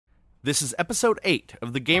This is episode 8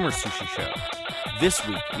 of the GamerSushi Show. This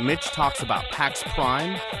week, Mitch talks about PAX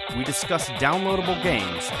Prime, we discuss downloadable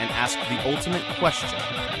games, and ask the ultimate question: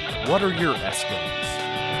 what are your S games?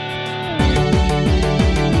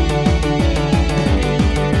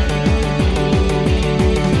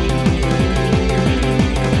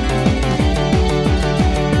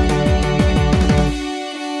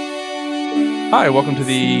 Hi, welcome to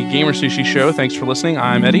the GamerSushi Show. Thanks for listening.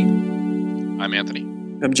 I'm Eddie. I'm Anthony.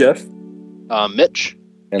 I'm Jeff. Mitch.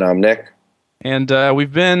 And I'm Nick. And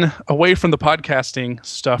we've been away from the podcasting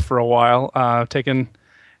stuff for a while, taking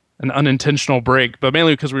an unintentional break, but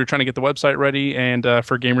mainly because we were trying to get the website ready and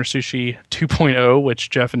for GamerSushi 2.0,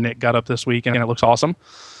 which Jeff and Nick got up this week, and it looks awesome.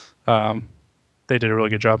 They did a really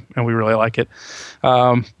good job, and we really like it.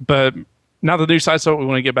 But now the new site's out, we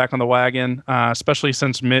want to get back on the wagon, especially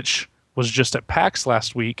since Mitch was just at PAX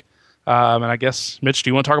last week. And I guess, Mitch,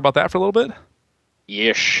 do you want to talk about that for a little bit?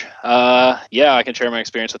 Yeesh. Yeah, I can share my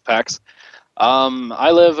experience with PAX.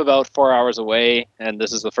 I live about 4 hours away, and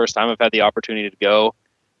this is the first time I've had the opportunity to go.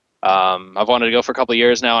 I've wanted to go for a couple of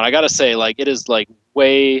years now, and I gotta say, it is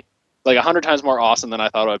way 100 times more awesome than I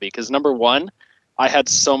thought it would be. Because number one, I had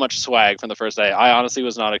so much swag from the first day. I honestly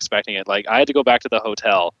was not expecting it. I had to go back to the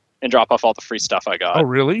hotel and drop off all the free stuff I got. Oh,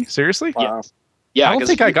 really? Seriously? Wow. Yeah. I don't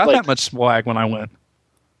think I got that much swag when I went.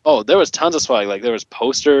 Oh, there was tons of swag. There was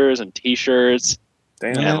posters and T-shirts.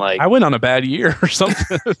 Damn. And I went on a bad year or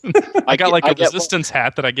something. I got a Resistance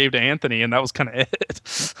hat that I gave to Anthony, and that was kind of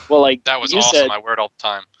it. Well, that was awesome. I wear it all the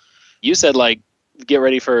time. You said get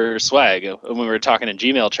ready for swag when we were talking in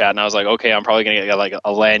Gmail chat, and I was like, okay, I'm probably gonna get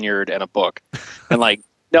a lanyard and a book, and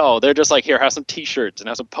no, they're just here, have some T-shirts and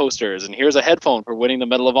have some posters, and here's a headphone for winning the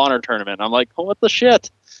Medal of Honor tournament. And I'm like, oh, what the shit?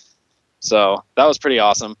 So that was pretty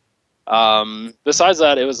awesome. Besides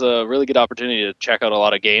that, it was a really good opportunity to check out a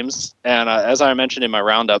lot of games. And as I mentioned in my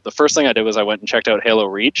roundup, the first thing I did was I went and checked out Halo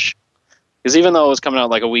Reach. Because even though it was coming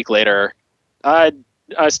out a week later, I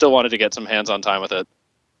still wanted to get some hands-on time with it.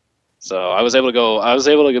 So I was able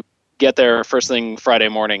to get there first thing Friday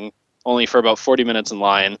morning, only for about 40 minutes in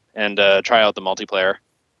line, and try out the multiplayer.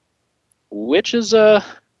 Which is,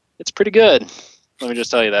 it's pretty good. Let me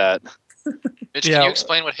just tell you that. Mitch, can you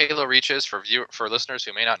explain what Halo Reach is for listeners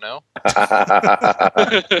who may not know?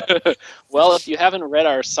 Well, if you haven't read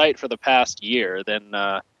our site for the past year, then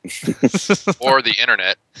or the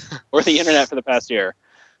internet, or the internet for the past year,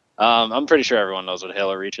 I'm pretty sure everyone knows what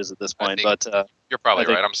Halo Reach is at this point. But you're probably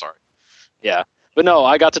right. I'm sorry. Yeah, but no,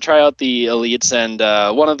 I got to try out the elites, and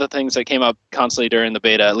one of the things that came up constantly during the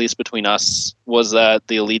beta, at least between us, was that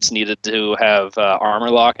the elites needed to have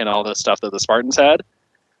armor lock and all the stuff that the Spartans had.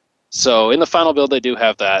 So in the final build, they do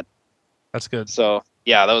have that. That's good. So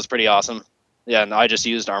yeah, that was pretty awesome. Yeah, and I just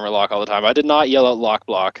used armor lock all the time. I did not yell out lock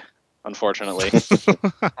block, unfortunately.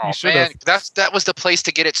 Oh man, that was the place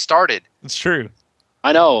to get it started. It's true.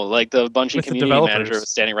 I know, the Bungie With community manager was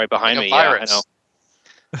standing right behind me. Yeah, I know.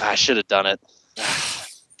 I should have done it.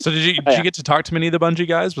 So did you get to talk to many of the Bungie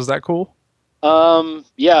guys? Was that cool?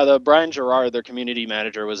 Yeah, the Brian Gerard, their community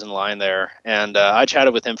manager, was in line there, and I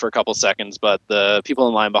chatted with him for a couple seconds, but the people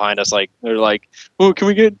in line behind us, they're like, oh, can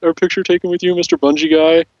we get our picture taken with you, Mr. Bungie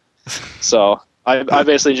guy? So I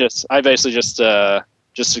basically just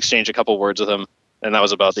exchanged a couple words with him, and that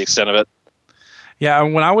was about the extent of it. Yeah,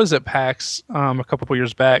 when I was at PAX a couple of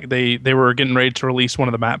years back, they were getting ready to release one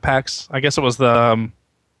of the map packs. I guess it was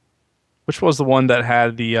which was the one that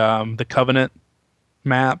had the Covenant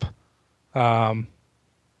map.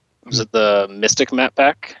 Was it the Mystic map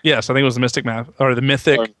pack? Yes, I think it was the Mystic map, or the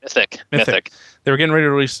Mythic. Or Mythic. They were getting ready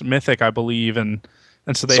to release Mythic, I believe, and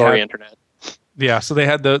so they Sorry, internet. Yeah, so they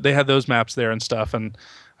had those maps there and stuff, and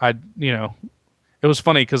it was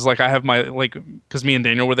funny because I have my because me and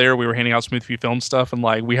Daniel were there, we were handing out Smooth View Film stuff, and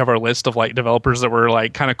we have our list of developers that were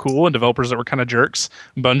kind of cool and developers that were kind of jerks.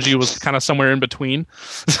 Bungie was kind of somewhere in between.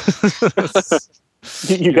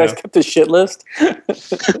 You guys kept a shit list?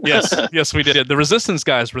 Yes, we did. The Resistance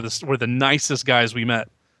guys were the nicest guys we met.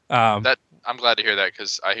 I'm glad to hear that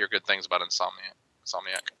because I hear good things about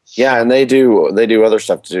Insomniac. Yeah, and they do other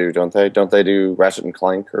stuff too, don't they? Don't they do Ratchet and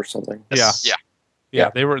Clank or something? Yes.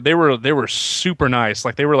 Yeah. They were super nice.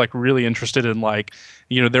 They were really interested in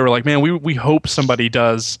they were like, man, we hope somebody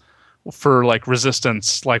does for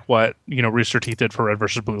Resistance what Rooster Teeth did for Red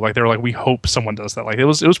versus Blue. They were like, we hope someone does that. It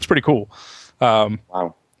was pretty cool.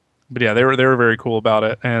 Wow. But yeah, they were very cool about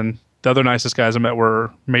it. And the other nicest guys I met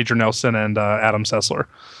were Major Nelson and Adam Sessler.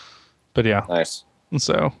 But yeah. Nice.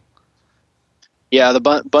 So Yeah, the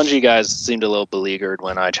Bungie guys seemed a little beleaguered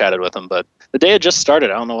when I chatted with them, but the day had just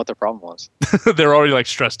started. I don't know what their problem was. They're already like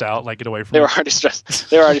stressed out. Like, get away from They me. were already stressed.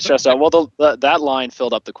 They were already stressed out. Well, that line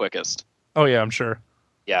filled up the quickest. Oh yeah, I'm sure.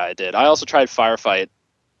 Yeah, it did. I also tried Firefight.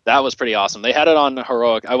 That was pretty awesome. They had it on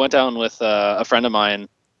Heroic. I went down with a friend of mine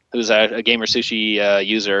who's a GamerSushi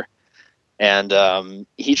user, and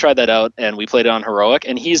he tried that out, and we played it on Heroic,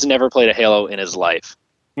 and he's never played a Halo in his life.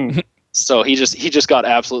 So he just got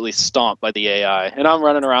absolutely stomped by the AI. And I'm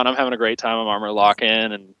running around, I'm having a great time, I'm armor locking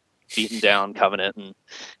and beating down Covenant, and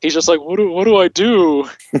he's just like, what do I do?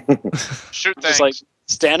 Shoot things. Just like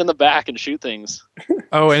stand in the back and shoot things.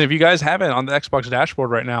 Oh, and if you guys haven't, on the Xbox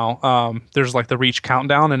dashboard right now, there's like the Reach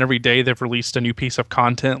countdown, and every day they've released a new piece of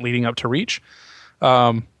content leading up to Reach.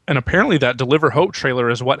 And apparently that Deliver Hope trailer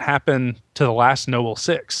is what happened to the last Noble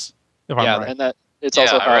 6, if I'm right. And that it's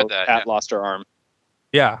also I how read that, Kat lost her arm.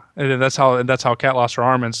 Yeah, and then that's how Kat lost her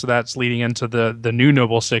arm, and so that's leading into the new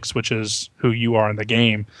Noble 6, which is who you are in the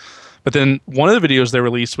game. But then one of the videos they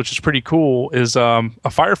released, which is pretty cool, is a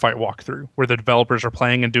firefight walkthrough where the developers are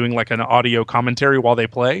playing and doing like an audio commentary while they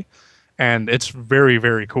play, and it's very,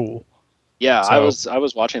 very cool. Yeah, So- I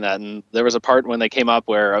was watching that, and there was a part when they came up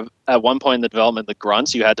where at one point in the development, the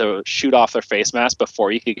grunts, you had to shoot off their face mask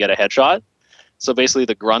before you could get a headshot. So basically,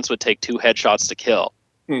 the grunts would take 2 headshots to kill.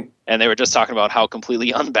 And they were just talking about how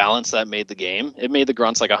completely unbalanced that made the game. It made the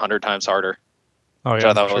grunts like 100 times harder. Oh Which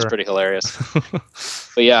yeah, I thought for was sure. pretty hilarious.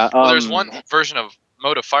 But yeah, Well, there's one version of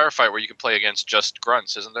mode of Firefight where you can play against just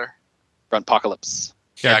grunts, isn't there? Gruntpocalypse.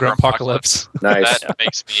 Yeah, Gruntpocalypse. Gruntpocalypse. Nice. That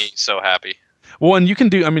makes me so happy. Well, and you can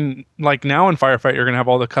do, I mean, like now in Firefight, you're going to have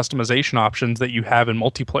all the customization options that you have in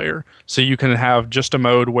multiplayer. So you can have just a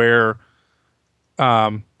mode where,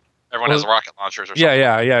 Everyone has rocket launchers or something.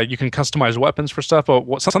 yeah. You can customize weapons for stuff.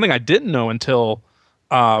 But something I didn't know until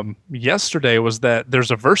yesterday was that there's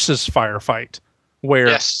a versus Firefight where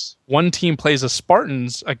Yes. one team plays as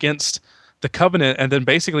Spartans against the Covenant, and then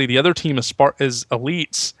basically the other team is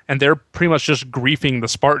elites, and they're pretty much just griefing the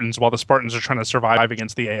Spartans while the Spartans are trying to survive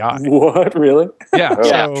against the AI. What, really? Yeah, Oh,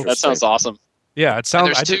 Yeah, interesting. that sounds awesome. yeah. It And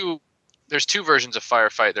sounds. there's two versions of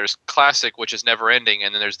Firefight. There's Classic, which is never ending,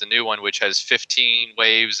 and then there's the new one, which has 15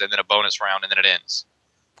 waves and then a bonus round, and then it ends.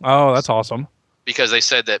 Oh, that's awesome. Because they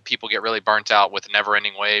said that people get really burnt out with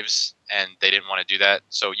never-ending waves, and they didn't want to do that.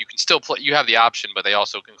 So you can still play. You have the option, but they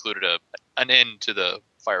also concluded an end to the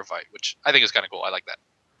Firefight, which I think is kind of cool. I like that.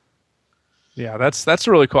 Yeah, that's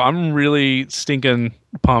really cool. I'm really stinking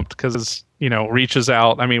pumped because Reach is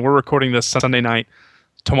out. I mean, we're recording this Sunday night.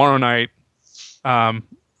 Tomorrow night,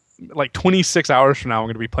 like 26 hours from now, I'm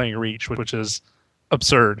going to be playing Reach, which is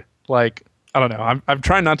absurd. Like, I don't know. I'm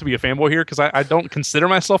trying not to be a fanboy here because I don't consider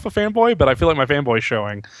myself a fanboy, but I feel like my fanboy's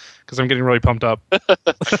showing because I'm getting really pumped up. I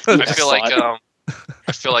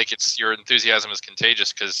feel like it's your enthusiasm is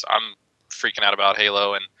contagious because I'm freaking out about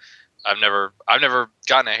Halo, and I've never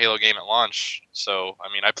gotten a Halo game at launch. So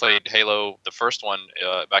I mean, I played Halo the first one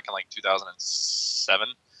back in like 2007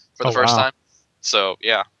 for the first time. So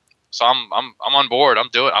yeah, so I'm on board.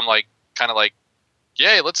 I'm like kind of like,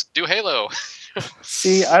 yay, let's do Halo.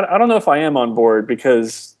 See, I don't know if I am on board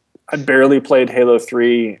because I barely played Halo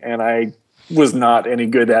 3 and I was not any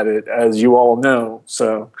good at it, as you all know.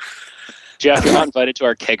 So, Jeff, you're not invited to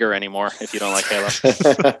our kegger anymore if you don't like Halo.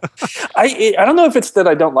 I don't know if it's that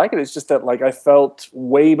I don't like it. It's just that like I felt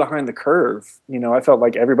way behind the curve. I felt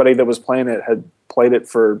like everybody that was playing it had played it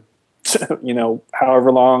for,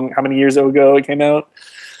 however long, how many years ago it came out.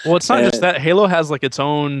 Well, it's not just that. Halo has like its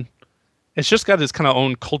own. It's just got its kind of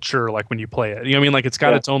own culture. Like when you play it, Like it's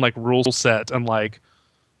got its own like rule set, and like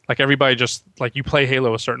everybody just like you play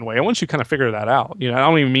Halo a certain way. And once you kind of figure that out, I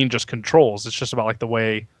don't even mean just controls. It's just about like the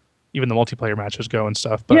way even the multiplayer matches go and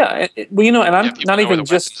stuff. But yeah, and I'm people not know where even the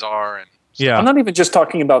just. weapons are and yeah, I'm not even just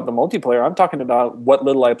talking about the multiplayer. I'm talking about what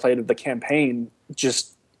little I played of the campaign.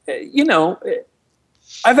 Just,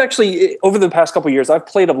 I've actually, over the past couple of years, I've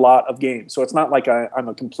played a lot of games. So it's not like I'm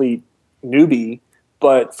a complete newbie.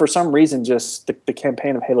 But for some reason, just the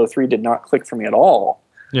campaign of Halo 3 did not click for me at all.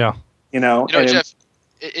 yeah. Jeff,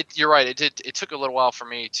 you're right. It took a little while for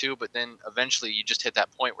me too, but then eventually you just hit that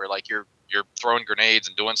point where like you're throwing grenades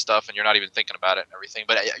and doing stuff, and you're not even thinking about it and everything.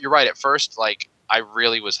 But you're right. At first, like I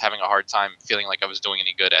really was having a hard time feeling like I was doing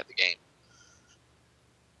any good at the game.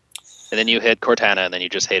 And then you hit Cortana, and then you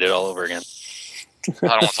just hate it all over again. I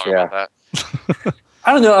don't want to talk about that.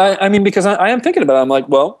 I don't know. I mean, because I am thinking about it. I'm like,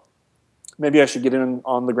 well, maybe I should get in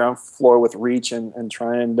on the ground floor with Reach and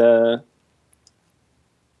try and,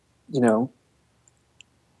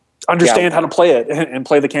 understand how to play it and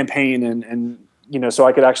play the campaign and so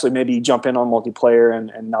I could actually maybe jump in on multiplayer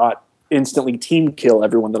and not instantly team kill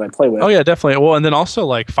everyone that I play with. Oh yeah, definitely. Well, and then also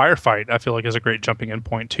like firefight, I feel like is a great jumping in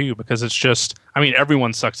point too, because it's just, I mean,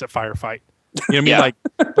 everyone sucks at firefight. You know what I mean? Yeah.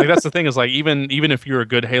 Like that's the thing is like even if you're a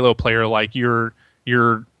good Halo player, like you're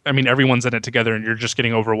I mean, everyone's in it together, and you're just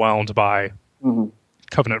getting overwhelmed by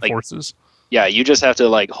Covenant forces. Yeah, you just have to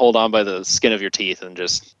like hold on by the skin of your teeth and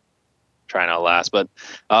just try and outlast. But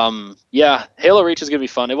yeah, Halo Reach is going to be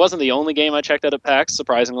fun. It wasn't the only game I checked out at PAX,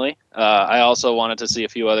 surprisingly. I also wanted to see a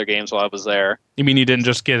few other games while I was there. You mean you didn't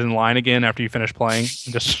just get in line again after you finished playing?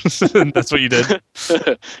 Just that's what you did?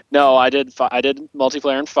 No, I did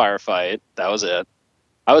multiplayer and Firefight. That was it.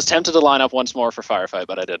 I was tempted to line up once more for Firefight,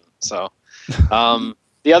 but I didn't. So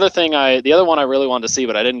the other one I really wanted to see,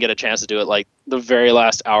 but I didn't get a chance to do it, like the very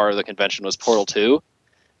last hour of the convention, was Portal 2.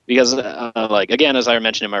 Because, like, again, as I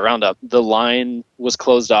mentioned in my roundup, the line was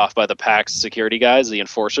closed off by the PAX security guys, the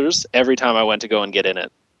enforcers, every time I went to go and get in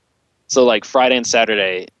it. So, like, Friday and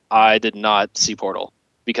Saturday, I did not see Portal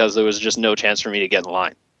because there was just no chance for me to get in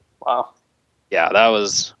line. Wow. Yeah, that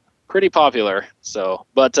was pretty popular. So,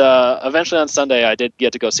 but eventually on Sunday, I did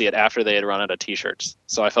get to go see it after they had run out of T-shirts.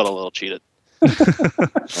 So I felt a little cheated.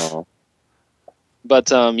 Oh.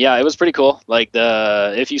 But yeah, it was pretty cool. Like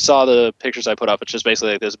if you saw the pictures I put up, it's just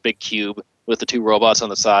basically like this big cube with the 2 robots on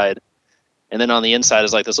the side, and then on the inside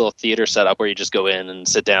is like this little theater setup where you just go in and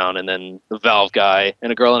sit down, and then the Valve guy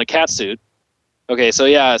and a girl in a cat suit. Okay, so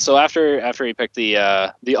yeah, so after he picked the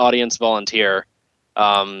audience volunteer,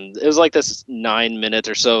 it was like this 9-minute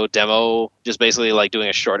or so demo, just basically like doing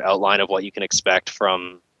a short outline of what you can expect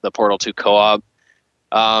from the Portal 2 co-op.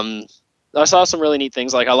 I saw some really neat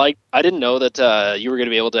things. Like I didn't know that you were going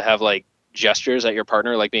to be able to have like gestures at your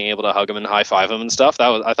partner, like being able to hug them and high five them and stuff.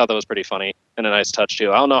 I thought that was pretty funny and a nice touch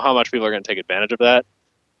too. I don't know how much people are going to take advantage of that,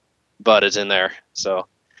 but it's in there. So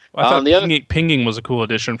I thought pinging was a cool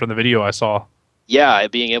addition from the video I saw. Yeah,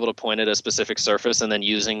 being able to point at a specific surface and then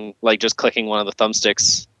using like just clicking one of the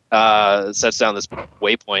thumbsticks sets down this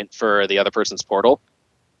waypoint for the other person's portal.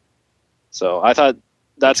 So I thought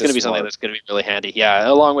that's going to be something that's going to be really handy. Yeah,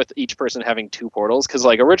 along with each person having 2 portals, because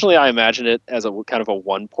like originally I imagined it as a kind of a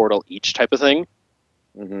 1 portal each type of thing,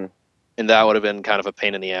 and that would have been kind of a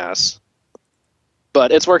pain in the ass.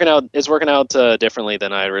 But it's working out. It's working out differently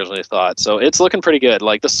than I originally thought. So it's looking pretty good.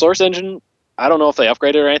 Like the Source engine, I don't know if they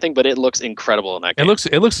upgraded or anything, but it looks incredible in that game.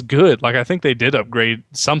 It looks good. Like I think they did upgrade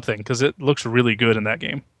something because it looks really good in that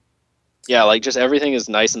game. Yeah, like just everything is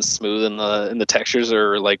nice and smooth, and the textures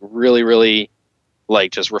are like really, really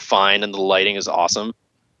like just refined, and the lighting is awesome.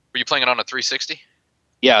 Were you playing it on a 360?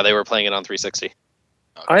 Yeah, they were playing it on 360.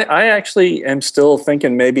 I actually am still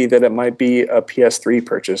thinking maybe that it might be a PS3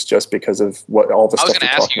 purchase just because of what all the stuff. I was going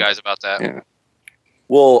to ask you guys about that. Yeah.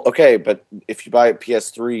 Well, okay, but if you buy a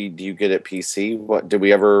PS3, do you get it PC? What did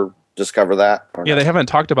we ever discover that? Yeah, they haven't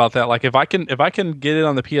talked about that. Like if I can get it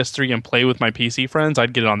on the PS3 and play with my PC friends,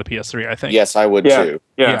 I'd get it on the PS3, I think. Yes, I would too.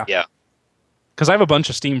 Yeah. Because I have a bunch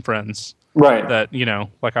of Steam friends. Right. That, you know,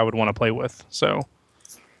 like I would want to play with. So,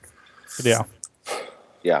 yeah.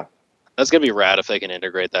 Yeah. That's going to be rad if they can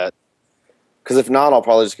integrate that. Because if not, I'll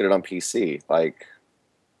probably just get it on PC. Like,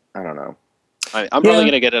 I don't know. I'm probably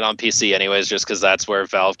going to get it on PC anyways, just because that's where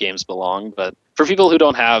Valve games belong. But for people who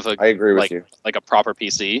don't have I agree with you. Like a proper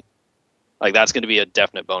PC, like that's going to be a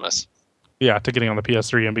definite bonus. Yeah, to getting on the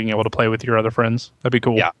PS3 and being able to play with your other friends. That'd be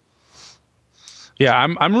cool. Yeah. Yeah,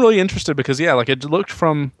 I'm really interested because, yeah, like it looked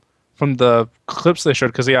from the clips they showed,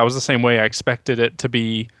 because, yeah, I was the same way. I expected it to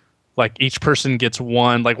be like each person gets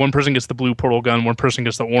one, like one person gets the blue portal gun, one person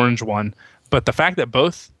gets the orange one. But the fact that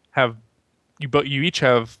both have, you each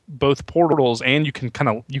have both portals, and you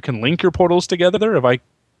can link your portals together.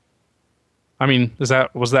 I mean, was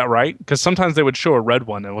that right? Because sometimes they would show a red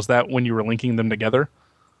one, and was that when you were linking them together?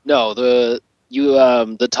 No, the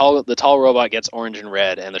tall robot gets orange and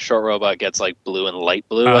red, and the short robot gets like blue and light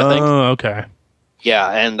blue. I think. Oh, okay.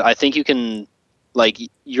 Yeah, and I think you can, like,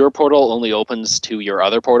 your portal only opens to your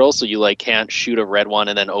other portal, so you like can't shoot a red one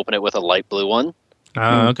and then open it with a light blue one.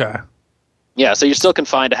 Oh, okay. Yeah, so you're still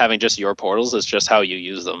confined to having just your portals. It's just how you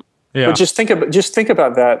use them. Yeah. But just think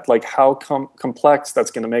about that, like how complex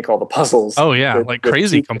that's going to make all the puzzles. Oh yeah, like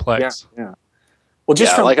crazy complex. Yeah. Well,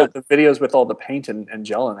 just from like the videos with all the paint and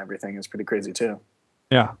gel and everything is pretty crazy too.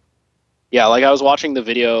 Yeah. Yeah, like I was watching the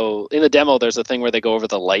video in the demo. There's a thing where they go over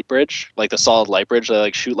the light bridge, like the solid light bridge. They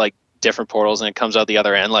like shoot like different portals, and it comes out the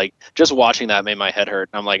other end. Like just watching that made my head hurt.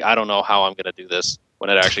 I'm like, I don't know how I'm gonna do this when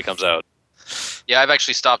it actually comes out. Yeah, I've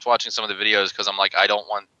actually stopped watching some of the videos because I'm like, I don't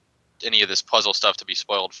want any of this puzzle stuff to be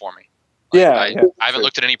spoiled for me. Like, I haven't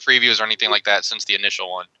looked at any previews or anything like that since the initial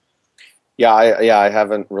one. Yeah, I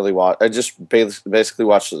haven't really watched. I just basically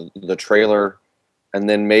watched the trailer and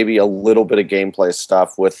then maybe a little bit of gameplay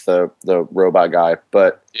stuff with the robot guy.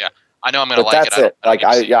 But I know I'm gonna like that's it. Like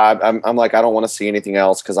I'm like, I don't want to see anything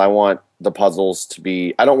else because I want the puzzles to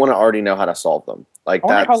be. I don't want to already know how to solve them. Like I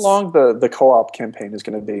wonder how long the co-op campaign is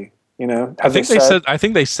going to be. You know, I think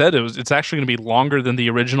they said it's actually going to be longer than the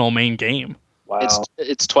original main game. Wow.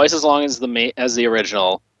 It's twice as long as the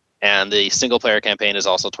original, and the single player campaign is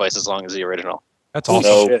also twice as long as the original. That's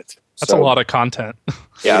awesome. Shit. That's a lot of content.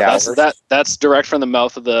 Yeah, that's direct from the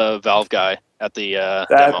mouth of the Valve guy at the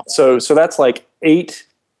demo. So that's like 8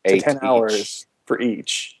 to 10 each. hours for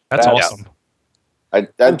each. That's awesome.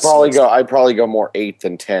 I'd probably go more 8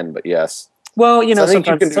 than 10, but yes. Well, you know, I think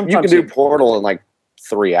sometimes you can do Portal in like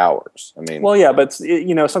 3 hours. I mean, well, yeah, but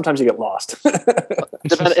you know, sometimes you get lost.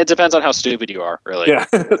 It depends on how stupid you are, really. Yeah,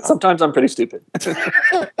 sometimes I'm pretty stupid.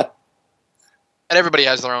 And everybody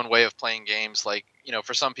has their own way of playing games. Like, you know,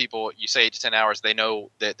 for some people, you say 8 to 10 hours, they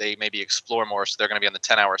know that they maybe explore more, so they're going to be on the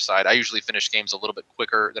 10-hour side. I usually finish games a little bit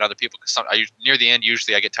quicker than other people because near the end,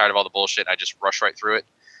 usually I get tired of all the bullshit and I just rush right through it.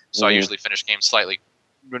 So I usually finish games slightly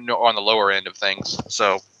on the lower end of things.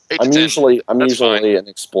 So 8 to 10, I'm usually an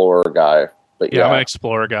explorer guy. But I'm an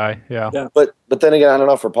explorer guy. Yeah. But then again, I don't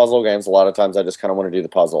know. For puzzle games, a lot of times I just kind of want to do the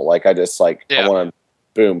puzzle. Like I just I want to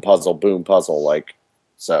boom puzzle. Like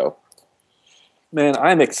so. Man,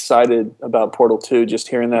 I'm excited about Portal 2. Just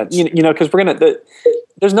hearing that, you know, because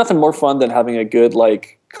there's nothing more fun than having a good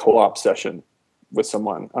like co-op session with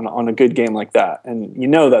someone on a good game like that, and you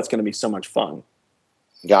know that's going to be so much fun.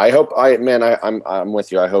 Yeah, I'm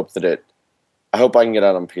with you. I hope I can get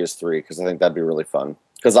out on PS3 because I think that'd be really fun.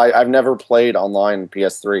 Because I've never played online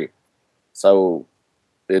PS3, so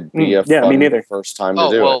it'd be a fun me neither. First time to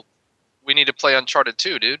do it. We need to play Uncharted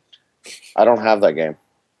 2, dude. I don't have that game.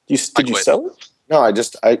 Did you sell it? No,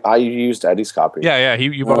 I used Eddie's copy. Yeah.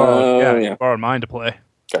 You borrowed. You borrowed mine to play.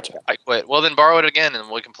 Gotcha. I quit. Well, then borrow it again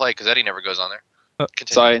and we can play because Eddie never goes on there.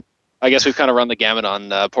 So I guess we've kind of run the gamut on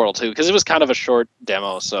Portal 2 because it was kind of a short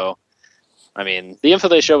demo. So, I mean, the info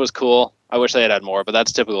they showed was cool. I wish they had more, but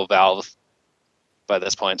that's typical Valve by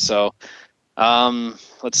this point. So,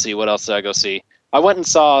 let's see. What else did I go see? I went and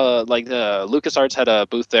saw, LucasArts had a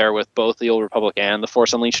booth there with both the Old Republic and the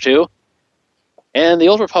Force Unleashed 2. And the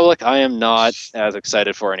Old Republic, I am not as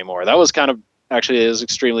excited for anymore. That was it was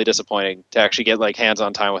extremely disappointing to actually get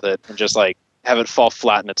hands-on time with it and just have it fall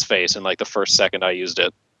flat in its face in the first second I used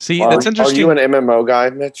it. See, that's interesting. Are you an MMO guy,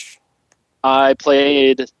 Mitch? I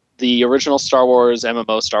played the original Star Wars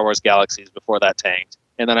MMO, Star Wars Galaxies, before that tanked.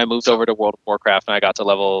 And then I moved over to World of Warcraft and I got to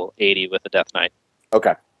level 80 with the Death Knight.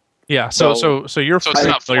 Okay. Yeah, so you're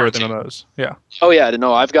familiar with MMOs. Yeah. Oh yeah,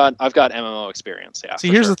 no, I've got MMO experience. Yeah. See,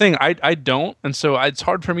 here's the thing, I don't, and so it's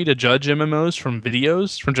hard for me to judge MMOs from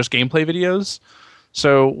just gameplay videos.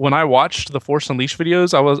 So when I watched the Force Unleashed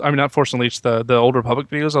videos, not Force Unleashed, the Old Republic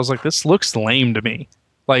videos, I was like, this looks lame to me.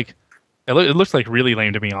 Like, it looked like really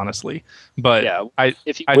lame to me, honestly. But yeah, I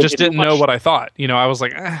just didn't know what I thought. You know, I was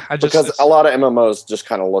like, because a lot of MMOs just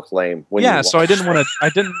kind of look lame. So I didn't want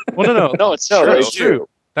to. No, no, it's true. It's true.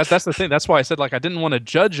 That's the thing. That's why I said I didn't want to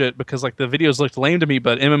judge it because the videos looked lame to me,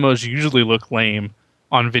 but MMOs usually look lame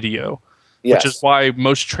on video, which is why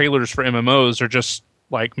most trailers for MMOs are just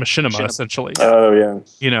machinima essentially. Oh yeah.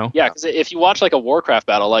 You know. Yeah, because if you watch a Warcraft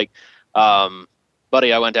battle,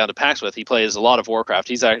 buddy I went down to PAX with, he plays a lot of Warcraft.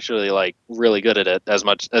 He's actually really good at it, as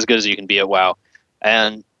good as you can be at WoW.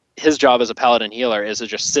 And his job as a paladin healer is to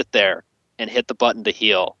just sit there and hit the button to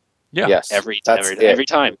heal. Yeah. Yes. Every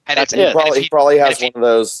time. And that's it. He probably has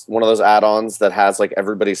one of those add-ons that has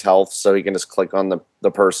everybody's health, so he can just click on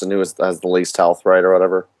the person who has the least health, right, or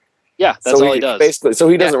whatever. Yeah, that's all he does. Basically, so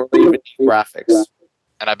he doesn't really even need graphics.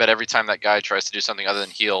 And I bet every time that guy tries to do something other than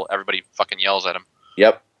heal, everybody fucking yells at him.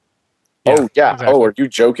 Yep. Yeah, oh yeah. Exactly. Oh, are you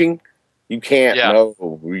joking? You can't. Yeah.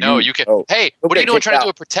 No, you can. Oh. Hey, what are you doing trying to do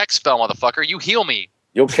a protect spell, motherfucker? You heal me.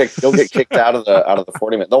 You'll get kicked out of the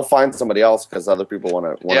 40 minute. They'll find somebody else because other people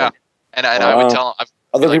want to. Yeah. And I would tell them.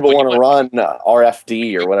 Other people want to run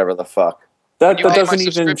RFD or whatever the fuck. That doesn't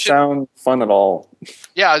even sound fun at all.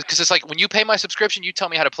 Yeah, because it's when you pay my subscription, you tell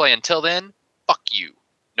me how to play. Until then, fuck you.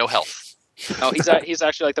 No health. No, he's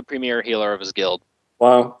actually the premier healer of his guild.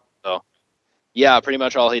 Wow. So, yeah, pretty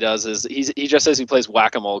much all he does is he just says he plays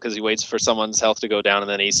whack-a-mole because he waits for someone's health to go down and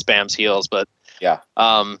then he spams heals. But yeah.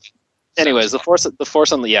 Anyways, the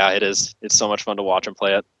Force Unleashed, yeah, it is. It's so much fun to watch and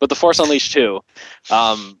play it. But the Force Unleashed 2,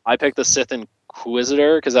 I picked the Sith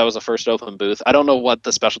Inquisitor because that was the first open booth. I don't know what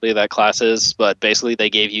the specialty of that class is, but basically they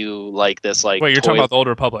gave you this Wait, you're talking about the Old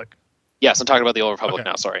Republic? Yes, I'm talking about the Old Republic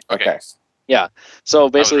now. Sorry. Okay. Yeah. So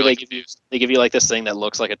basically they give you this thing that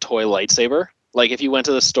looks like a toy lightsaber, Like if you went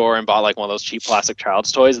to the store and bought like one of those cheap plastic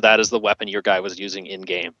child's toys, that is the weapon your guy was using in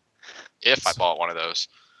game. If I bought one of those.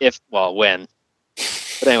 When.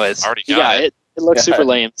 But anyways, Already got it looks super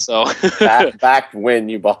lame. So back when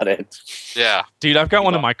you bought it. Yeah. Dude, I've got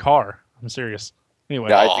one in my car. I'm serious. Anyway.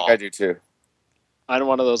 Yeah, I think I do too. I had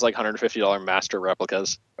one of those like $150 master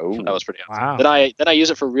replicas. Oh, that was pretty awesome. Wow. Then I use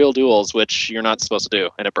it for real duels, which you're not supposed to do,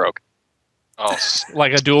 and it broke. Oh,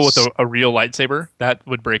 like a duel with a real lightsaber? That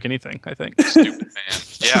would break anything, I think. Stupid man.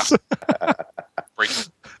 Yeah. Break.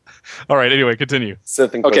 All right, anyway, continue.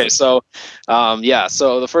 Okay, so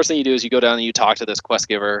so the first thing you do is you go down and you talk to this quest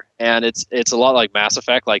giver, and it's a lot like Mass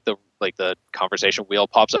Effect, like the conversation wheel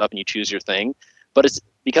pops up and you choose your thing. But it's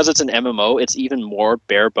because it's an MMO, it's even more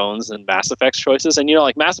bare bones than Mass Effect's choices. And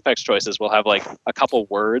like Mass Effect's choices will have like a couple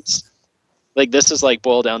words. Like this is like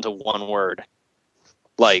boiled down to one word.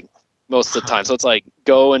 Like most of the time. So it's like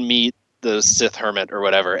go and meet the Sith hermit or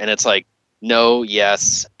whatever, and it's like no,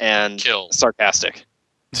 yes, and kill. Sarcastic.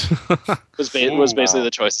 was basically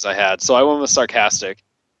the choices I had. So I went with sarcastic,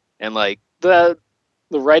 and like the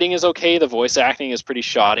writing is okay, the voice acting is pretty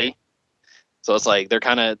shoddy. So it's like they're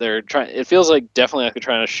trying. It feels like definitely like they're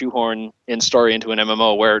trying to shoehorn in story into an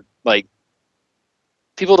MMO where like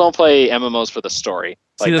people don't play MMOs for the story.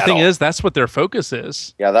 See, the thing is, that's what their focus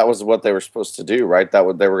is. Yeah, that was what they were supposed to do, right? They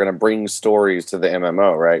were going to bring stories to the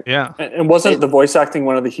MMO, right? Yeah. And wasn't the voice acting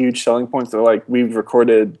one of the huge selling points? They're like, we've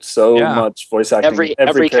recorded so much voice acting.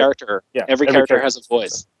 Every character has a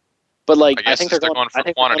voice. But like, I think they're going for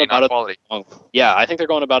quantity, not quality. Yeah, I think they're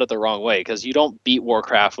going about it the wrong way because you don't beat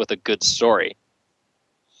Warcraft with a good story.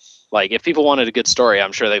 Like, if people wanted a good story,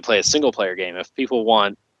 I'm sure they'd play a single player game. If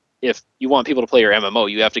you want people to play your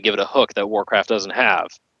MMO, you have to give it a hook that Warcraft doesn't have.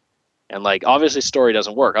 And like obviously story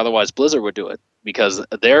doesn't work. Otherwise Blizzard would do it because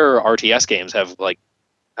their RTS games have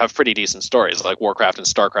pretty decent stories like Warcraft and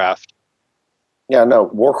StarCraft. Yeah, no,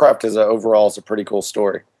 Warcraft is a pretty cool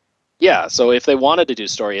story. Yeah, so if they wanted to do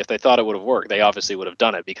story, if they thought it would have worked, they obviously would have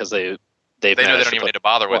done it because they know they don't even need to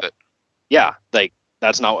bother with it. Yeah, like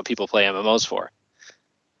that's not what people play MMOs for.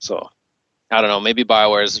 So I don't know, maybe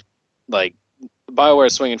BioWare is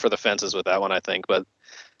swinging for the fences with that one, I think. But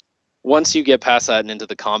once you get past that and into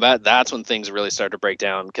the combat, that's when things really start to break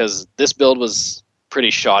down. Because this build was pretty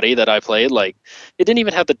shoddy that I played. Like, it didn't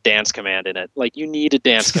even have the dance command in it. Like, you need a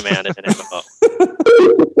dance command in an MMO.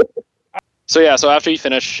 So after you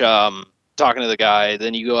finish talking to the guy,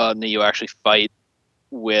 then you go out and you actually fight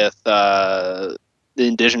with the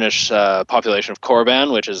indigenous population of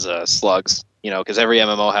Korriban, which is slugs. Because every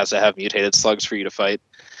MMO has to have mutated slugs for you to fight.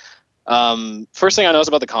 First thing I noticed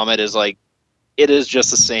about the comment is like it is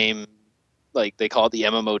just the same, like they call it the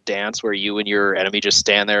MMO dance where you and your enemy just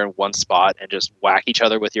stand there in one spot and just whack each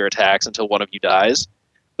other with your attacks until one of you dies.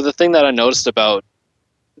 But the thing that I noticed about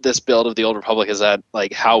this build of the Old Republic is that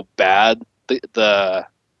like how bad the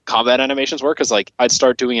combat animations were, because like I'd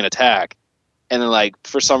start doing an attack and then like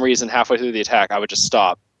for some reason halfway through the attack I would just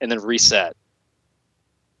stop and then reset.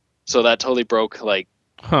 So that totally broke like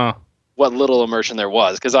what little immersion there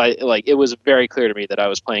was, because it was very clear to me that I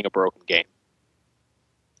was playing a broken game.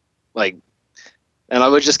 Like, and I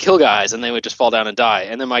would just kill guys and they would just fall down and die,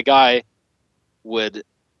 and then my guy would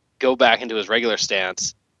go back into his regular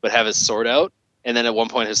stance but have his sword out, and then at one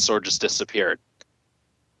point his sword just disappeared.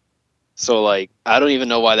 So like I don't even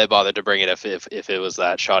know why they bothered to bring it if it was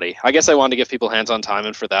that shoddy. I guess I wanted to give people hands-on time,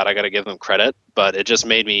 and for that I got to give them credit, but it just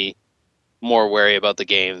made me more wary about the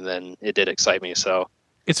game than it did excite me. So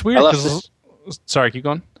it's weird because sorry, keep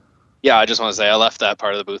going. Yeah, I just want to say I left that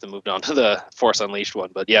part of the booth and moved on to the Force Unleashed one.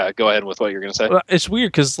 But yeah, go ahead with what you're going to say. Well, it's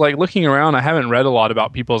weird because like looking around, I haven't read a lot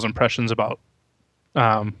about people's impressions about,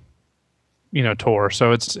 Tor.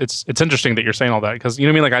 So it's interesting that you're saying all that, because you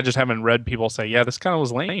know what I mean. Like I just haven't read people say, yeah, this kind of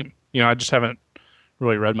was lame. I just haven't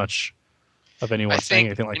really read much of anyone saying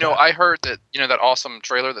anything like that. I heard that that awesome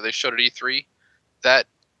trailer that they showed at E3, that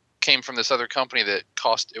came from this other company that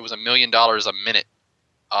cost $1 million a minute.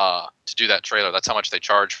 To do that trailer. That's how much they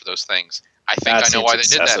charge for those things. I think I know why they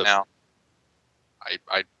did that now.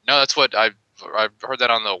 I know that's what I've heard that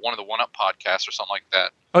on one of the 1UP podcasts or something like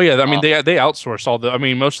that. Oh yeah, I mean they outsource all the. I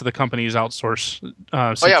mean most of the companies outsource.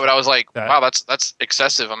 But I was like, wow, that's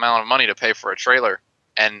excessive amount of money to pay for a trailer,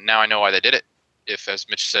 and now I know why they did it. If, as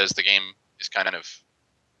Mitch says, the game is kind of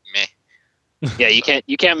meh. Yeah, you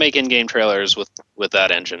can't make in-game trailers with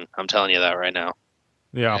that engine. I'm telling you that right now.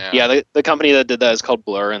 Yeah. The company that did that is called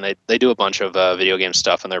Blur, and they do a bunch of video game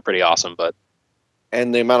stuff, and they're pretty awesome.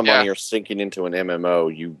 And the amount of money you're sinking into an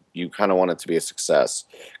MMO, you kind of want it to be a success,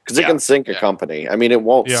 because it can sink a company. I mean, it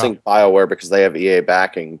won't sink BioWare because they have EA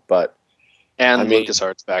backing, but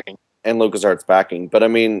LucasArts backing. and LucasArts backing. But I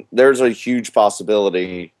mean, there's a huge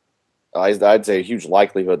possibility. I'd say a huge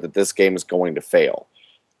likelihood that this game is going to fail.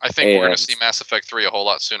 I think we're going to see Mass Effect 3 a whole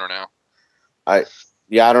lot sooner now. I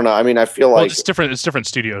don't know. I mean, I feel like it's different. It's different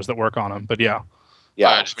studios that work on them, but yeah.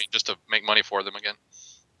 I just mean just to make money for them again.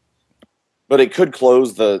 But it could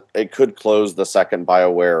close the second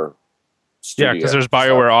BioWare studio. Yeah, because there's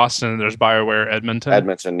BioWare Austin and there's BioWare Edmonton.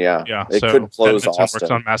 Edmonton, yeah. Yeah. It could close Edmonton Austin.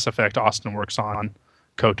 works on Mass Effect. Austin works on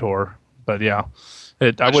KOTOR. But yeah,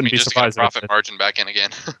 I wouldn't be surprised. To get a profit margin back in again.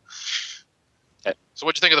 So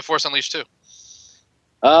what'd you think of The Force Unleashed 2?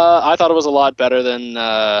 I thought it was a lot better than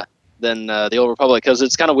the Old Republic, because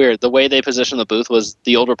it's kind of weird. The way they positioned the booth was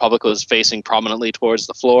the Old Republic was facing prominently towards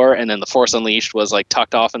the floor, and then The Force Unleashed was like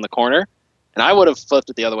tucked off in the corner. And I would have flipped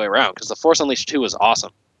it the other way around, because The Force Unleashed 2 was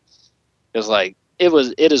awesome. It was like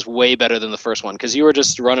it is way better than the first one, because you were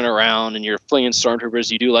just running around and you're flinging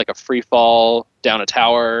stormtroopers. You do like a free fall down a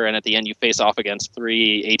tower, and at the end you face off against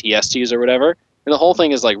 3 ATSTs or whatever. And the whole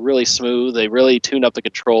thing is like really smooth. They really tuned up the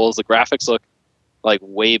controls. The graphics look like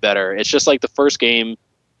way better. It's just like the first game,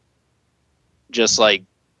 just like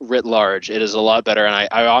writ large. It is a lot better, and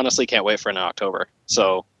I honestly can't wait for it in October.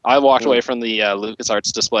 So I walked away from the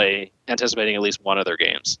LucasArts display anticipating at least one of their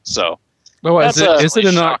games. So is it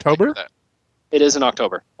in October? It is in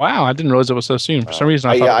October. Wow, I didn't realize it was so soon. For some reason,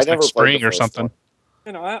 I thought it was like spring or something.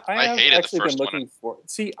 You know, I have hated actually been the first looking for.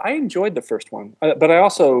 See, I enjoyed the first one, but I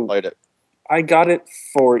also played it. I got it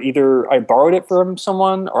for either I borrowed it from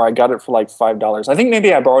someone or I got it for like $5. I think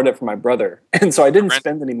maybe I borrowed it from my brother, and so I didn't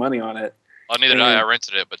spend any money on it. Well, neither did I. I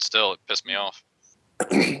rented it, but still, it pissed me off.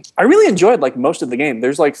 I really enjoyed like most of the game.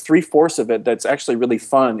 There's like 3/4 of it that's actually really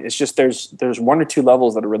fun. It's just there's 1 or 2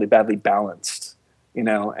 levels that are really badly balanced, you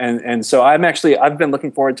know. And so I've been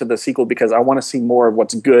looking forward to the sequel because I want to see more of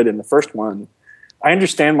what's good in the first one. I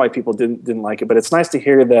understand why people didn't like it, but it's nice to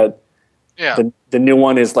hear that the new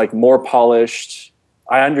one is like more polished.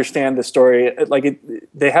 I understand the story.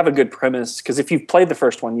 They have a good premise, because if you've played the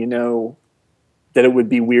first one, you know that it would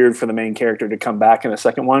be weird for the main character to come back in a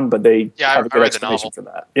second one, but they have a good explanation for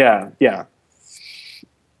that. Yeah.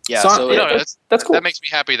 So that's cool. That makes me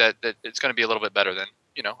happy that it's going to be a little bit better than,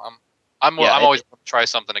 you know, I'm always going to try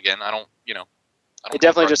something again. It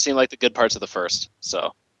definitely just seemed like the good parts of the first.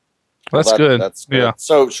 So that's good. That's good. Yeah.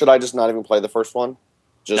 So should I just not even play the first one?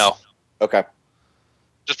 No. Okay.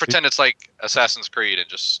 Just pretend it's like Assassin's Creed and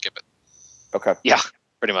just skip it. Okay. Yeah,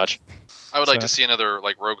 pretty much. I would like to see another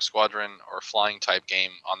like Rogue Squadron or flying type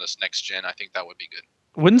game on this next gen. I think that would be good.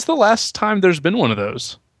 When's the last time there's been one of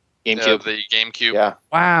those? GameCube. The GameCube. Yeah.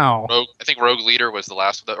 Wow. I think Rogue Leader was the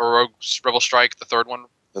last, or Rogue Rebel Strike, the third one.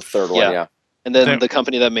 The third one, yeah. And then the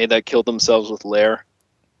company that made that killed themselves with Lair.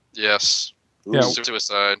 Yes. Yeah.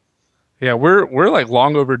 Suicide. Yeah, we're like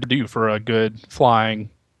long overdue for a good flying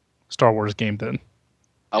Star Wars game then.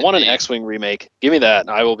 I want an X-Wing remake. Give me that, and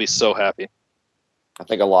I will be so happy. I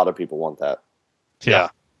think a lot of people want that. Yeah.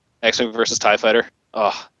 X-Wing versus TIE Fighter.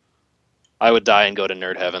 Oh, I would die and go to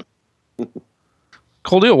nerd heaven.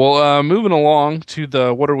 Cool deal. Well, moving along to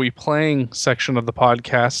the what are we playing section of the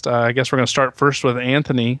podcast. I guess we're going to start first with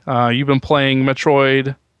Anthony. You've been playing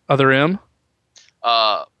Metroid Other M?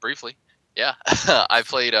 Briefly. Yeah. I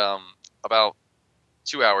played about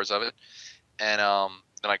 2 hours of it, and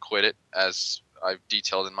then I quit it, as I've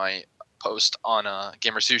detailed in my post on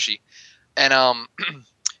GamerSushi. And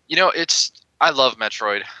you know, I love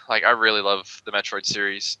Metroid. Like, I really love the Metroid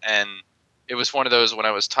series, and it was one of those when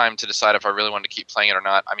it was time to decide if I really wanted to keep playing it or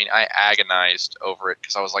not. I mean, I agonized over it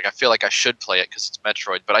because I was like, I feel like I should play it because it's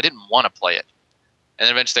Metroid, but I didn't want to play it. And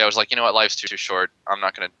then eventually I was like, you know what, life's too short. I'm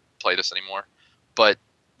not going to play this anymore. But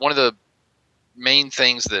one of the main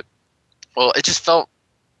things that, well, it just felt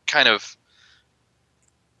kind of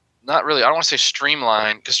not really, I don't want to say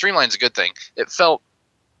streamlined, because streamline's a good thing. It felt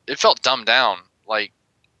dumbed down. Like,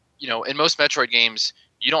 you know, in most Metroid games,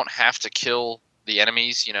 you don't have to kill the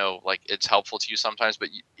enemies, you know, like it's helpful to you sometimes, but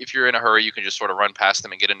if you're in a hurry, you can just sort of run past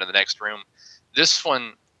them and get into the next room. This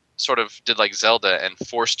one sort of did like Zelda and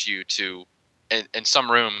forced you to, in some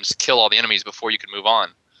rooms, kill all the enemies before you could move on,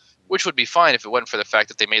 which would be fine if it wasn't for the fact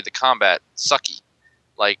that they made the combat sucky.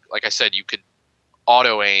 Like I said, you could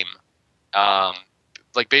auto aim.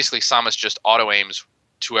 Like basically Samus just auto aims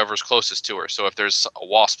to whoever's closest to her. So if there's a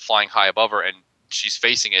wasp flying high above her and she's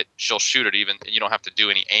facing it, she'll shoot it even. You don't have to do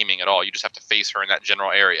any aiming at all. You just have to face her in that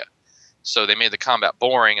general area. So they made the combat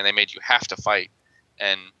boring and they made you have to fight.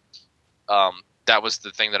 And that was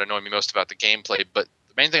the thing that annoyed me most about the gameplay. But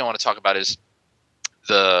the main thing I want to talk about is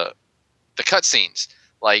the cutscenes.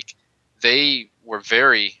 Like, they were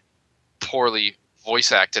very poorly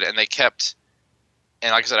voice acted, and they kept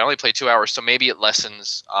And like I said, I only played 2 hours, so maybe it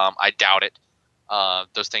lessens. I doubt it.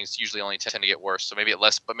 Those things usually only tend to get worse, so maybe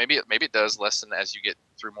it does lessen as you get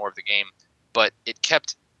through more of the game. But it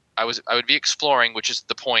kept. I would be exploring, which is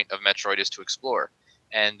the point of Metroid, is to explore,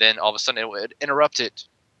 and then all of a sudden it would interrupt it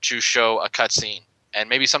to show a cutscene, and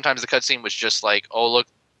maybe sometimes the cutscene was just like, oh look,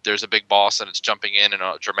 there's a big boss and it's jumping in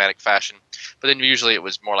a dramatic fashion, but then usually it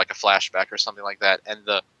was more like a flashback or something like that, and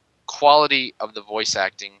the quality of the voice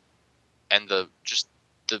acting and the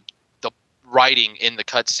writing in the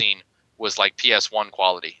cutscene was like PS1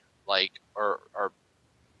 quality, like or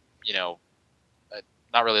you know,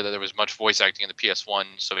 not really that there was much voice acting in the PS1,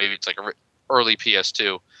 so maybe it's like early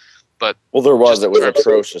PS2, but Well, there was. It was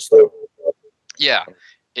atrocious though. Yeah,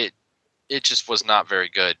 it just was not very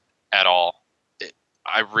good at all.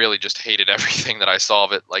 I really just hated everything that I saw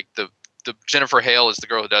of it. Like the Jennifer Hale is the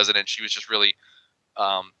girl who does it, and she was just really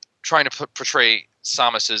trying to portray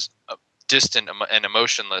Samus as distant and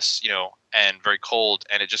emotionless, and very cold,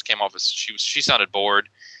 and it just came off as she sounded bored.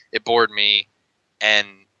 It bored me, and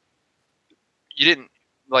you didn't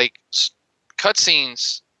like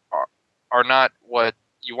cutscenes are not what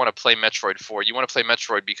you want to play Metroid for. You want to play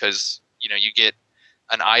Metroid because you get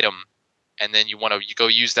an item, and then you go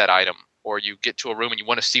use that item, or you get to a room and you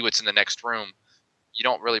want to see what's in the next room. You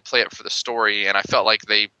don't really play it for the story, and I felt like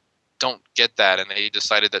they don't get that, and they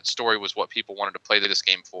decided that story was what people wanted to play this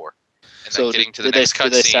game for. And so then getting to the next cutscene.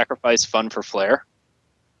 Did they sacrifice fun for flair?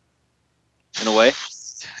 In a way?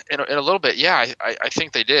 In a little bit, yeah. I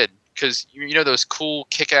think they did. Because, those cool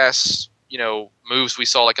kick-ass, moves we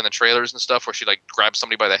saw like in the trailers and stuff where she like grabs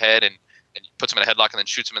somebody by the head and puts them in a headlock and then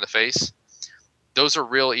shoots them in the face. Those are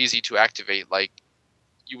real easy to activate. Like,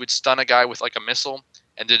 you would stun a guy with like a missile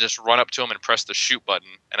and then just run up to him and press the shoot button.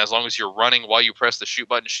 And as long as you're running while you press the shoot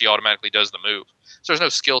button, she automatically does the move. So there's no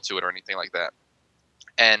skill to it or anything like that.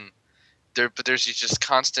 And there's these just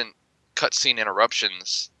constant cutscene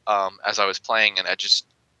interruptions as I was playing, and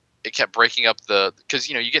it kept breaking up because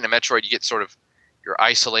you get in a Metroid, you get sort of, you're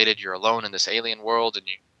isolated, you're alone in this alien world, and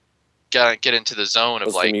you gotta get into the zone of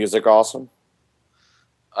Was like. the music awesome?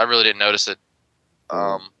 I really didn't notice it.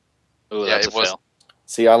 Ooh, yeah, that's it a was. fail.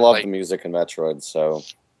 See, I love the music in Metroid, so.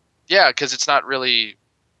 Yeah, because it's not really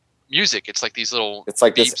music. It's like these little. It's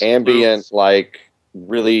like this ambient, like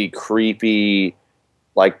really creepy,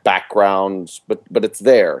 like background, but it's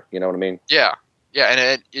there. You know what I mean? Yeah,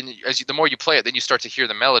 and the more you play it, then you start to hear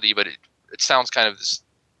the melody, but it sounds kind of this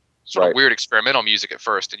sort of weird experimental music at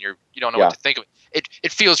first, and you don't know what to think of it.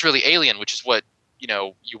 It feels really alien, which is what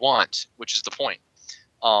you want, which is the point.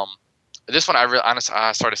 This one, honestly,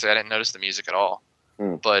 I started to say I didn't notice the music at all,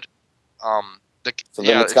 but so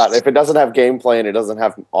then if it doesn't have gameplay and it doesn't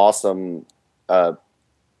have awesome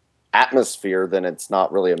atmosphere, then it's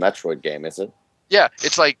not really a Metroid game, is it? Yeah,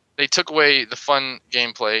 it's like they took away the fun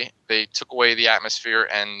gameplay, they took away the atmosphere,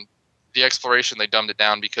 and the exploration, they dumbed it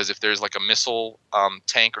down, because if there's like a missile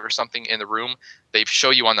tank or something in the room, they show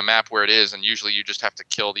you on the map where it is, and usually you just have to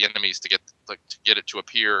kill the enemies to get it to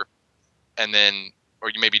appear, and then, or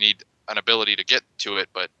you maybe need an ability to get to it,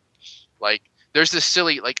 but like there's this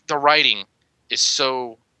silly, like the writing is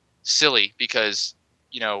so silly because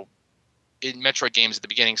in Metroid games at the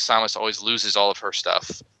beginning, Samus always loses all of her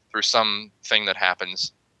stuff through something that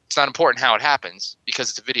happens. It's not important how it happens because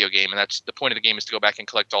it's a video game, and that's the point of the game, is to go back and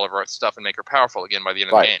collect all of her stuff and make her powerful again by the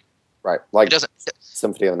end of the game. Right, like it doesn't,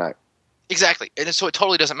 Symphony of the Night. Exactly, and so it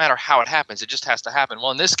totally doesn't matter how it happens. It just has to happen.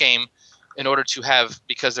 Well, in this game, in order to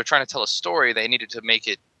because they're trying to tell a story, they needed to make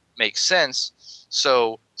it make sense.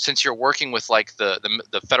 So since you're working with like the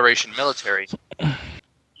Federation military,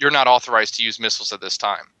 you're not authorized to use missiles at this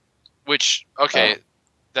time. Which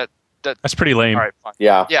that's pretty lame. All right, fine.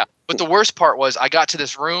 Yeah. But the worst part was I got to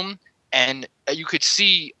this room and you could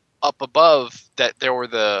see up above that there were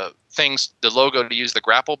the things, the logo to use the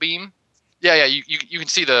grapple beam. Yeah. You can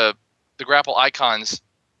see the grapple icons,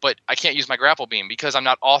 but I can't use my grapple beam because I'm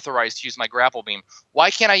not authorized to use my grapple beam. Why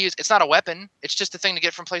can't I use? It's not a weapon. It's just a thing to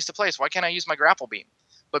get from place to place. Why can't I use my grapple beam?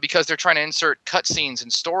 But because they're trying to insert cutscenes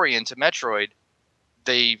and story into Metroid,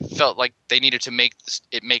 they felt like they needed to make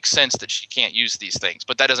it make sense that she can't use these things.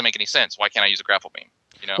 But that doesn't make any sense. Why can't I use a grapple beam?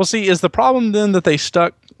 Well, see, is the problem then that they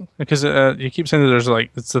stuck, because you keep saying that there's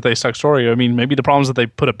it's that they stuck story. I mean, maybe the problem is that they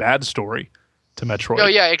put a bad story to Metroid. Oh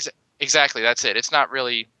yeah, exactly. That's it. It's not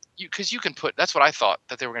really because you can put. That's what I thought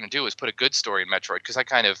that they were going to do, is put a good story in Metroid, because I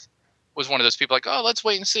kind of was one of those people like, oh, let's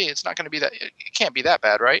wait and see. It's not going to be that. It can't be that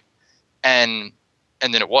bad, right? And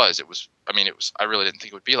then it was. It was. I mean, it was. I really didn't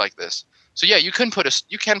think it would be like this. So yeah, you can put a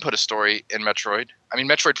story in Metroid. I mean,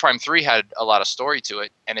 Metroid Prime 3 had a lot of story to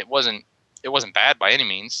it, and it wasn't bad by any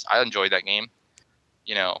means. I enjoyed that game.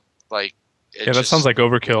 Yeah, that sounds like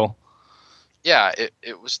overkill. Yeah,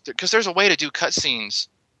 it was because there's a way to do cutscenes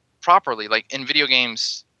properly. Like in video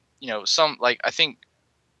games, some like I think,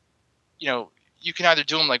 you can either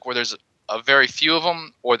do them like where there's a very few of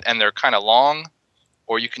them, and they're kind of long,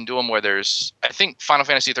 or you can do them where there's. I think Final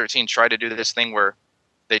Fantasy 13 tried to do this thing where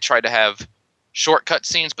they tried to have short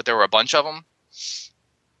cutscenes, but there were a bunch of them.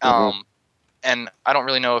 And I don't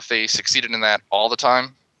really know if they succeeded in that all the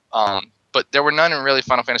time. But there were none in really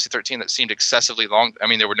Final Fantasy 13 that seemed excessively long. I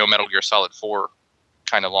mean, there were no Metal Gear Solid 4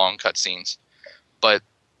 kind of long cutscenes. But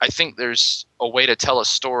I think there's a way to tell a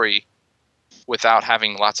story without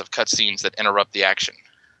having lots of cutscenes that interrupt the action.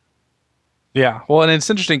 Yeah, well, and it's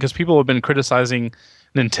interesting because people have been criticizing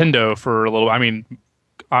Nintendo for a little. I mean,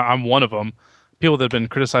 I'm one of them. People that have been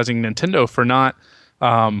criticizing Nintendo for not,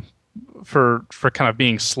 for kind of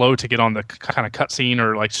being slow to get on the kind of cutscene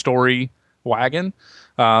or like story wagon,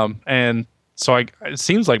 and so it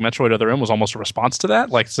seems like Metroid Other M was almost a response to that.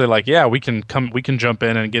 Like, say, like, yeah, we can jump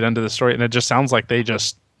in and get into the story, and it just sounds like they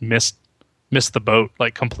just missed the boat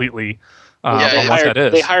like completely.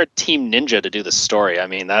 They hired Team Ninja to do the story. I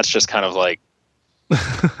mean, that's just kind of like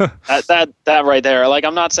that right there. Like,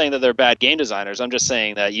 I'm not saying that they're bad game designers. I'm just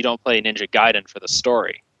saying that you don't play Ninja Gaiden for the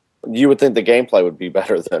story. You would think the gameplay would be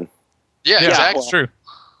better then. Yeah, exactly. That's true.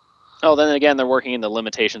 Oh, then again, they're working in the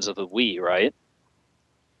limitations of the Wii, right?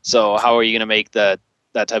 So how are you going to make that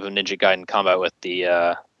type of Ninja Gaiden combat with the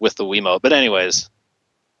Wiimote? But anyways,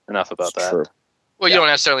 enough about that. True. Well, you don't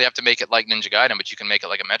necessarily have to make it like Ninja Gaiden, but you can make it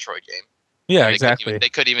like a Metroid game. Yeah, exactly. They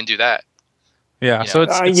could even do that. Yeah, so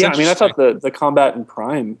it's I mean, I thought the combat in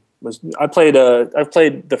Prime was. I've played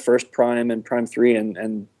the first Prime and Prime 3,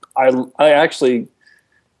 and I actually,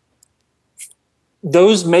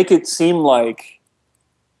 those make it seem like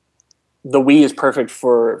the Wii is perfect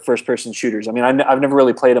for first-person shooters. I mean, I've never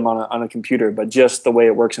really played them on a computer, but just the way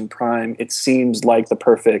it works in Prime, it seems like the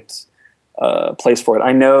perfect place for it.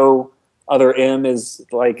 I know Other M is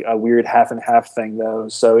like a weird half and half thing, though.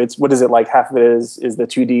 So it's, what is it, like half of it is the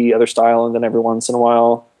 2D other style, and then every once in a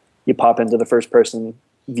while you pop into the first-person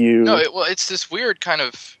view. No, it's this weird kind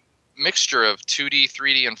of mixture of 2D,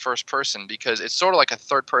 3D, and first-person, because it's sort of like a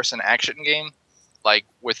third-person action game, like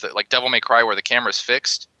with like Devil May Cry, where the camera's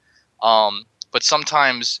fixed. But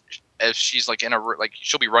sometimes, if she's like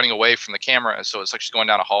she'll be running away from the camera, so it's like she's going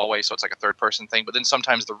down a hallway, so it's like a third-person thing. But then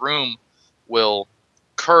sometimes the room will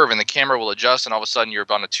curve and the camera will adjust, and all of a sudden you're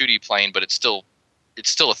on a 2D plane, but it's still a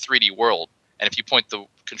 3D world. And if you point the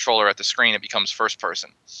controller at the screen, it becomes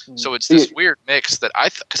first-person. So it's this weird mix that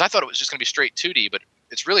because I thought it was just going to be straight 2D, but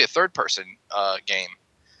it's really a third-person game,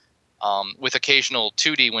 with occasional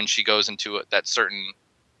 2D when she goes into that certain,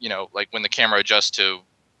 like when the camera adjusts to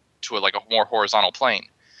like a more horizontal plane.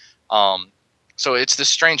 So it's this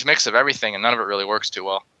strange mix of everything, and none of it really works too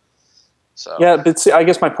well. So yeah, but see, I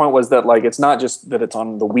guess my point was that like it's not just that it's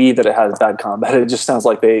on the Wii that it has bad combat. It just sounds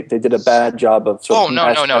like they did a bad job of. No.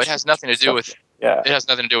 It has nothing to do with. Yeah. It has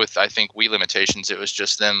nothing to do with, I think, Wii limitations. It was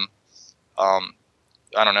just them. I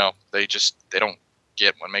don't know. They don't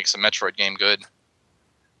get what makes a Metroid game good.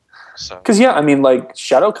 So. Because I mean, like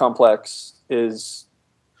Shadow Complex is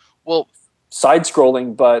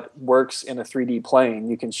side-scrolling, but works in a 3D plane.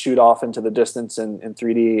 You can shoot off into the distance in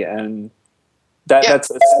 3D, and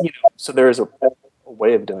that's so there is a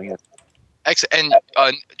way of doing it. And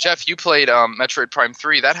Jeff, you played Metroid Prime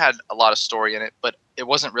 3. That had a lot of story in it, but it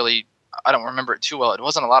wasn't really. I don't remember it too well. It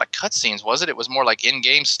wasn't a lot of cutscenes, was it? It was more like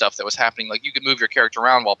in-game stuff that was happening. Like you could move your character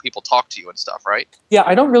around while people talk to you and stuff, right? Yeah,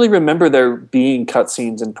 I don't really remember there being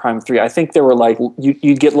cutscenes in Prime 3. I think there were like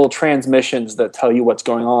you'd get little transmissions that tell you what's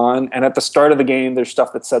going on, and at the start of the game, there's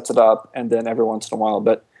stuff that sets it up, and then every once in a while.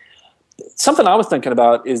 But something I was thinking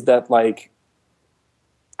about is that like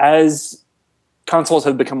as consoles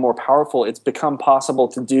have become more powerful, it's become possible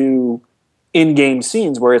to do in-game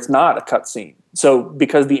scenes where it's not a cutscene. So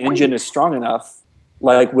because the engine is strong enough,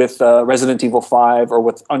 like with Resident Evil 5 or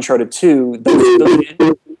with Uncharted 2,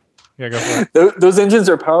 those engines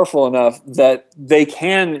are powerful enough that they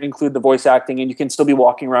can include the voice acting, and you can still be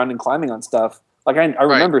walking around and climbing on stuff. Like I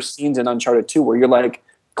remember scenes in Uncharted 2 where you're like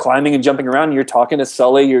climbing and jumping around, and you're talking to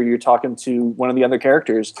Sully or you're talking to one of the other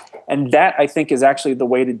characters. And that, I think, is actually the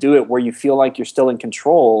way to do it, where you feel like you're still in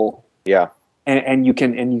control. Yeah. And you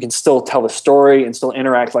can still tell the story and still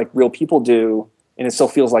interact like real people do, and it still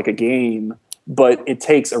feels like a game. But it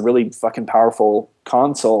takes a really fucking powerful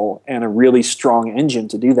console and a really strong engine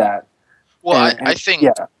to do that. Well, I think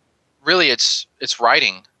really it's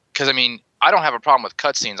writing, because I mean I don't have a problem with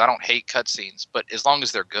cutscenes. I don't hate cutscenes, but as long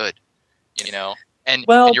as they're good, And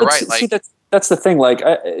you're right. See, that's the thing. Like,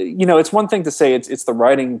 it's one thing to say it's the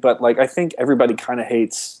writing, but like I think everybody kind of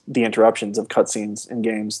hates the interruptions of cutscenes in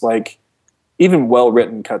games. Like, even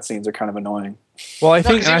well-written cutscenes are kind of annoying. Well, I No,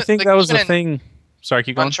 'cause think even, like, that was even the in thing. Sorry,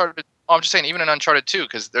 keep going. Uncharted. I'm just saying, even in Uncharted 2,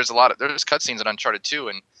 because there's cutscenes in Uncharted 2,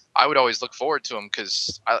 and I would always look forward to them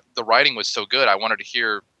because the writing was so good. I wanted to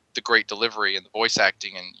hear the great delivery and the voice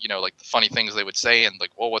acting, and like the funny things they would say, and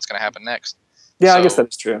like, well, what's going to happen next? Yeah, So, I guess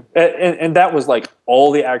that's true. And that was like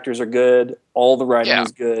all the actors are good, all the writing Yeah.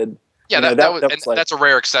 is good. yeah, You know, that was, that and was like, that's a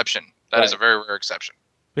rare exception. That is Right. a very rare exception.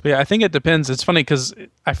 But yeah, I think it depends. It's funny because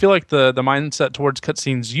I feel like the mindset towards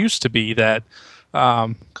cutscenes used to be that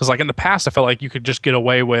because like in the past, I felt like you could just get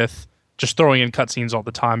away with just throwing in cutscenes all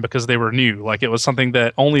the time because they were new. Like it was something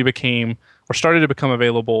that only became or started to become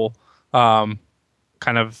available.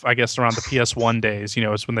 Kind of, I guess, around the PS1 days,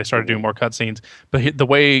 is when they started doing more cutscenes. But the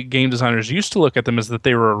way game designers used to look at them is that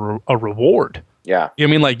they were a reward. Yeah. You know what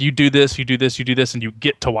I mean? Like you do this, you do this, you do this, and you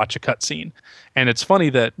get to watch a cutscene. And it's funny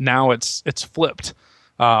that now it's flipped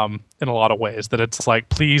in a lot of ways. That it's like,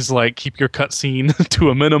 please, like keep your cutscene to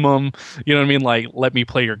a minimum. You know what I mean? Like let me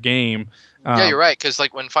play your game. Yeah, you're right. Because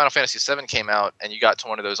like when Final Fantasy VII came out, and you got to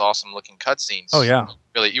one of those awesome looking cutscenes. Oh yeah.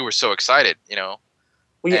 Really, you were so excited.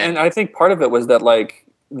 well, yeah, and I think part of it was that like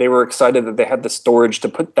they were excited that they had the storage to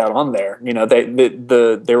put that on there. They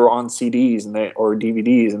were on CDs or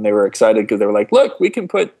DVDs, and they were excited because they were like, look, we can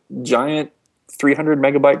put giant 300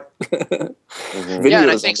 megabyte videos. Yeah,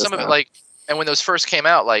 and I think on some of this it, now. like, and when those first came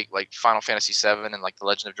out, like Final Fantasy VII and like The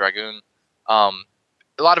Legend of Dragoon,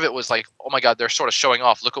 a lot of it was like, oh my God, they're sort of showing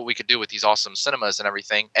off. Look what we could do with these awesome cinemas and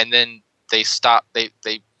everything. And then they stopped. They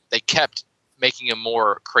kept making them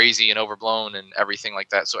more crazy and overblown and everything like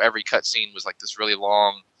that. So every cutscene was like this really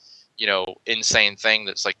long, insane thing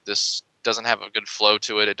that's like, this doesn't have a good flow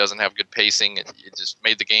to it. It doesn't have good pacing. It just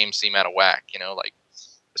made the game seem out of whack. Like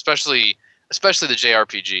especially the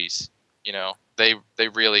JRPGs. They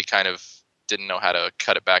really kind of didn't know how to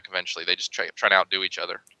cut it back. Eventually, they just try to outdo each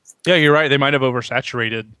other. Yeah, you're right. They might have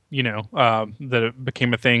oversaturated, that it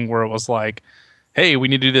became a thing where it was like, hey, we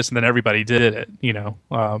need to do this, and then everybody did it, and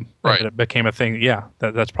Right. it became a thing. Yeah,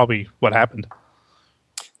 that's probably what happened.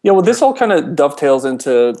 Yeah, well, this all kind of dovetails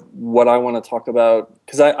into what I want to talk about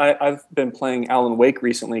because I've been playing Alan Wake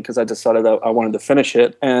recently because I decided I wanted to finish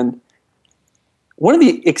it. And one of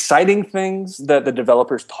the exciting things that the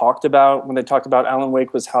developers talked about when they talked about Alan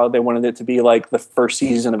Wake was how they wanted it to be like the first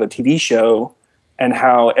season of a TV show and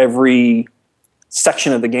how every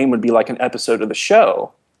section of the game would be like an episode of the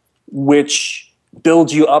show, which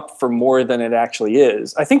builds you up for more than it actually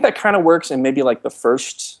is. I think that kind of works in maybe like the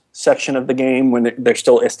first section of the game when they're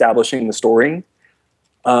still establishing the story.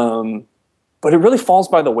 But it really falls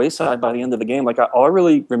by the wayside by the end of the game. Like all I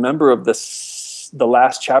really remember of the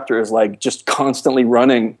last chapter is like just constantly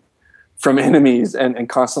running from enemies and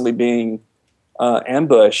constantly being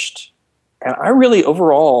ambushed. And I really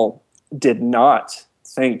overall did not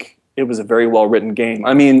think it was a very well written game.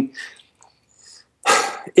 I mean,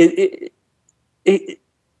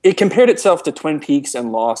 it compared itself to Twin Peaks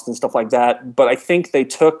and Lost and stuff like that, but I think they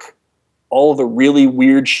took all the really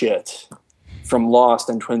weird shit from Lost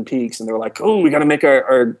and Twin Peaks, and they were like, "Oh, we got to make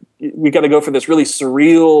we got to go for this really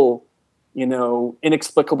surreal,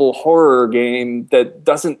 inexplicable horror game that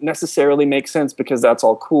doesn't necessarily make sense because that's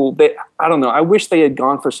all cool." I don't know. I wish they had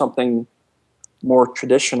gone for something more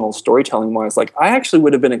traditional storytelling wise. Like, I actually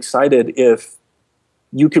would have been excited if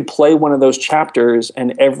you could play one of those chapters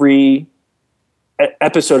and every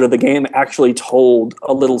episode of the game actually told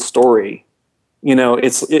a little story.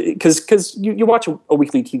 It's because you watch a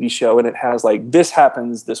weekly TV show and it has like this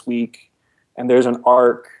happens this week and there's an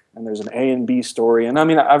arc and there's an A and B story. And I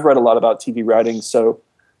mean, I've read a lot about TV writing, so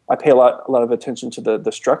I pay a lot of attention to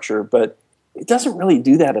the structure, but it doesn't really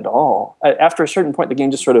do that at all. After a certain point, the game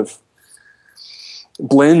just sort of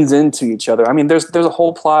blends into each other. I mean, there's a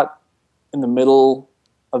whole plot in the middle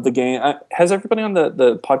of the game. Has everybody on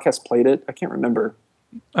the podcast played it? I can't remember.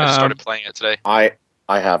 I just started playing it today. I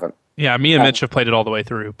haven't. Yeah, me and Mitch have played it all the way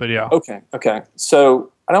through, but yeah. Okay.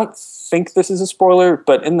 So I don't think this is a spoiler,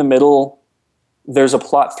 but in the middle, there's a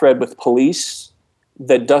plot thread with police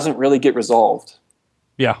that doesn't really get resolved.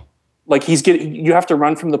 Yeah. Like you have to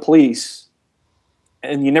run from the police,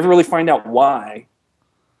 and you never really find out why,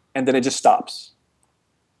 and then it just stops.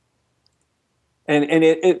 And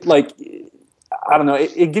it like, I don't know,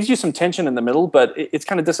 it gives you some tension in the middle, but it's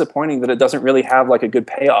kind of disappointing that it doesn't really have like a good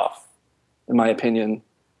payoff, in my opinion.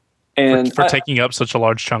 And for taking up such a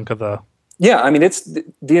large chunk of the... Yeah, I mean, it's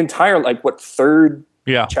the entire, like, third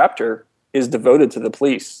chapter is devoted to the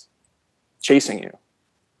police chasing you.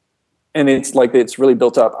 And it's like, it's really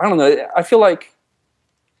built up. I don't know. I feel like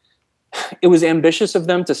it was ambitious of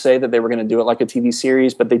them to say that they were going to do it like a TV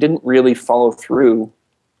series, but they didn't really follow through.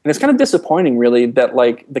 And it's kind of disappointing, really, that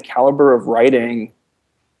like the caliber of writing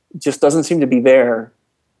just doesn't seem to be there.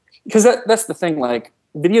 Because that's the thing, like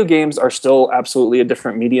video games are still absolutely a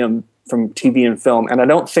different medium from TV and film, and I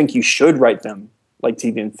don't think you should write them like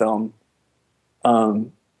TV and film.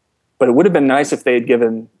 But it would have been nice if they had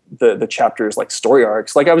given the chapters like story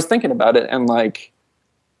arcs. Like I was thinking about it, and like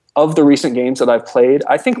of the recent games that I've played,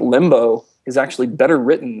 I think Limbo is actually better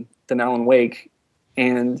written than Alan Wake.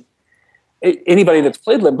 And anybody that's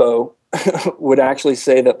played Limbo would actually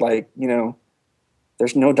say that, like, you know,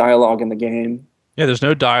 there's no dialogue in the game. Yeah, there's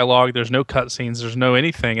no dialogue, there's no cutscenes, there's no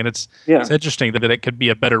anything, and it's interesting that it could be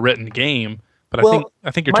a better written game. But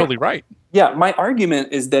I think you're totally right. Yeah, my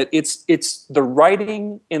argument is that it's the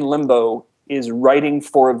writing in Limbo is writing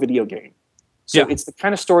for a video game. So it's the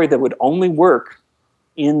kind of story that would only work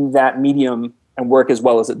in that medium and work as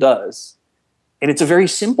well as it does. And it's a very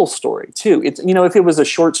simple story too. It's, you know, if it was a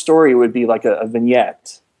short story, it would be like a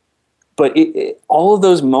vignette. But all of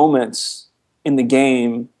those moments in the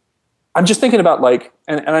game, I'm just thinking about like,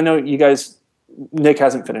 and I know you guys, Nick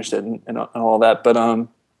hasn't finished it and all that, but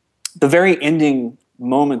the very ending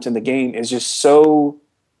moment in the game is just so,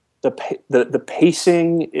 the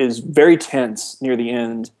pacing is very tense near the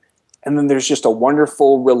end. And then there's just a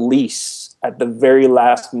wonderful release at the very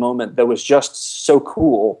last moment that was just so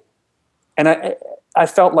cool. And I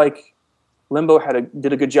felt like Limbo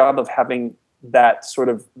did a good job of having that sort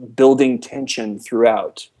of building tension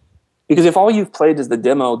throughout. Because if all you've played is the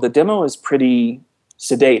demo is pretty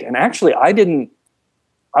sedate. And actually, I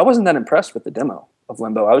wasn't that impressed with the demo of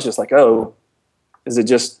Limbo. I was just like, oh, is it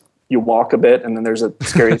just you walk a bit and then there's a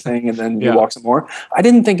scary thing and then you walk some more? I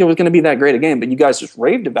didn't think it was going to be that great a game, but you guys just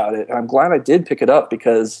raved about it. And I'm glad I did pick it up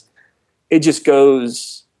because it just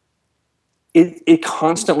goes, it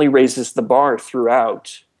constantly raises the bar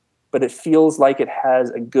throughout, but it feels like it has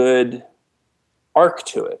a good arc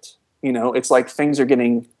to it. You know, it's like things are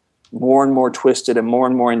getting more and more twisted and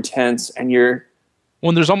more intense, and you're...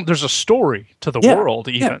 Well, there's a story to the world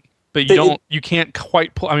even, but you can't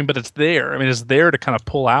quite pull, I mean, but it's there. I mean, it's there to kind of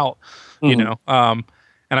pull out, you know? And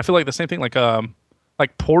I feel like the same thing,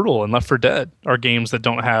 like Portal and Left 4 Dead are games that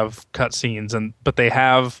don't have cutscenes, but they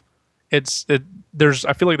have... I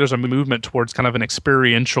feel like there's a movement towards kind of an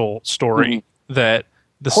experiential story that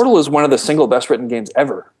Portal is one of the single best written games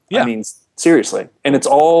ever. Yeah. I mean, seriously. And it's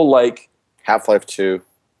all like Half-Life 2.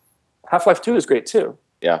 Half-Life 2 is great too.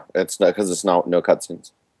 Yeah, it's because it's no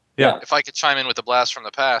cutscenes. Yeah. If I could chime in with a blast from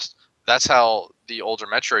the past, that's how the older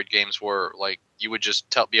Metroid games were. Like, you would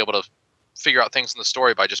just be able to figure out things in the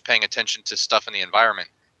story by just paying attention to stuff in the environment.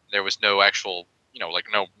 There was no actual, like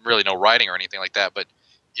no writing or anything like that, but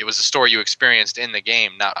it was a story you experienced in the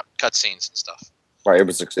game, not cutscenes and stuff. Right, it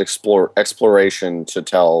was exploration to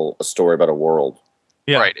tell a story about a world.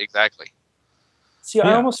 Yeah. Right, exactly. See,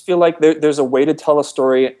 I almost feel like there's a way to tell a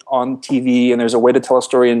story on TV and there's a way to tell a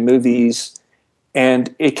story in movies,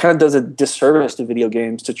 and it kind of does a disservice to video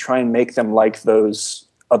games to try and make them like those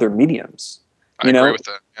other mediums. I agree with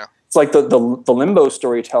that, yeah. It's like the Limbo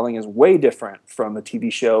storytelling is way different from the TV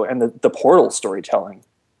show and the Portal storytelling.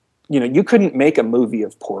 You couldn't make a movie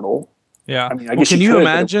of Portal. Yeah. I mean, I guess can you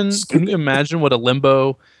imagine what a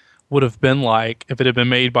Limbo would have been like if it had been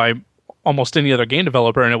made by almost any other game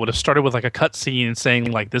developer, and it would have started with like a cutscene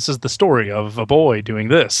saying like, this is the story of a boy doing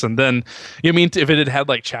this, and then if it had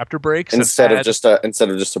like chapter breaks instead of just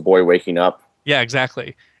a boy waking up. Yeah,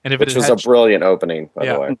 exactly. And which was a brilliant opening, by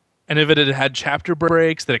the way. And if it had had chapter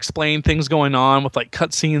breaks that explain things going on with like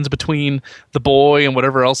cutscenes between the boy and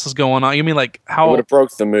whatever else is going on, you mean like how it would have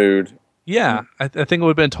broke the mood. Yeah, I think it would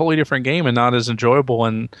have been a totally different game and not as enjoyable.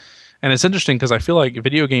 And it's interesting because I feel like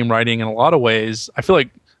video game writing in a lot of ways, I feel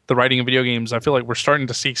like the writing of video games, I feel like we're starting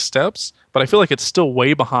to see steps, but I feel like it's still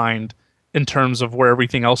way behind in terms of where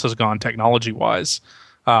everything else has gone technology wise.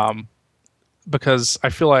 Because I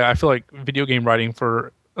feel like video game writing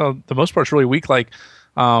for the most part is really weak. Like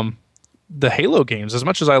the Halo games, as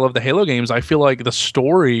much as I love the Halo games, I feel like the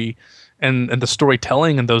story and the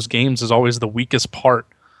storytelling in those games is always the weakest part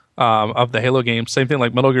of the Halo games. Same thing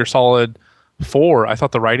like Metal Gear Solid 4. I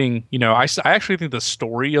thought the writing, I actually think the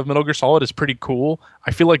story of Metal Gear Solid is pretty cool.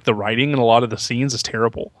 I feel like the writing in a lot of the scenes is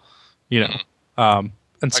terrible, and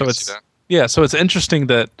so so it's interesting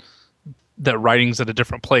that writing's at a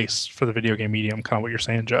different place for the video game medium, kind of what you're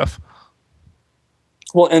saying, Jeff.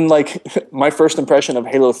 Well, and like my first impression of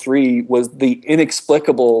Halo 3 was the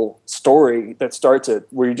inexplicable story that starts it,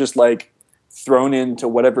 where you're just like thrown into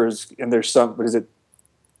whatever's, and there's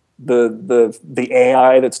the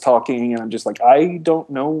AI that's talking, and I'm just like, I don't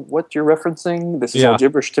know what you're referencing. This is all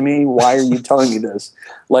gibberish to me. Why are you telling me this?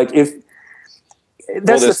 Like, if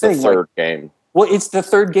that's the thing. The third game. Well, it's the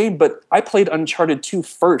third game, but I played Uncharted 2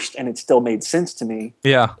 first, and it still made sense to me.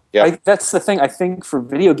 Yeah. That's the thing. I think for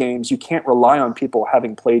video games, you can't rely on people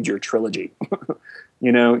having played your trilogy.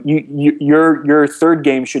 Your third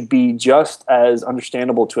game should be just as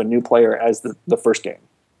understandable to a new player as the first game.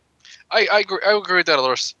 I agree with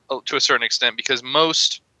that to a certain extent, because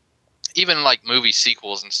most, even like movie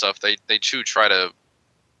sequels and stuff, they do try to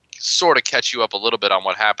sort of catch you up a little bit on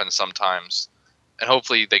what happens sometimes. And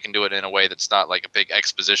hopefully they can do it in a way that's not like a big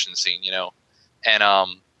exposition scene,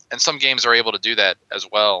 and some games are able to do that as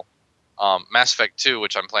well. Mass Effect 2,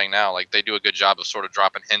 which I'm playing now, like they do a good job of sort of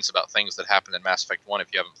dropping hints about things that happened in Mass Effect 1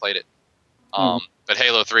 if you haven't played it. But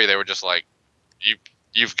Halo 3, they were just like,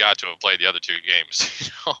 you've got to have played the other two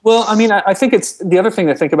games. Well, I mean, I think it's the other thing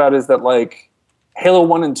to think about is that like Halo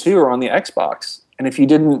 1 and 2 are on the Xbox, and if you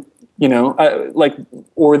didn't,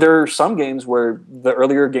 or there are some games where the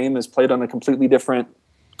earlier game is played on a completely different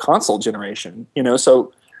console generation,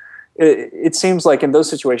 so it seems like in those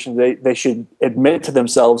situations they should admit to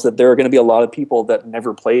themselves that there are going to be a lot of people that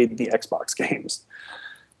never played the Xbox games.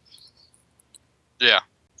 Yeah,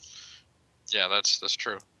 that's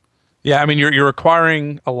true. Yeah, I mean, you're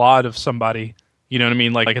requiring a lot of somebody. You know what I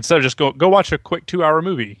mean? Like instead of just go watch a quick 2-hour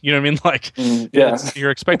movie. You know what I mean? Like,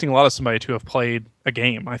 you're expecting a lot of somebody to have played a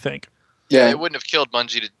game, I think. Yeah, it wouldn't have killed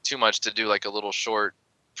Bungie too much to do like a little short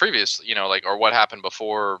previous, or what happened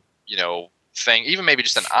before, thing. Even maybe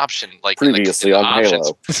just an option, like previously on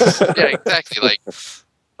Halo. Yeah, exactly.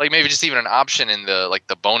 Like maybe just even an option in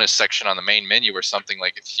the bonus section on the main menu or something.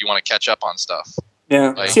 Like if you want to catch up on stuff.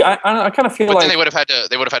 Yeah. Like, see, I kind of feel but like then they would have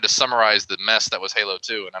had to summarize the mess that was Halo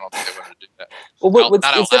 2, and I don't think they wanted to do that. Well,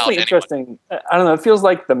 it's definitely interesting. I don't know. It feels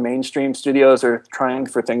like the mainstream studios are trying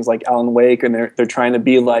for things like Alan Wake, and they're trying to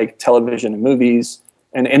be like television and movies.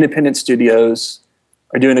 And independent studios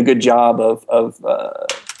are doing a good job of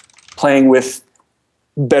playing with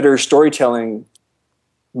better storytelling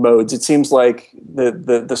modes. It seems like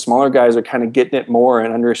the smaller guys are kind of getting it more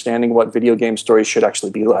and understanding what video game stories should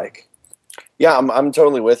actually be like. Yeah, I'm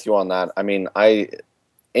totally with you on that. I mean,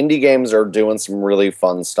 indie games are doing some really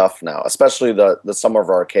fun stuff now, especially the Summer of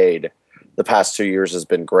Arcade. The past 2 years has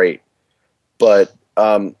been great. But,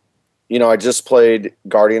 I just played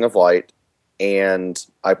Guardian of Light, and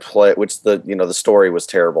the story was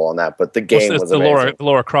terrible on that, but the game was amazing. The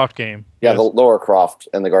Lara Croft game. Yeah, the Lara Croft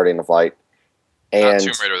and the Guardian of Light. And not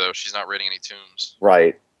Tomb Raider, though. She's not raiding any tombs.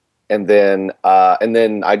 Right. And then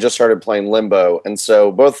I just started playing Limbo. And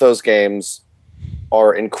so both those games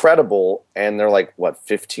are incredible, and they're like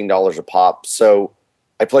 $15 a pop. So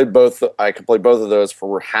I played both. I could play both of those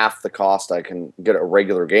for half the cost I can get a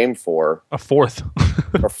regular game for. A fourth,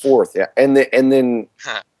 yeah. And then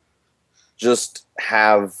just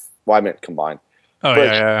have. Well, I meant combined. Oh, but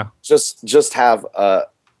yeah. Just have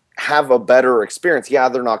a better experience. Yeah,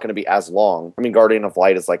 they're not going to be as long. I mean, Guardian of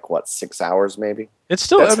Light is 6 hours maybe. It's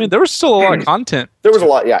still. There was still a lot of content. There was a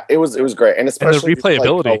lot. Yeah, it was great, and especially the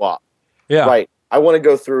replayability. Co-op. Yeah, right. I want to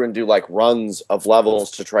go through and do runs of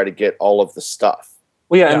levels to try to get all of the stuff.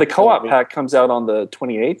 Well, yeah, and the co-op pack comes out on the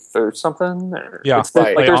 28th or something. Yeah,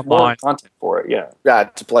 there's more content for it. Yeah,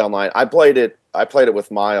 to play online. I played it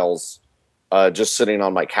with Miles, just sitting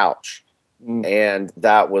on my couch, and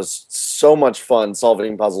that was so much fun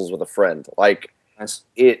solving puzzles with a friend. Nice.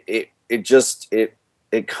 It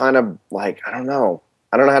kind of I don't know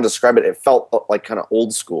how to describe it. It felt like kind of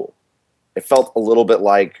old school. It felt a little bit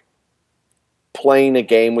like playing a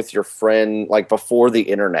game with your friend before the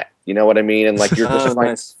internet, you know what I mean? And you're just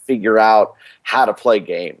trying to figure out how to play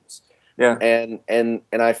games. Yeah. And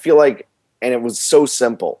I feel like, and it was so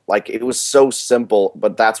simple. It was so simple,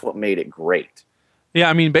 but that's what made it great. Yeah,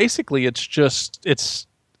 I mean, basically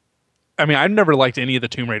I've never liked any of the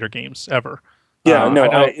Tomb Raider games ever. Yeah,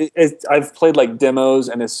 I've played demos,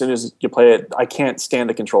 and as soon as you play it, I can't stand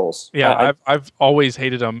the controls. Yeah, I've always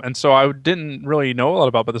hated them, and so I didn't really know a lot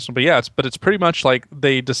about this one. But yeah, it's pretty much like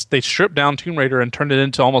they stripped down Tomb Raider and turned it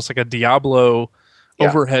into almost like a Diablo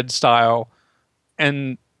overhead style,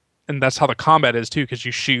 and that's how the combat is too, because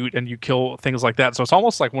you shoot and you kill things like that. So it's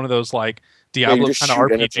almost like one of those Diablo kind of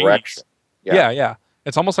RPGs. Yeah.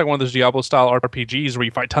 It's almost like one of those Diablo style RPGs where you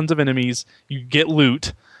fight tons of enemies, you get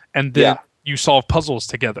loot, and then you solve puzzles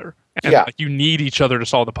together, and you need each other to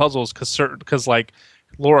solve the puzzles because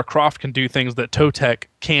Lara Croft can do things that Totec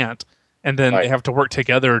can't, and then they have to work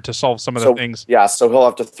together to solve some of the things. Yeah, so he'll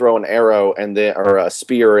have to throw an arrow or a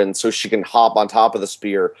spear, and so she can hop on top of the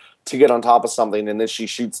spear to get on top of something, and then she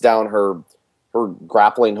shoots down her her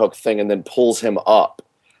grappling hook thing and then pulls him up.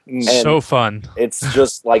 And so fun. It's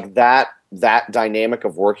just like that dynamic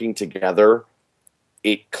of working together.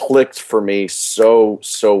 It clicked for me so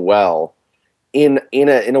well in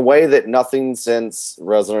a way that nothing since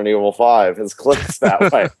Resident Evil 5 has clicked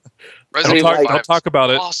that way. Don't talk about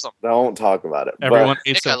it. Awesome. Don't talk about it. Everyone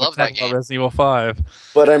Nick, I love that game. Resident Evil 5.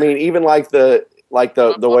 But I mean, even like the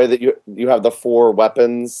way that you have the 4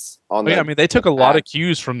 weapons on. I mean, they took a lot of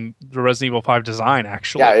cues from the Resident Evil 5 design.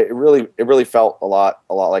 Actually, yeah, it really felt a lot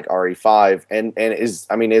like RE5, and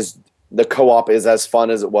is the co-op is as fun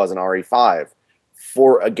as it was in RE5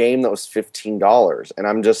 for a game that was $15, and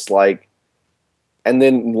I'm just like. And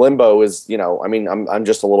then Limbo is, I mean, I'm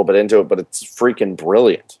just a little bit into it, but it's freaking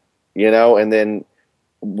brilliant, And then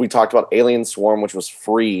we talked about Alien Swarm, which was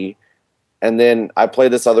free, and then I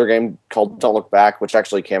played this other game called Don't Look Back, which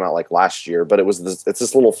actually came out like last year, but it's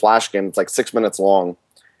this little flash game. It's like 6 minutes long,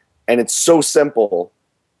 and it's so simple.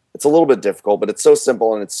 It's a little bit difficult, but it's so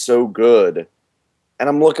simple and it's so good. And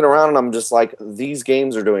I'm looking around and I'm just like, these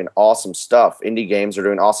games are doing awesome stuff. Indie games are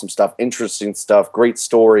doing awesome stuff, interesting stuff, great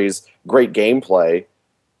stories, great gameplay.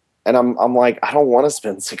 And I'm like, I don't want to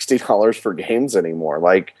spend $60 for games anymore.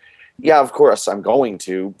 Like, yeah, of course I'm going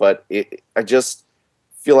to, but I just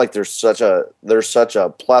feel like there's such a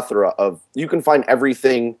plethora of, you can find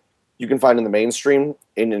everything you can find in the mainstream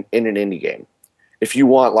in an indie game. If you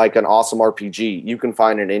want like an awesome RPG, you can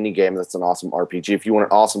find an indie game that's an awesome RPG. If you want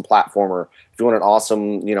an awesome platformer, if you want an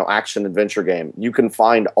awesome, action adventure game, you can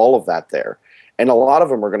find all of that there. And a lot of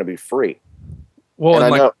them are going to be free. Well,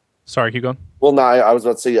 and I know, sorry, keep going. Well, no, I was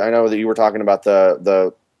about to say, I know that you were talking about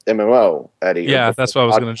the MMO, Eddie. Yeah, that's what I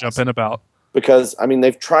was going to jump in about. Because, I mean,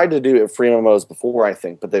 they've tried to do free MMOs before, I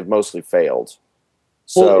think, but they've mostly failed.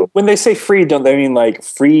 So when they say free, don't they mean like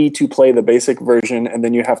free to play the basic version and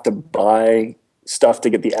then you have to buy stuff to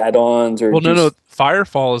get the add-ons? Or no,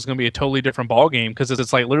 Firefall is going to be a totally different ball game because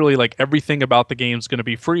it's like literally like everything about the game is going to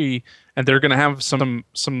be free, and they're going to have some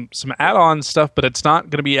add-on stuff, but it's not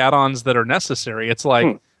going to be add-ons that are necessary. It's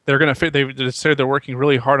like they're going to they said they're working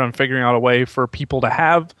really hard on figuring out a way for people to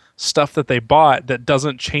have stuff that they bought that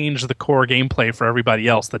doesn't change the core gameplay for everybody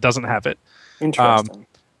else that doesn't have it. Interesting.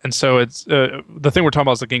 And so it's the thing we're talking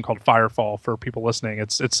about is a game called Firefall for people listening.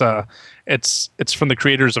 It's from the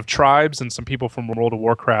creators of Tribes and some people from World of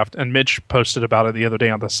Warcraft. And Mitch posted about it the other day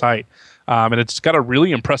on the site. And it's got a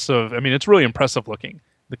really impressive. I mean, it's really impressive looking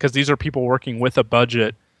because these are people working with a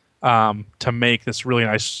budget to make this really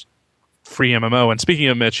nice free MMO. And speaking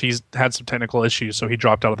of Mitch, he's had some technical issues, so he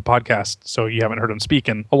dropped out of the podcast. So you haven't heard him speak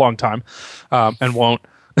in a long time, and won't.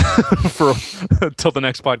 for till the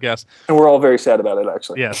next podcast, and we're all very sad about it.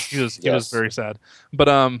 Actually, yes, he was very sad.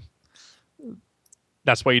 But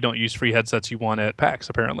that's why you don't use free headsets you want at PAX,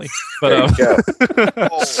 apparently. But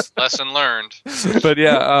lesson learned. But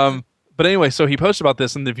yeah, but anyway, so he posted about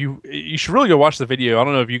this, and if you should really go watch the video. I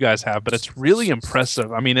don't know if you guys have, but it's really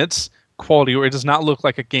impressive. I mean, it's quality. It does not look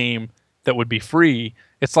like a game that would be free.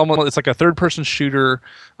 It's like a third-person shooter.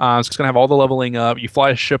 It's going to have all the leveling up. You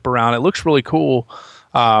fly a ship around. It looks really cool.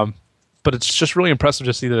 But it's just really impressive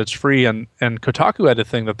to see that it's free. And Kotaku had a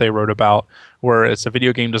thing that they wrote about where it's a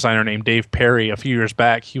video game designer named Dave Perry a few years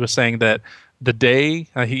back. He was saying that the day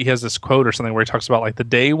he has this quote or something where he talks about like the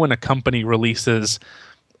day when a company releases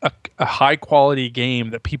a high quality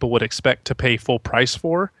game that people would expect to pay full price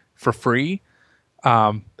for free,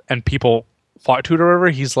 and people flock to it or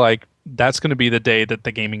whatever, he's like, that's going to be the day that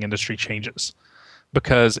the gaming industry changes.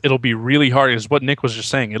 Because it'll be really hard, is what Nick was just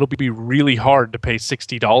saying. It'll be really hard to pay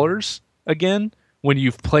 $60 again when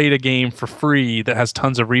you've played a game for free that has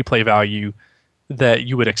tons of replay value that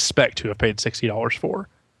you would expect to have paid $60 for.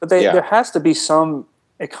 But there has to be some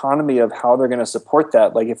economy of how they're going to support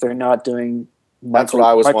that. Like if they're not doing, that's what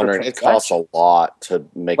I was wondering. It costs a lot to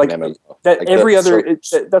make an MMO.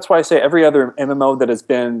 That's why I say every other MMO that has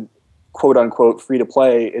been quote unquote free to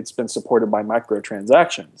play, it's been supported by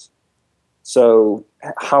microtransactions. So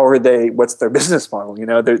how are they? What's their business model?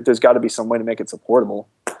 There's got to be some way to make it supportable.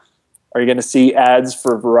 Are you going to see ads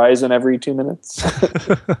for Verizon every 2 minutes?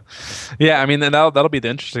 Yeah, I mean, that'll be the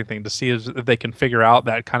interesting thing to see is if they can figure out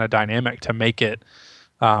that kind of dynamic to make it,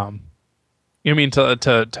 to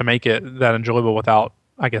make it that enjoyable without,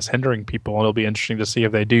 I guess, hindering people. And it'll be interesting to see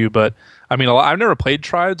if they do. But I mean, I've never played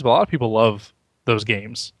Tribes, but a lot of people love those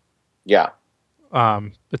games. Yeah.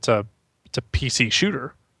 It's a PC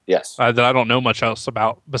shooter. Yes. That I don't know much else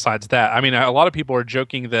about besides that. I mean, a lot of people are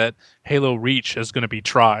joking that Halo Reach is going to be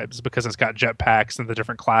Tribes because it's got jetpacks and the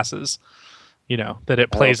different classes. That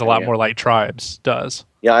it plays a lot more like Tribes does.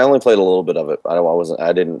 Yeah, I only played a little bit of it.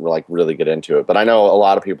 I didn't like really get into it, but I know a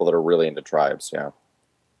lot of people that are really into Tribes. Yeah.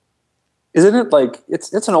 Isn't it like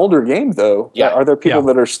it's an older game though? Yeah. Are there people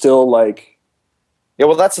that are still like? Yeah,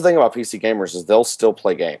 well, that's the thing about PC gamers is they'll still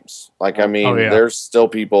play games. Like, I mean, there's still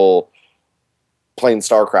people playing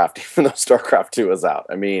StarCraft, even though StarCraft 2 is out.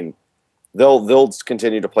 I mean, they'll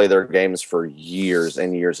continue to play their games for years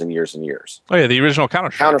and years and years and years. Oh yeah, the original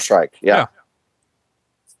Counter-Strike. Yeah.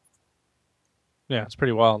 Yeah, it's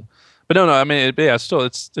pretty wild. But no, I mean, still,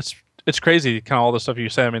 it's crazy, kind of all the stuff you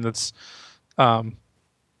say. I mean, that's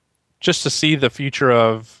just to see the future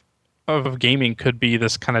of gaming could be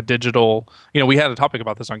this kind of digital. We had a topic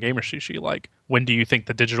about this on GamerSushi. Like, when do you think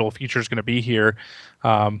the digital future is going to be here?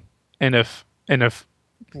 And if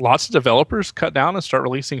lots of developers cut down and start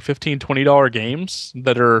releasing $15, $20 games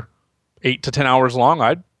that are 8 to 10 hours long,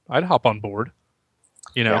 I'd hop on board.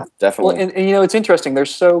 Yeah, definitely. Well, and it's interesting. They're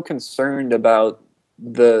so concerned about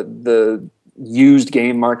the used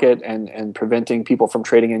game market and preventing people from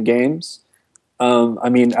trading in games. I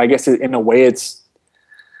mean, I guess in a way it's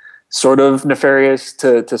sort of nefarious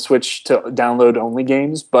to switch to download only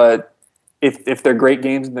games, but if they're great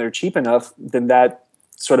games and they're cheap enough, then that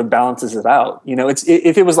sort of balances it out.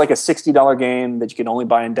 If it was like a $60 game that you could only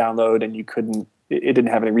buy and download and it didn't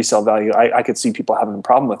have any resale value, I could see people having a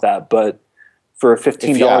problem with that. But for a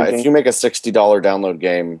 $15 game, if you make a $60 download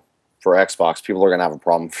game for Xbox, people are going to have a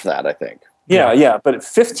problem for that, I think. Yeah. But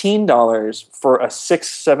 $15 for a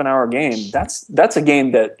 6-7 hour game, that's a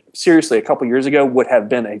game that seriously a couple years ago would have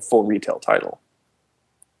been a full retail title.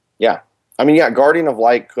 Yeah. I mean, Guardian of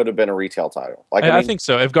Light could have been a retail title. Like, I think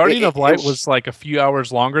so. If Guardian of Light was like a few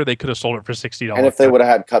hours longer, they could have sold it for $60. And if they would have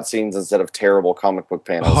had cutscenes instead of terrible comic book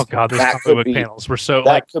panels. Oh god, those comic book panels were so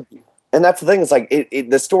and that's the thing. It's like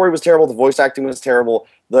the story was terrible. The voice acting was terrible.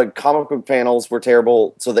 The comic book panels were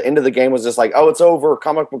terrible. So the end of the game was just like, oh, it's over.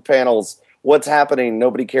 Comic book panels. What's happening?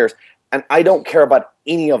 Nobody cares. And I don't care about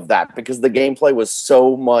any of that because the gameplay was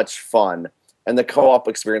so much fun and the co-op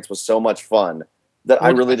experience was so much fun that I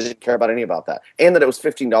really didn't care about any about that. And that it was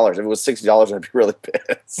 $15. If it was $60, I'd be really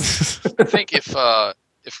pissed. I think if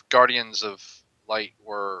Guardians of Light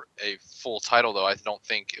were a full title, though, I don't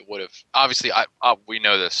think it would have. Obviously, we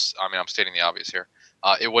know this. I mean, I'm stating the obvious here.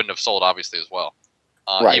 It wouldn't have sold, obviously, as well.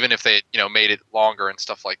 Right. Even if they, made it longer and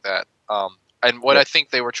stuff like that. And what I think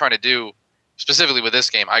they were trying to do, specifically with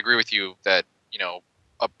this game, I agree with you that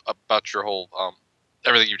about your whole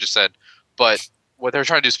everything you just said. But what they're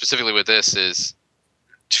trying to do specifically with this is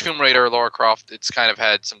Tomb Raider, Lara Croft. It's kind of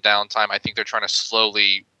had some downtime. I think they're trying to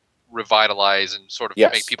slowly revitalize and sort of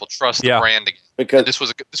make people trust the brand again. Because this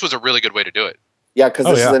was a really good way to do it. Yeah, because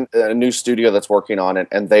this is a new studio that's working on it,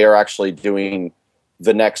 and they are actually doing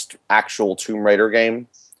the next actual Tomb Raider game.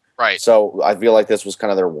 Right. So I feel like this was kind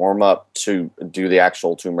of their warm up to do the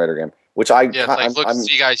actual Tomb Raider game, which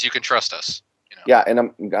see, guys, you can trust us. Yeah, and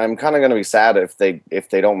I'm kind of going to be sad if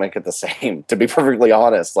they don't make it the same. To be perfectly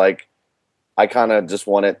honest, like I kind of just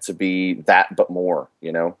want it to be that, but more.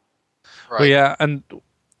 Right. Well, yeah, and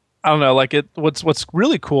I don't know, like what's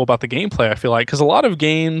really cool about the gameplay, I feel like, because a lot of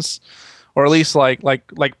games, or at least like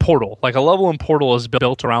Portal, like a level in Portal is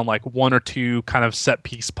built around like one or two kind of set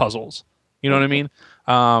piece puzzles. You know what I mean?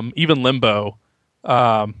 Even Limbo.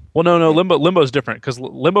 Limbo is different because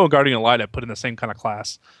Limbo and Guardian of Light I put in the same kind of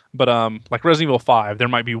class. But like Resident Evil 5, there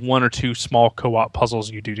might be one or two small co-op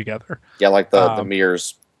puzzles you do together. Yeah, like the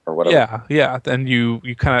mirrors or whatever. Yeah. And you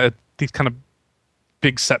kind of these kind of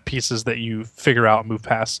big set pieces that you figure out and move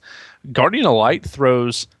past. Guardian of Light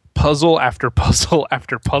throws puzzle after puzzle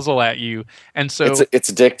after puzzle at you, and so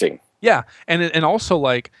it's addicting. Yeah, and also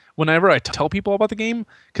like whenever I tell people about the game,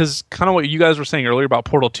 because kind of what you guys were saying earlier about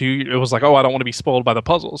Portal 2, it was like, oh, I don't want to be spoiled by the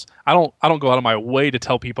puzzles. I don't go out of my way to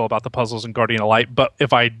tell people about the puzzles in Guardian of Light, but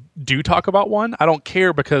if I do talk about one, I don't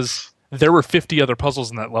care because there were 50 other puzzles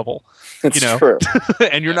in that level. It's true.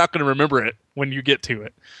 And you're not going to remember it when you get to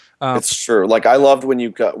it. It's true. Like I loved when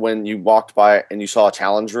you walked by and you saw a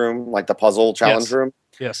challenge room, like the puzzle challenge room.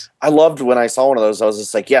 Yes. I loved when I saw one of those. I was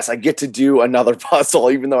just like, yes, I get to do another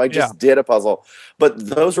puzzle, even though I just did a puzzle. But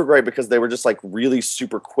those were great because they were just like really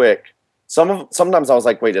super quick. Sometimes I was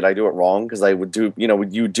like, wait, did I do it wrong? Because I would do,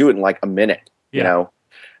 you do it in like a minute,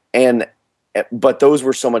 but those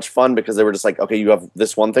were so much fun because they were just like, okay, you have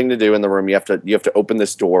this one thing to do in the room. You have to open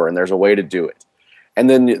this door and there's a way to do it. And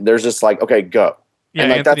then there's just like, okay, go. Yeah,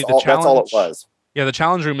 and like, Anthony, that's all it was. Yeah, the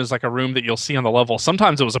challenge room is like a room that you'll see on the level.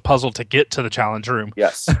 Sometimes it was a puzzle to get to the challenge room.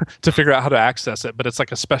 Yes. To figure out how to access it, but it's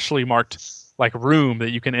like a specially marked like room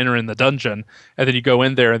that you can enter in the dungeon, and then you go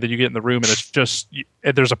in there, and then you get in the room, and it's just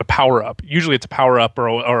there's a power up. Usually, it's a power up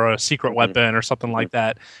or a secret weapon or something like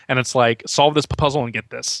that, and it's like solve this puzzle and get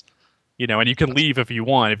this. and you can leave if you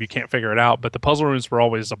want if you can't figure it out. But the puzzle rooms were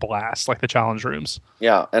always a blast, like the challenge rooms.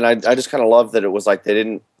 Yeah, and I just kind of love that it was like they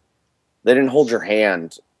didn't hold your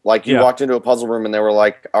hand. Like you walked into a puzzle room and they were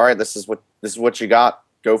like, "All right, this is what you got.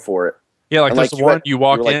 Go for it." Yeah, like and there's the one you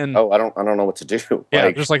walk in. Oh, I don't know what to do. Yeah,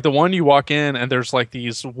 like, there's like the one you walk in, and there's like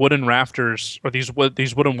these wooden rafters or these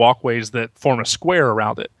wooden walkways that form a square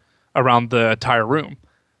around it, around the entire room,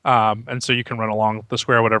 and so you can run along the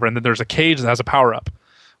square or whatever. And then there's a cage that has a power up.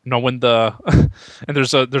 When the and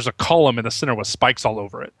there's a column in the center with spikes all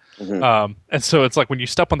over it. Mhm. And so it's like when you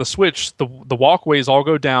step on the switch, the walkways all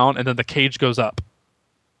go down, and then the cage goes up.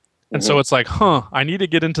 And so it's like, I need to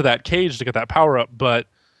get into that cage to get that power up, but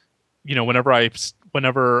whenever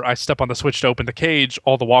I step on the switch to open the cage,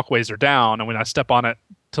 all the walkways are down, and when I step on it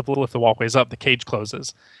to lift the walkways up, the cage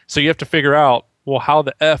closes. So you have to figure out, well, how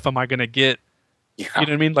the F am I going to get? Yeah. You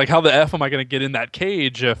know what I mean? Like, how the F am I going to get in that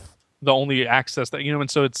cage if the only access that And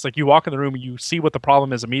so it's like you walk in the room and you see what the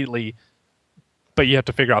problem is immediately, but you have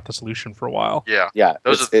to figure out the solution for a while. Yeah.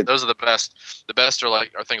 Those are the best. The best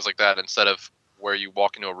are things like that instead of where you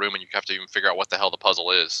walk into a room and you have to even figure out what the hell the puzzle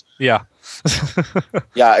is. Yeah.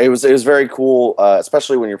 Yeah, it was very cool,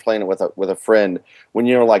 especially when you're playing it with a friend. When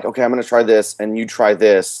you're like, okay, I'm going to try this, and you try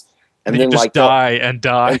this, and then you just like die, and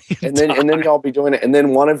then y'all be doing it, and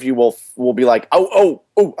then one of you will be like, oh,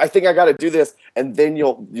 I think I got to do this, and then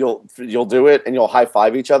you'll do it, and you'll high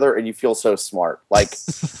five each other, and you feel so smart. Like,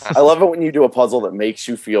 I love it when you do a puzzle that makes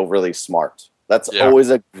you feel really smart. That's always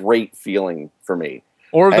a great feeling for me.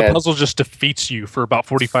 Or the puzzle just defeats you for about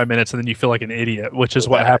 45 minutes, and then you feel like an idiot, which is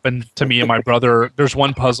what happened to me and my brother. There's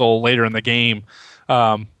one puzzle later in the game,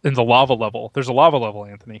 in the lava level. There's a lava level,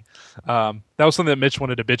 Anthony. That was something that Mitch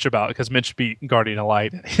wanted to bitch about because Mitch beat Guardian of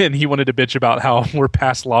Light, and he wanted to bitch about how we're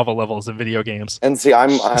past lava levels in video games. And see,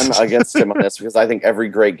 I'm against him on this because I think every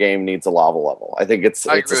great game needs a lava level. I think it's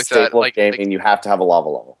a staple of gaming. You have to have a lava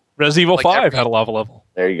level. Resident Evil 5 had a lava level.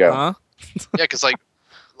 There you go. Huh? Yeah, because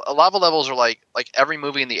lava levels are like every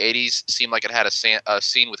movie in the 80s seemed like it had a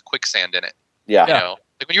scene with quicksand in it. Yeah.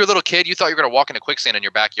 Like when you were a little kid, you thought you were going to walk into quicksand in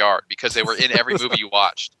your backyard because they were in every movie you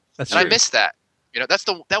watched. That's and true. I missed that.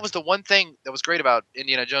 That was the one thing that was great about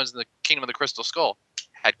Indiana Jones and the Kingdom of the Crystal Skull.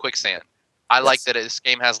 Had quicksand. I like that this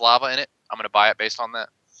game has lava in it. I'm going to buy it based on that.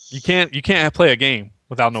 You can't play a game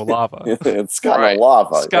without no lava. It's got no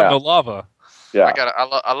lava. It's got no lava. Yeah.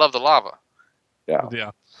 I love the lava.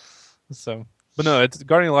 Yeah. So, but no, it's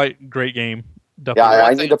Guardian of Light, great game. Definitely. Yeah,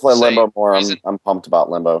 I need to play Limbo more. I'm pumped about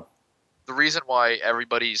Limbo. The reason why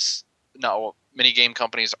many game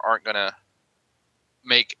companies aren't going to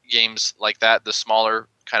make games like that, the smaller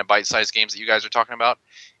kind of bite-sized games that you guys are talking about,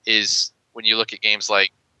 is when you look at games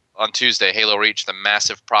like on Tuesday, Halo Reach, the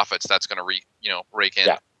massive profits that's going to rake in.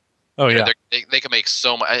 Yeah. Oh yeah, they can make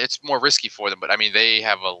so much. It's more risky for them, but I mean, they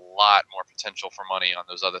have a lot more potential for money on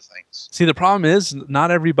those other things. See, the problem is not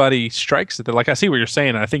everybody strikes it. Like, I see what you're saying,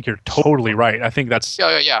 and I think you're totally right. I think that's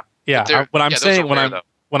yeah.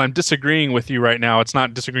 When I'm disagreeing with you right now, it's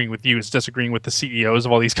not disagreeing with you; it's disagreeing with the CEOs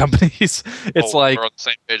of all these companies. It's we're on the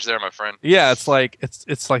same page there, my friend. Yeah, it's like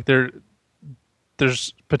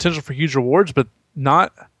there's potential for huge rewards, but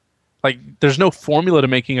not. Like, there's no formula to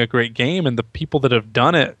making a great game, and the people that have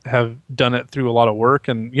done it through a lot of work,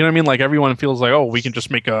 and you know what I mean? Like, everyone feels like, oh, we can just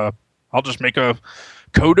I'll just make a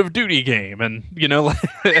Code of Duty game, and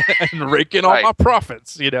and rake in all my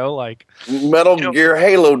profits, like Metal Gear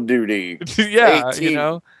Halo Duty. Yeah,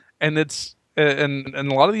 18. and it's and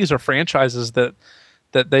a lot of these are franchises that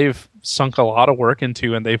they've sunk a lot of work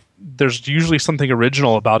into, and there's usually something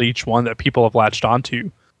original about each one that people have latched onto.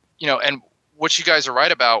 And what you guys are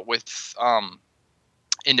right about with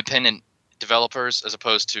independent developers as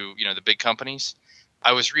opposed to the big companies.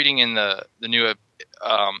 I was reading in the new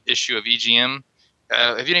issue of EGM.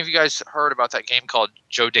 Have any of you guys heard about that game called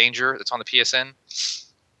Joe Danger that's on the PSN?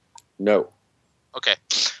 No. Okay.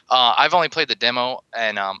 I've only played the demo,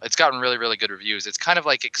 and it's gotten really, really good reviews. It's kind of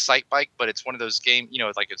like Excite Bike, but it's one of those games,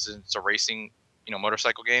 like it's a racing,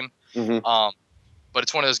 motorcycle game. Mm-hmm. But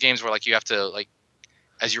it's one of those games where you have to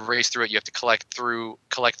as you race through it, you have to collect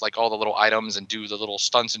all the little items and do the little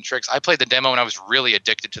stunts and tricks. I played the demo and I was really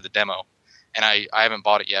addicted to the demo, and I haven't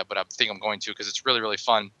bought it yet, but I think I'm going to because it's really, really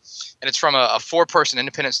fun. And it's from a 4-person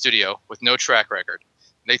independent studio with no track record.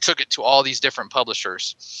 They took it to all these different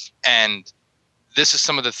publishers, and this is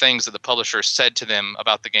some of the things that the publisher said to them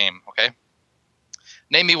about the game. Okay,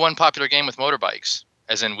 name me one popular game with motorbikes,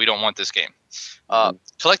 as in we don't want this game.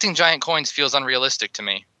 Collecting giant coins feels unrealistic to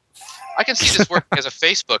me. I can see this working as a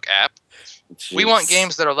Facebook app. Jeez. We want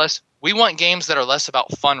games that are less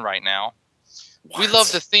about fun right now. What? We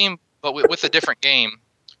love the theme, but with a different game.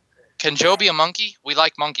 Can Joe be a monkey? We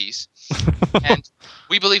like monkeys. And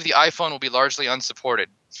we believe the iPhone will be largely unsupported.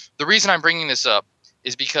 The reason I'm bringing this up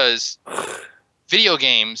is because video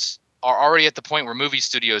games are already at the point where movie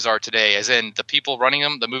studios are today, as in the people running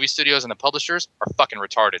them, the movie studios and the publishers, are fucking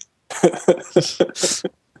retarded.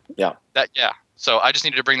 Yeah. So I just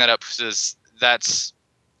needed to bring that up because that's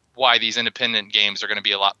why these independent games are going to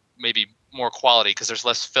be a lot, maybe more quality, because there's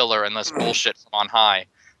less filler and less bullshit from on high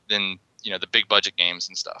than the big budget games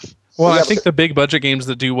and stuff. Well, I think the big budget games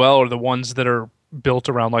that do well are the ones that are built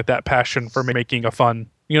around like that passion for making a fun.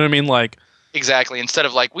 You know what I mean? Like exactly. Instead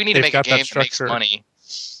of like we need to make a game that makes money.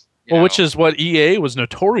 Well, which is what EA was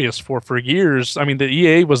notorious for years. I mean, the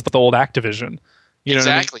EA was the old Activision. You know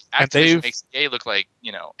exactly. What I mean? Activision makes EA look like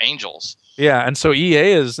angels. Yeah, and so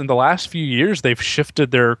EA is in the last few years they've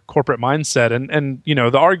shifted their corporate mindset, and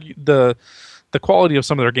the quality of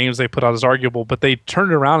some of their games they put out is arguable, but they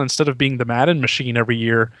turned it around. Instead of being the Madden machine every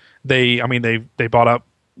year, they bought up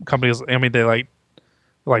companies. I mean, they like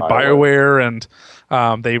BioWare,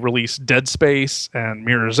 and they released Dead Space and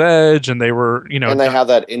Mirror's Edge, and they were and they have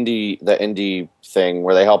that indie thing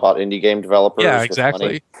where they help out indie game developers. Yeah,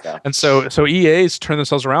 exactly. Yeah. And so EA's turned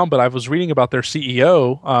themselves around. But I was reading about their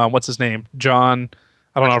CEO. What's his name? John.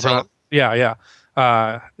 I don't know. Yeah.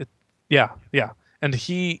 And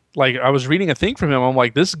he, like, I was reading a thing from him. I'm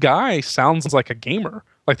like, this guy sounds like a gamer.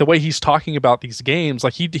 Like the way he's talking about these games.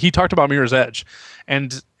 Like he talked about Mirror's Edge,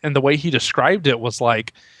 and the way he described it was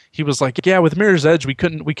like, he was like, yeah, with Mirror's Edge, we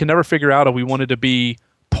can never figure out if we wanted to be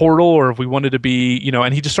Portal or if we wanted to be,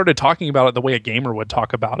 and he just started talking about it the way a gamer would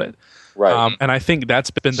talk about it. Right. And I think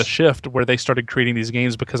that's been the shift where they started creating these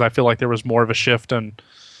games, because I feel like there was more of a shift, and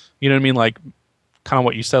you know what I mean, like kind of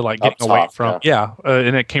what you said, like getting away from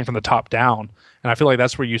and it came from the top down. And I feel like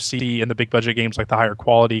that's where you see in the big budget games like the higher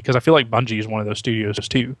quality, because I feel like Bungie is one of those studios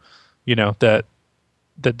too, that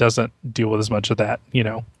doesn't deal with as much of that,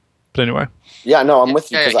 But anyway. Yeah, no, I'm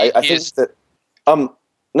with you, because I think that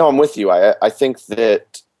no, I'm with you. I think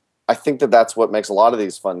that that's what makes a lot of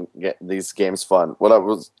these games fun. What I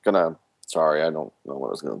was gonna, sorry, I don't know what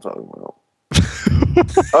I was gonna talk about.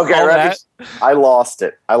 Okay, ready? I lost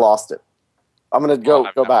it. I'm gonna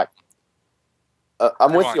go back.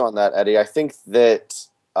 I'm with you on that, Eddie. I think that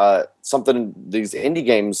these indie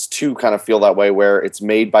games too kind of feel that way, where it's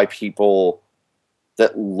made by people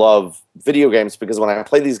that love video games, because when I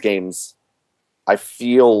play these games, I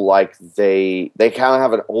feel like they kind of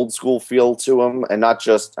have an old school feel to them, and not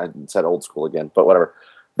just, I said old school again, but whatever.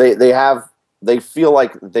 They feel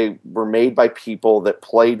like they were made by people that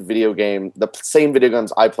played the same video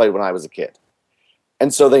games I played when I was a kid.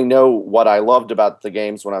 And so they know what I loved about the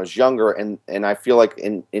games when I was younger, and I feel like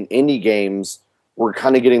in indie games, we're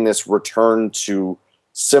kind of getting this return to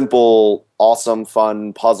simple, awesome,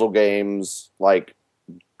 fun puzzle games, like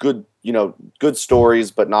good stories,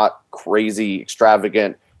 but not crazy,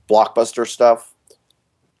 extravagant blockbuster stuff.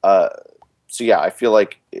 So yeah, I feel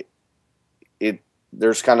like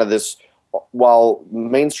there's kind of this, while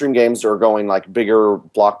mainstream games are going like bigger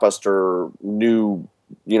blockbuster, new,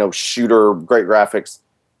 shooter, great graphics,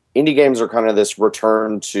 indie games are kind of this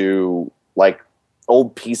return to like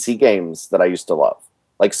old PC games that I used to love,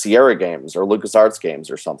 like Sierra games or LucasArts games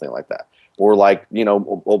or something like that, or like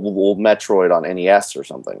old Metroid on NES or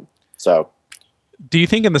something. So, do you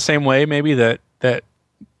think in the same way maybe that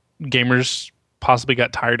gamers possibly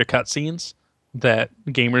got tired of cutscenes, that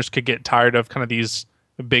gamers could get tired of kind of these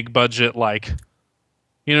big budget, like,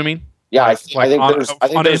 you know what I mean? Yeah, like,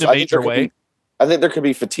 I think there could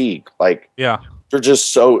be fatigue. Like, yeah, you're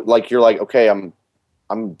just so like, you're like, okay, I'm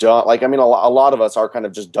done. Like, I mean, a lot of us are kind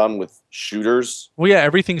of just done with shooters. Well, yeah,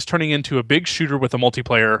 everything's turning into a big shooter with a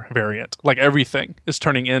multiplayer variant. Like, everything is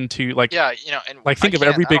turning into like, yeah, and like think of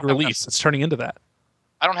every big release, it's turning into that.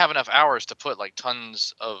 I don't have enough hours to put like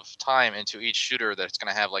tons of time into each shooter that's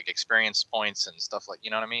going to have like experience points and stuff, like, you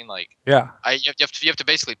know what I mean? Like, yeah, you have to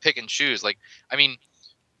basically pick and choose. Like, I mean,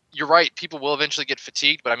 you're right. People will eventually get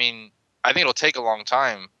fatigued, but I mean, I think it'll take a long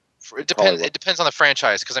time. It depends on the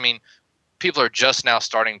franchise, because I mean, people are just now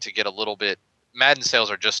starting to get a little bit. Madden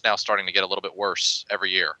sales are just now starting to get a little bit worse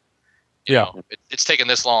every year. You know, it's taken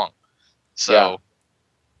this long. So,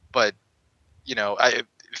 but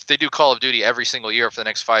if they do Call of Duty every single year for the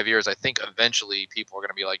next 5 years, I think eventually people are going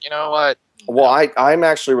to be like, you know what? Well, I'm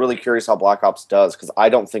actually really curious how Black Ops does, because I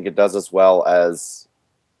don't think it does as well as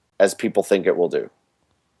people think it will do.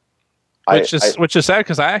 Which is sad,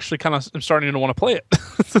 because I actually kind of am starting to want to play it.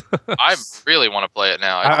 I really want to play it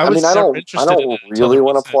now. I don't really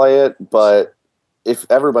want to play it, but if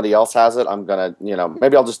everybody else has it, I'm gonna,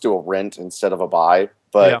 maybe I'll just do a rent instead of a buy.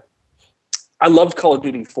 But I loved Call of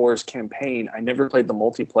Duty 4's campaign. I never played the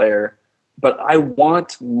multiplayer, but I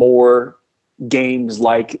want more games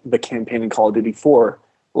like the campaign in Call of Duty 4.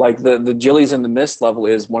 Like the Jillies in the Mist level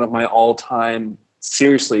is one of my all-time,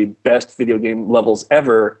 seriously, best video game levels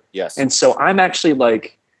ever. Yes. And so I'm actually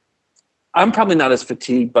like, I'm probably not as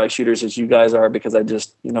fatigued by shooters as you guys are because I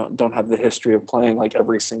just, don't have the history of playing like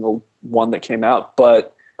every single one that came out.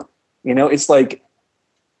 But, it's like,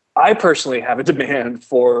 I personally have a demand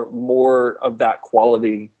for more of that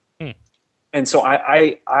quality. And so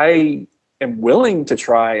I am willing to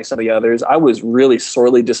try some of the others. I was really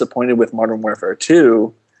sorely disappointed with Modern Warfare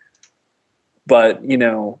 2, but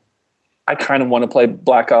I kind of want to play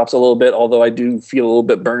Black Ops a little bit, although I do feel a little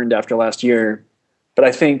bit burned after last year. But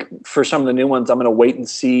I think for some of the new ones, I'm going to wait and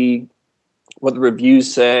see what the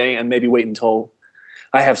reviews say, and maybe wait until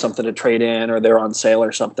I have something to trade in or they're on sale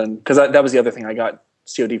or something. Because that was the other thing. I got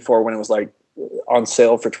COD4 when it was like on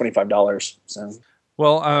sale for $25. So,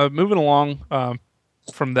 well, moving along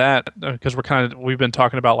from that, because we've been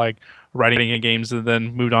talking about like writing in games and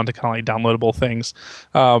then moved on to kind of like downloadable things.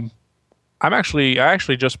 I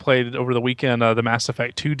actually just played over the weekend the Mass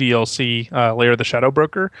Effect 2 DLC, Lair of the Shadow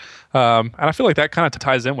Broker, and I feel like that kind of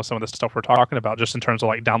ties in with some of the stuff we're talking about, just in terms of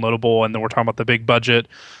like downloadable, and then we're talking about the big budget,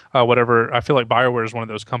 whatever. I feel like BioWare is one of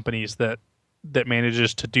those companies that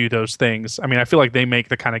manages to do those things. I mean, I feel like they make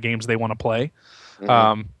the kind of games they want to play,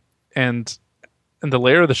 and the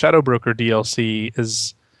Lair of the Shadow Broker DLC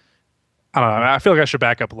is, I don't know. I feel like I should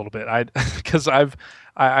back up a little bit. Because I've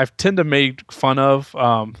tend to make fun of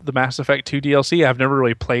the Mass Effect 2 DLC. I've never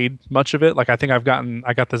really played much of it. Like I think I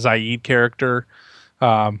got the Zaid character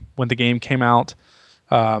when the game came out,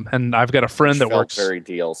 and I've got a friend that works very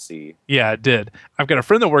DLC. Yeah, it did. I've got a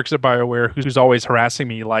friend that works at BioWare who's always harassing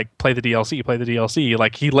me, like, play the DLC, play the DLC.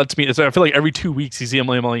 Like he lets me. So I feel like every 2 weeks he's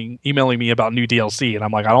emailing me about new DLC, and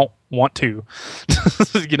I'm like, I don't want to.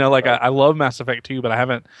 Like I love Mass Effect 2, but I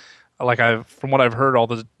haven't. From what I've heard, all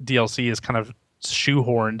the DLC is kind of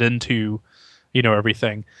shoehorned into,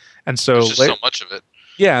 everything, and so there's just so much of it.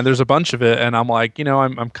 Yeah, and there's a bunch of it, and I'm like,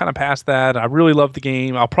 I'm kind of past that. I really love the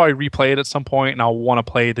game. I'll probably replay it at some point, and I'll want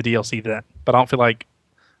to play the DLC then. But I don't feel like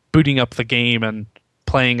booting up the game and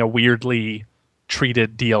playing a weirdly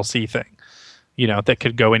treated DLC thing, that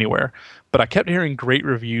could go anywhere. But I kept hearing great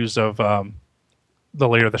reviews of the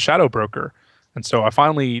Lair of the Shadow Broker. And so I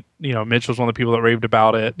finally, Mitch was one of the people that raved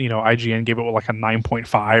about it. IGN gave it like a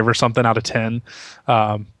 9.5 or something out of 10.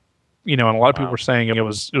 And a lot of people were saying it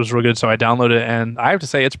was real good. So I downloaded it, and I have to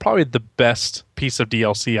say it's probably the best piece of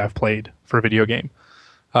DLC I've played for a video game.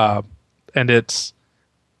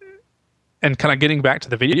 And kind of getting back to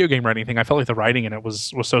the video game writing thing, I felt like the writing in it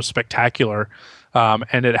was so spectacular,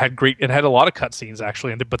 and it had a lot of cutscenes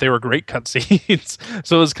actually, but they were great cutscenes.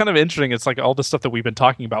 So it was kind of interesting. It's like all the stuff that we've been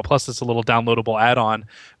talking about, plus it's a little downloadable add-on,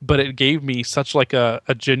 but it gave me such like a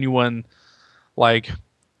genuine, like,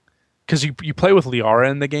 because you play with Liara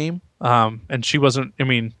in the game, and she wasn't. I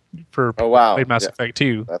mean, for played Mass Effect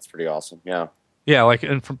 2, that's pretty awesome. Yeah. Yeah, like,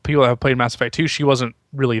 and from people that have played Mass Effect 2, she wasn't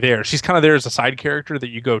really there. She's kind of there as a side character that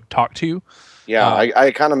you go talk to. Yeah, I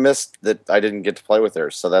kind of missed that I didn't get to play with her,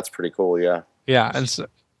 so that's pretty cool, yeah. Yeah, and so...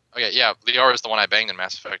 Okay, yeah, Liara is the one I banged in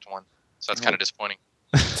Mass Effect 1, so that's kind of disappointing.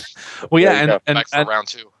 Well, yeah, and back for round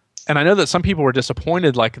 2. And I know that some people were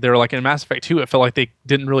disappointed, like, they were like, in Mass Effect 2, it felt like they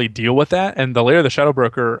didn't really deal with that, and the Lair of the Shadow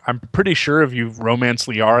Broker, I'm pretty sure if you've romanced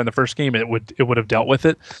Liara in the first game, it would have dealt with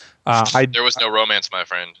it. There was no romance, my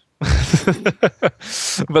friend.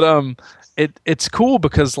 But it's cool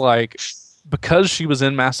because she was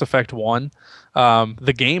in Mass Effect 1,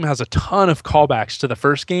 the game has a ton of callbacks to the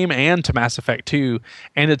first game and to Mass Effect 2,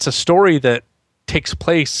 and it's a story that takes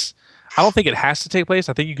place. I don't think it has to take place.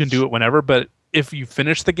 I think you can do it whenever, but if you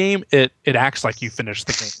finish the game, it acts like you finished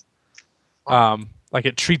the game. Like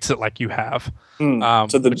it treats it like you have. So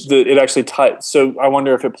it actually ties. So I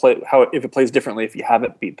wonder if it plays differently if you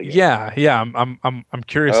haven't beat the game. Yeah. I'm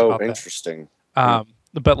curious about that. Oh, interesting.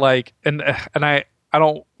 But like, and I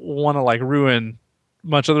don't want to like ruin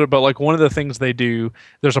much of it, but like one of the things they do,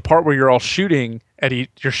 there's a part where you're all shooting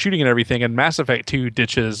you're shooting at everything, and Mass Effect 2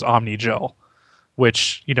 ditches Omnigel,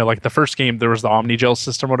 which, like the first game there was the Omnigel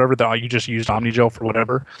system or whatever, that you just used Omnigel for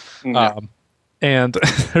whatever. And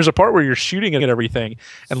there's a part where you're shooting at everything,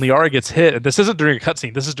 and Liara gets hit. And this isn't during a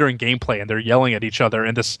cutscene. This is during gameplay, and they're yelling at each other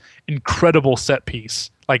in this incredible set piece.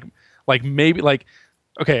 Okay,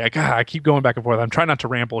 I keep going back and forth. I'm trying not to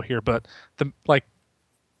ramble here, but the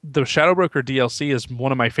Shadow Broker DLC is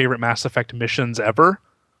one of my favorite Mass Effect missions ever,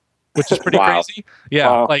 which is pretty crazy. Yeah,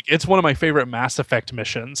 like it's one of my favorite Mass Effect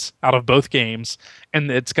missions out of both games, and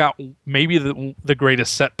it's got maybe the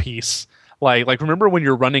greatest set piece Like remember when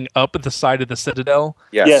you're running up the side of the Citadel?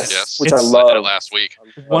 Yes. Which I I did love. it last week.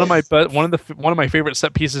 One of my favorite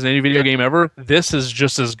set pieces in any video game ever. This is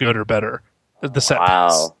just as good or better. The set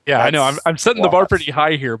piece. Yeah, I know. I'm setting the bar pretty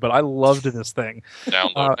high here, but I loved this thing.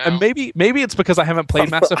 Download now. And maybe it's because I haven't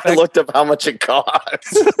played Mass Effect. I looked up how much it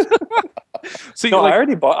costs. See, No,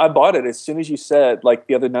 I bought it as soon as you said, like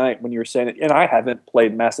the other night when you were saying it, and I haven't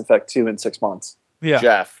played Mass Effect 2 in 6 months. Yeah,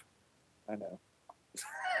 Jeff. I know.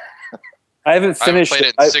 I haven't finished. I played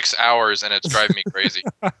it in 6 hours, and it's driving me crazy.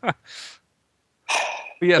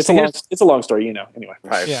 Yeah, it's a long story, Anyway,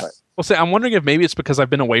 Right. Yeah. Right. Well, see, I'm wondering if maybe it's because I've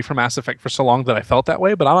been away from Mass Effect for so long that I felt that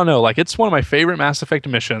way, but I don't know. Like, it's one of my favorite Mass Effect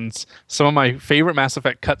missions, some of my favorite Mass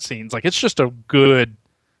Effect cutscenes. Like, it's just a good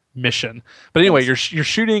mission. But anyway, you're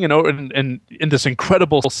shooting in this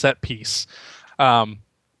incredible set piece, and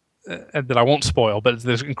that I won't spoil. But it's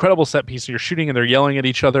this incredible set piece. You're shooting, and they're yelling at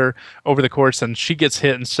each other over the course, and she gets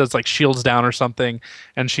hit and says like shields down or something,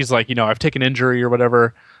 and she's like, I've taken injury or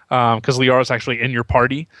whatever, because Liara's actually in your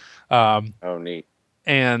party. Oh, neat.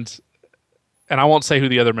 And I won't say who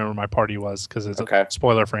the other member of my party was because it's a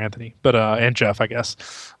spoiler for Anthony, but and Jeff, I guess.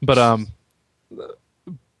 But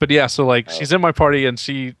yeah, so like she's in my party and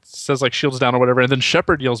she says like shields down or whatever, and then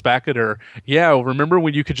Shepard yells back at her, "Yeah, remember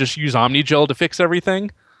when you could just use Omnigel to fix everything?"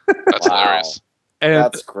 That's hilarious. And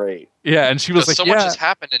That's great. yeah, and she was like, so much has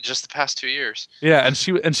happened in just the past 2 years. Yeah, and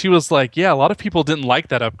she was like, "Yeah, a lot of people didn't like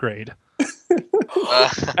that upgrade."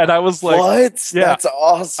 And I was like, what? Yeah. That's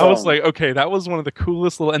awesome. I was like, okay, that was one of the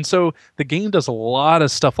coolest little. And so the game does a lot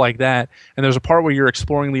of stuff like that. And there's a part where you're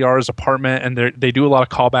exploring Liara's apartment, and they do a lot of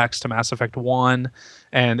callbacks to Mass Effect 1.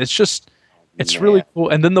 And it's really cool.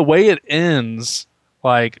 And then the way it ends,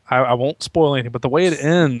 like, I won't spoil anything, but the way it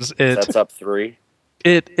ends, it sets up 3.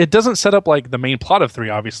 It doesn't set up like the main plot of 3,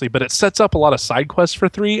 obviously, but it sets up a lot of side quests for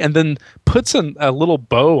 3, and then puts a little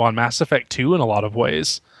bow on Mass Effect 2 in a lot of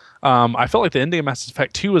ways. I felt like the ending of Mass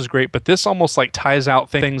Effect 2 was great, but this almost like ties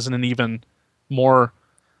out things in an even more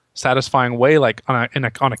satisfying way, like on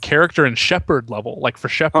a character and Shepard level, like for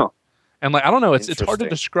Shepard. And like I don't know, it's hard to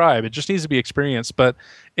describe. It just needs to be experienced, but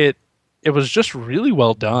it was just really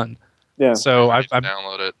well done. Yeah. So I've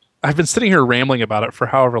download it. I've been sitting here rambling about it for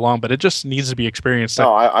however long, but it just needs to be experienced.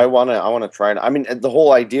 No, I want to try it. I mean, the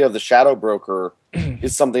whole idea of the Shadow Broker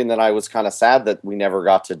is something that I was kind of sad that we never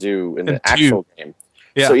got to do in the actual game.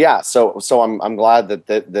 Yeah. So I'm glad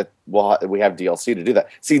that we have DLC to do that.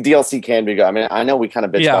 See, DLC can be good. I mean, I know we kind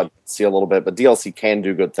of bitch about DLC a little bit, but DLC can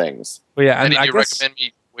do good things. Well, yeah, and do you recommend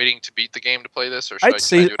me waiting to beat the game to play this, or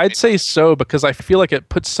should I'd say so, because I feel like it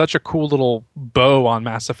puts such a cool little bow on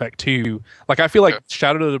Mass Effect 2. Like I feel like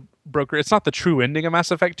Shadow Broker, it's not the true ending of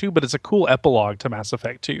Mass Effect 2, but it's a cool epilogue to Mass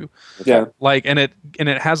Effect 2. Yeah. Like and it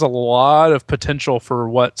has a lot of potential for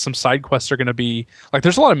what some side quests are going to be. Like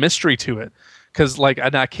there's a lot of mystery to it. Because like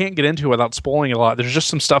I can't get into it without spoiling a lot. There's just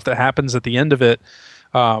some stuff that happens at the end of it,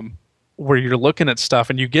 where you're looking at stuff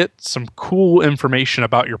and you get some cool information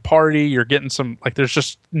about your party. You're getting some there's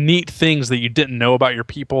just neat things that you didn't know about your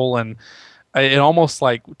people, and it almost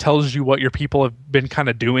like tells you what your people have been kind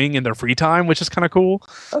of doing in their free time, which is kind of cool.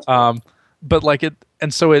 But like it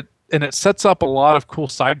sets up a lot of cool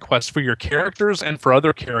side quests for your characters and for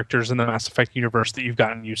other characters in the Mass Effect universe that you've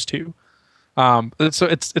gotten used to. So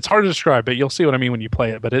it's hard to describe, but you'll see what I mean when you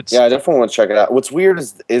play it. But I definitely want to check it out. What's weird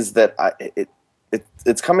is that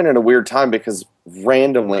it's coming at a weird time because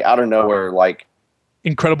randomly out of nowhere, like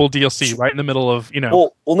incredible DLC right in the middle of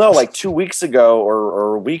Well, no, like 2 weeks ago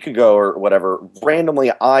or a week ago or whatever.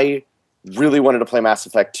 Randomly, I really wanted to play Mass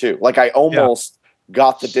Effect 2. Like I almost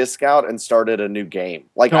got the disc out and started a new game.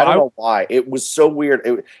 Like I don't know why. It was so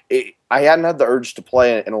weird. I hadn't had the urge to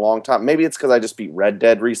play it in a long time. Maybe it's because I just beat Red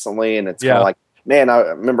Dead recently, and it's kind of like, man, I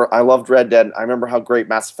remember I loved Red Dead. I remember how great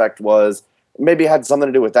Mass Effect was. Maybe it had something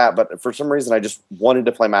to do with that, but for some reason I just wanted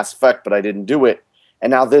to play Mass Effect, but I didn't do it.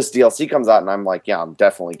 And now this DLC comes out, and I'm like, yeah, I'm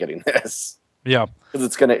definitely getting this. Yeah, because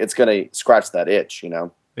it's gonna scratch that itch,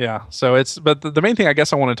 Yeah, so but the main thing I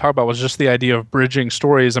guess I want to talk about was just the idea of bridging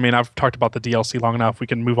stories. I mean, I've talked about the DLC long enough. We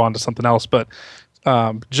can move on to something else, but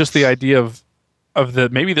just the idea of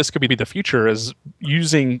maybe this could be the future is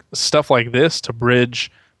using stuff like this to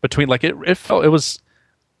bridge between. Like it was.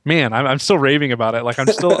 Man, I'm still raving about it. Like I'm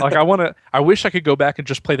still like I wish I could go back and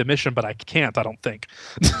just play the mission, but I can't. I don't think.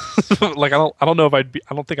 Like I don't know if I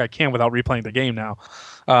don't think I can without replaying the game now.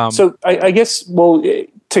 So I guess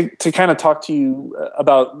to kind of talk to you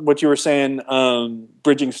about what you were saying,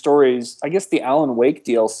 bridging stories. I guess the Alan Wake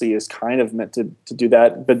DLC is kind of meant to do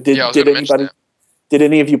that. But did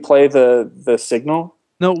any of you play the Signal?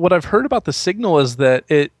 No. What I've heard about the Signal is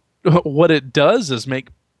that what it does is make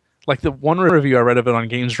like the one review I read of it on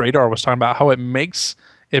Games Radar was talking about how it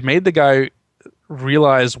made the guy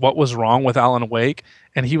realize what was wrong with Alan Wake,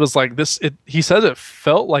 and he was like he says it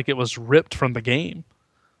felt like it was ripped from the game.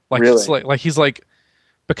 Like Really? it's like he's like,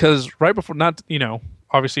 because right before, not,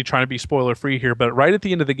 obviously trying to be spoiler free here, but right at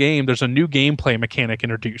the end of the game there's a new gameplay mechanic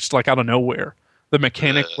introduced, like out of nowhere. The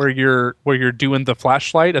mechanic where you're doing the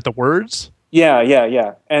flashlight at the words. Yeah.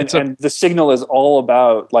 And the signal is all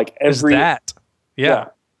about like every is that. Yeah.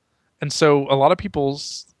 And so a lot of people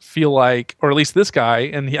feel like, or at least this guy,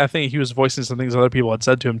 and I think he was voicing some things other people had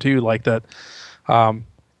said to him too, like that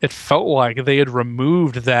it felt like they had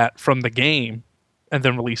removed that from the game and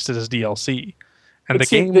then released it as DLC. And the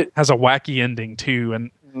game has a wacky ending too.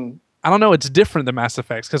 And I don't know, it's different than Mass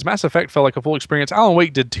Effect, because Mass Effect felt like a full experience. Alan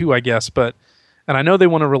Wake did too, I guess, and I know they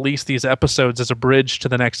want to release these episodes as a bridge to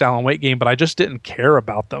the next Alan Wake game, but I just didn't care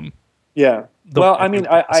about them. Yeah. Well, I mean,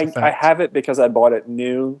 I have it because I bought it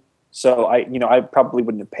new, so I probably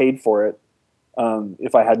wouldn't have paid for it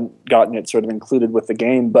if I hadn't gotten it sort of included with the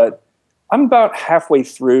game. But I'm about halfway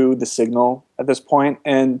through the Signal at this point,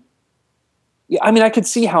 and yeah, I mean, I could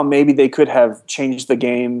see how maybe they could have changed the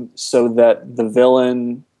game so that the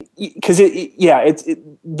villain, because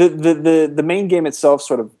the main game itself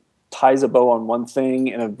sort of ties a bow on one thing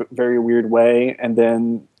in a very weird way, and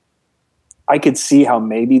then I could see how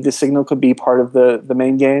maybe the Signal could be part of the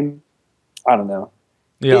main game. I don't know.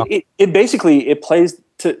 Yeah, it basically plays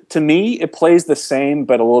to me. It plays the same,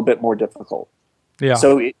 but a little bit more difficult. Yeah.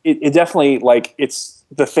 So it definitely, like, it's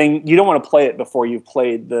the thing, you don't want to play it before you've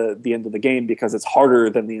played the end of the game, because it's harder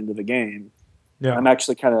than the end of the game. Yeah. I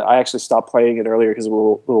actually stopped playing it earlier because it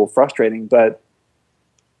was a little frustrating, but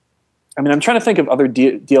I mean, I'm trying to think of other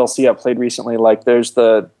DLC I've played recently. Like there's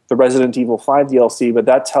the Resident Evil 5 DLC, but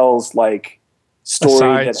that tells like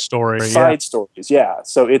side stories. Yeah.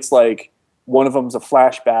 So it's like one of them's a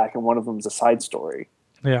flashback and one of them's a side story.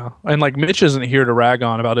 Yeah. And like Mitch isn't here to rag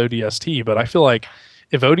on about ODST, but I feel like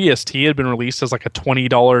if ODST had been released as like a $20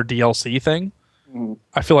 DLC thing,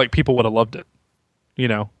 I feel like people would have loved it.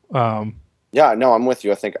 Yeah, no, I'm with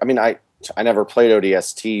you. I never played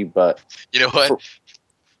ODST, but you know what?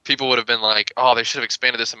 People would have been like, "Oh, they should have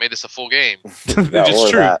expanded this and made this a full game." Yeah, It's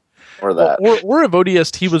true. Or that. Or if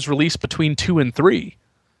ODST was released between 2 and 3.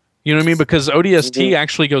 You know what I mean? Because ODST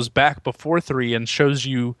actually goes back before 3 and shows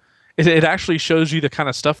you. It actually shows you the kind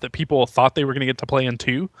of stuff that people thought they were going to get to play in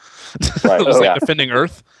 2. Right. It was like defending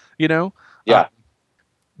Earth, you know? Yeah.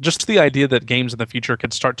 Just the idea that games in the future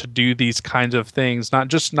could start to do these kinds of things, not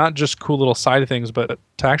just cool little side things, but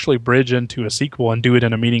to actually bridge into a sequel and do it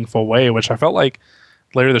in a meaningful way, which I felt like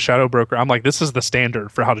Lair the Shadow Broker, I'm like, this is the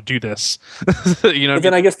standard for how to do this. You know, but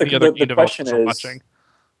then I guess the question is,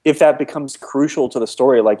 if that becomes crucial to the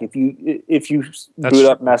story, like if you boot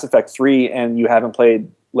up Mass Effect 3 and you haven't played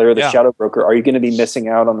Lair the Shadow Broker, are you going to be missing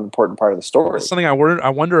out on an important part of the story? That's something I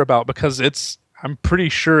wonder about, because I'm pretty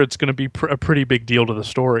sure it's going to be a pretty big deal to the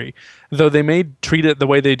story. Though they may treat it the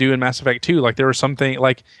way they do in Mass Effect 2. Like there was something,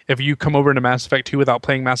 like if you come over into Mass Effect 2 without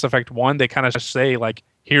playing Mass Effect 1, they kind of just say like,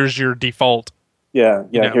 here's your default. Yeah,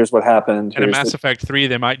 here's what happened. And in Mass Effect 3,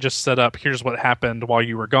 they might just set up, here's what happened while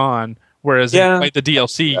you were gone. Whereas in like the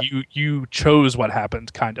DLC, you chose what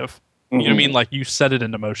happened, kind of. You know what I mean? Like you set it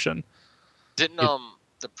into motion. Didn't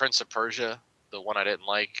the Prince of Persia, the one I didn't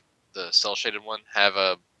like, the cel-shaded one, have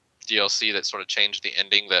a DLC that sort of changed the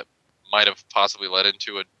ending that might have possibly led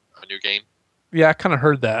into a new game? Yeah, I kind of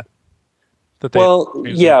heard that.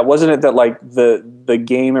 Wasn't it that like the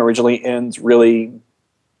game originally ends really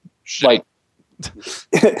Shitty. like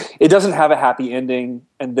it doesn't have a happy ending,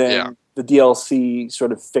 and then the DLC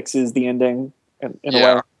sort of fixes the ending in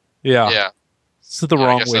a way. Yeah. This is the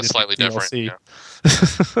wrong way that's to slightly do different.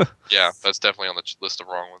 DLC. Yeah, that's definitely on the list of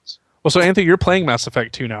wrong ones. Well, so Anthony, you're playing Mass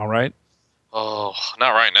Effect 2 now, right? Oh, not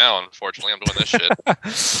right now, unfortunately. I'm doing this shit.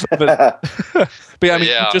 but yeah, I mean,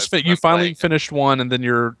 you finally finished 1, and then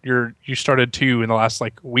you started 2 in the last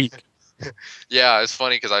like week. Yeah, it's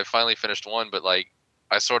funny because I finally finished 1, but like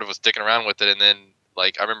I sort of was sticking around with it, and then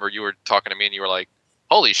like I remember you were talking to me, and you were like,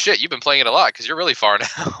 "Holy shit, you've been playing it a lot because you're really far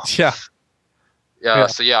now." Yeah.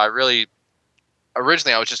 So yeah, originally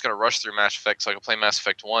I was just gonna rush through Mass Effect so I could play Mass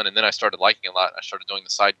Effect 1, and then I started liking it a lot. I started doing the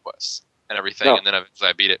side quests and everything, and then I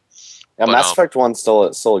beat it. Yeah, but, Mass Effect 1's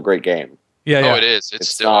still a great game. Yeah. Oh, it is. It's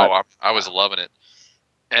still. I was loving it.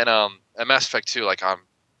 And Mass Effect 2, like I'm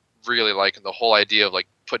really liking the whole idea of like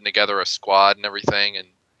putting together a squad and everything, and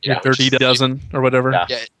Dirty Dozen or whatever.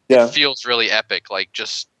 It feels really epic, like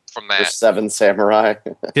just from that. The 7 Samurai.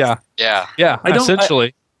 Yeah.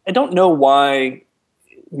 Essentially. I don't know why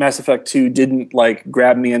Mass Effect 2 didn't like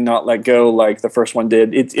grab me and not let go like the first one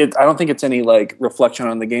did. I don't think it's any like reflection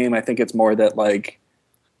on the game. I think it's more that like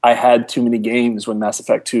I had too many games when Mass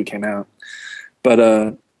Effect 2 came out.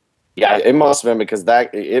 But yeah, it must have been because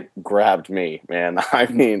it grabbed me, man. I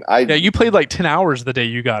mean, you played like 10 hours the day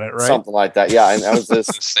you got it, right? Something like that. Yeah, and I was this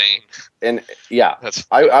insane. And yeah,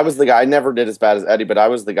 I was the guy. I never did as bad as Eddie, but I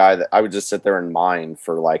was the guy that I would just sit there and mine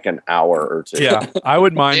for like an hour or two. Yeah, I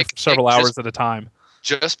would mine for several hours at a time.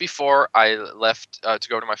 Just before I left to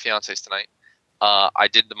go to my fiance's tonight, I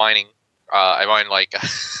did the mining. I mined like,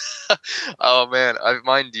 oh man, I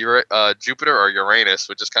mined Jupiter or Uranus,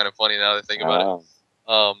 which is kind of funny now that I think about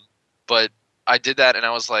it. But I did that, and I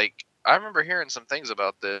was like, I remember hearing some things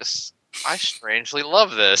about this. I strangely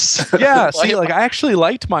love this. Yeah, see, like I actually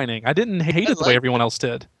liked mining. I didn't hate it the way everyone else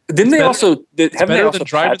did. Didn't they also? Haven't they also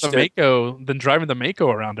driving the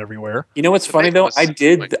Mako around everywhere? You know what's funny though? I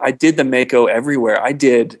did the Mako everywhere. I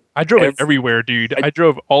drove it everywhere, dude. I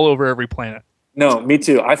drove all over every planet. No, me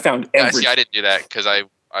too. I found everything. See, I didn't do that because I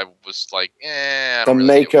was like, I the don't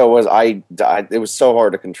really Mako was it was so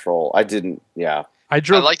hard to control. I didn't. Yeah, I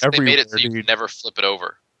drove. I liked that they made it so dude. you could never flip it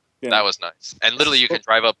over. Yeah. That was nice. And literally, you can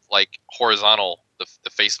drive up like horizontal the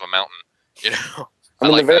face of a mountain. You know. I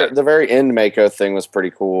mean, the very end Mako thing was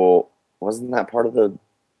pretty cool. Wasn't that part of the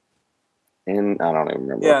end? I don't even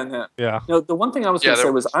remember. Yeah. No, the one thing I was going to say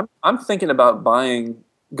was I'm thinking about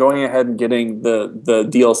going ahead and getting the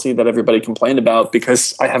DLC that everybody complained about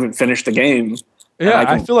because I haven't finished the game. Yeah,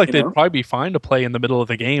 I feel like they'd probably be fine to play in the middle of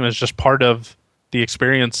the game as just part of the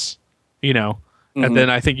experience, you know. Mm-hmm. And then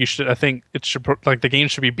I think it should like the game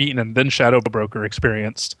should be beaten and then Shadow Broker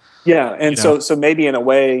experienced. Yeah, and so maybe in a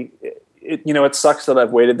way, it sucks that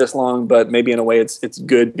I've waited this long, but maybe in a way it's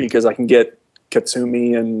good because I can get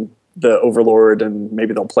Katsumi and the Overlord, and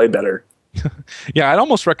maybe they'll play better. Yeah, I'd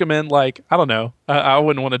almost recommend like I don't know. I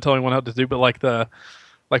wouldn't want to tell anyone how to do, but with the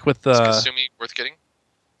is Kasumi worth getting?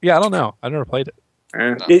 Yeah, I don't know. I never played it.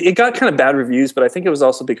 No. It got kind of bad reviews, but I think it was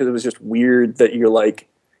also because it was just weird that you're like.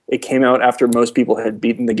 It came out after most people had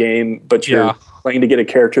beaten the game, but you're playing to get a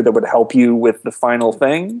character that would help you with the final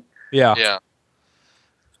thing. Yeah. Yeah.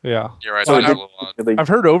 Yeah. You're right. So I've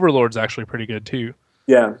heard Overlord's actually pretty good too.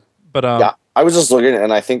 Yeah. But I was just looking,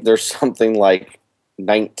 and I think there's something like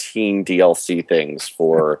 19 DLC things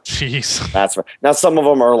for. Jeez. That's right. Now some of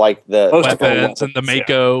them are like the weapons and the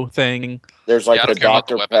Mako thing. There's like the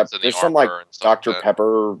Dr. Pepper. There's some like Dr.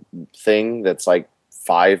 Pepper thing that's like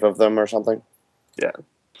 5 of them or something. Yeah.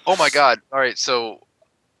 Oh my God! All right, so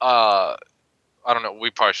I don't know. We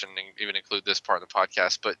probably shouldn't even include this part of the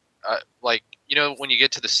podcast, but like when you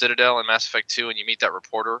get to the Citadel in Mass Effect 2 and you meet that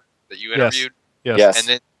reporter that you interviewed, yes. And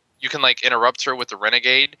then you can like interrupt her with the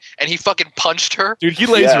Renegade, and he fucking punched her. Dude, he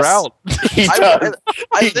lays her out.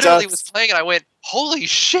 I literally was playing, and I went, "Holy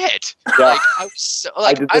shit!" Yeah. Like I was so,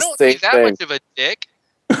 like I don't think that much of a dick.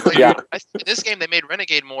 Like, in this game, they made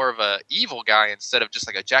Renegade more of a evil guy instead of just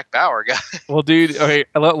like a Jack Bauer guy. Well, dude, okay,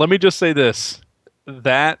 let me just say this: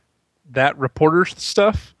 that reporter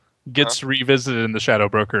stuff gets revisited in the Shadow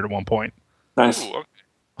Broker at one point. Nice. Ooh, okay.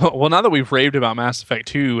 Well, now that we've raved about Mass Effect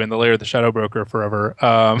 2 and the Lair of the Shadow Broker forever,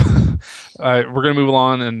 we're going to move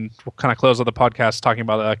along and we'll kind of close out the podcast talking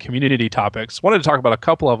about community topics. Wanted to talk about a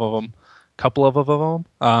couple of them.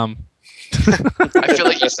 I feel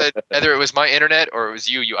like you said either it was my internet or it was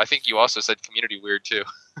you. I think you also said community weird too.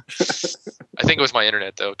 I think it was my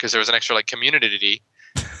internet though, because there was an extra like community.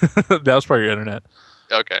 That was probably your internet.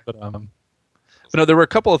 Okay. But no, there were a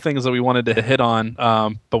couple of things that we wanted to hit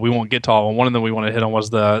on, but we won't get to all. One of them we wanted to hit on was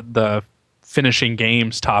the finishing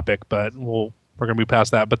games topic, but we're going to move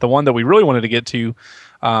past that. But the one that we really wanted to get to,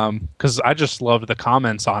 because I just loved the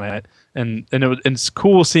comments on it, and it's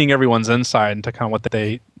cool seeing everyone's insight into kind of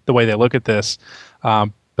the way they look at this.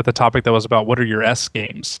 But the topic that was about what are your S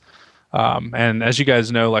games, and as you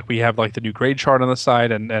guys know, like we have like the new grade chart on the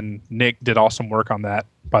side, and Nick did awesome work on that,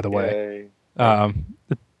 by the way.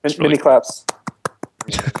 Mini claps.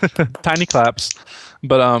 Tiny claps.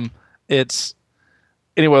 But it's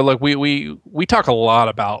anyway, like we talk a lot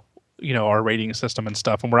about our rating system and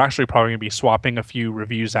stuff, and we're actually probably going to be swapping a few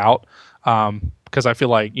reviews out because I feel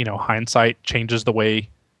like hindsight changes the way.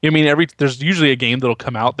 I mean, there's usually a game that'll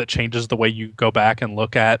come out that changes the way you go back and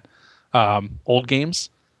look at old games.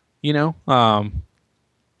 Like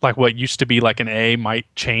what used to be like an A might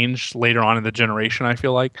change later on in the generation. I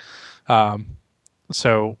feel like.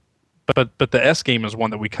 But the S game is one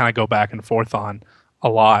that we kind of go back and forth on a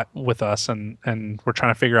lot with us, and we're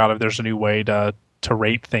trying to figure out if there's a new way to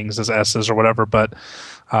rate things as S's or whatever. But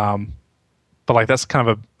like that's kind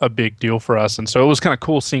of a big deal for us, and so it was kind of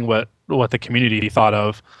cool seeing what the community thought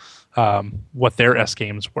of what their S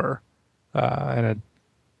games were, and in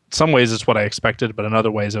some ways it's what I expected, but in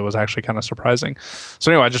other ways it was actually kind of surprising.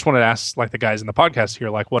 So anyway, I just wanted to ask like the guys in the podcast here,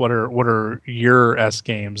 like what are your S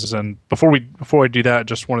games? And before I do that,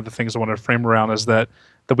 just one of the things I want to frame around is that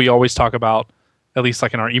we always talk about, at least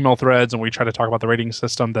like in our email threads, and we try to talk about the rating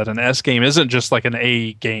system, that an S game isn't just like an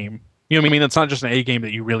A game. You know what I mean? It's not just an A game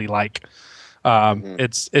that you really like.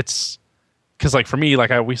 It's because like for me,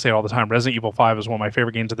 like we say all the time, Resident Evil 5 is one of my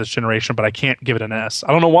favorite games of this generation, but I can't give it an S.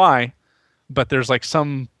 I don't know why, but there's like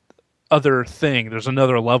some other thing. There's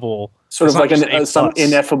another level, sort of like some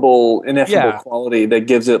ineffable quality that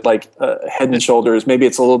gives it like head and shoulders. Maybe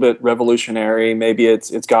it's a little bit revolutionary. Maybe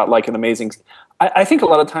it's got like an amazing. I think a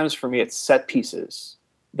lot of times for me, it's set pieces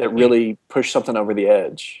that really push something over the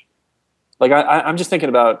edge. Like I'm just thinking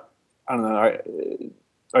about. I don't know.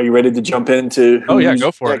 Are you ready to jump into? Oh yeah,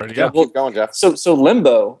 go for it. Yeah, keep going, Jeff. So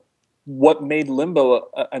Limbo. What made Limbo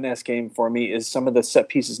an S game for me is some of the set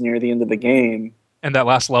pieces near the end of the game. And that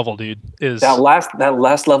last level, dude, is that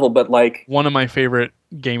last level, but like one of my favorite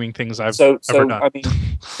gaming things I've ever done. I mean,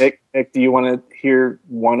 Nick, do you want to hear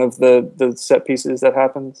one of the set pieces that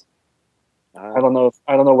happens? I don't know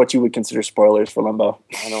what you would consider spoilers for Limbo.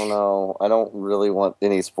 I don't know. I don't really want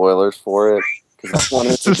any spoilers for it because I want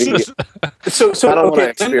it to be. So I don't want to okay,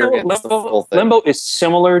 experience the full thing. Limbo is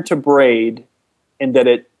similar to Braid in that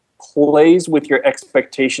it plays with your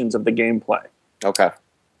expectations of the gameplay. Okay.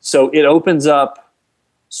 So it opens up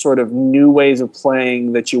sort of new ways of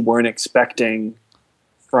playing that you weren't expecting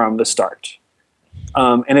from the start.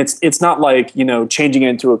 And it's not like, changing it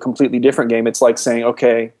into a completely different game. It's like saying,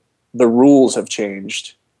 okay, the rules have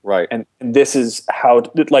changed. Right. And this is how,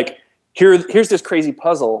 like, here's this crazy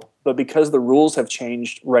puzzle, but because the rules have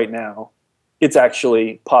changed right now, it's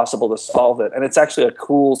actually possible to solve it. And it's actually a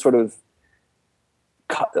cool sort of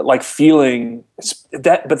like feeling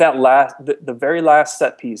that, but the very last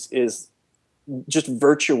set piece is just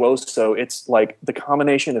virtuoso. It's like the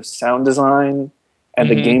combination of sound design and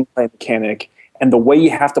the gameplay mechanic and the way you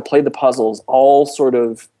have to play the puzzles all sort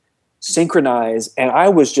of synchronize. And I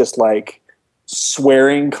was just like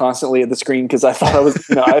swearing constantly at the screen because I thought I was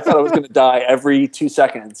going to die every 2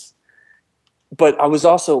 seconds. But I was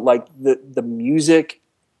also like the music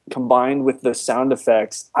combined with the sound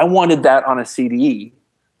effects. I wanted that on a CD.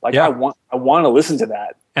 Like I want to listen to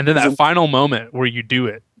that. And then that final moment where you do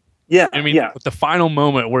it. Yeah. The final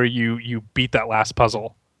moment where you beat that last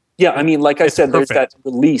puzzle. Yeah, I mean, like I said, perfect. There's that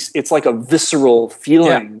release. It's like a visceral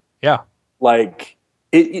feeling. Yeah. Like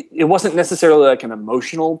it wasn't necessarily like an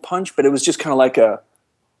emotional punch, but it was just kind of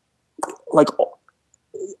like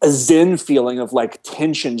a zen feeling of like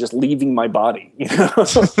tension just leaving my body. Like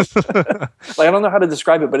I don't know how to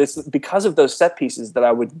describe it, but it's because of those set pieces that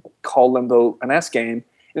I would call Limbo an S game,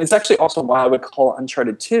 and it's actually also why I would call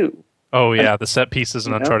Uncharted 2. Oh yeah, the set pieces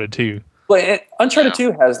in Uncharted 2. Well, Uncharted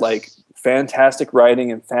 2 has like fantastic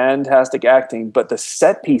writing and fantastic acting, but the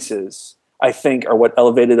set pieces I think are what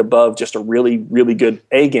elevated above just a really, really good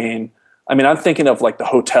A game. I mean, I'm thinking of like the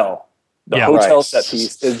hotel. The hotel set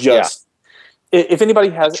piece is just. Yeah. If anybody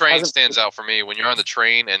has, the train stands out for me when you're on the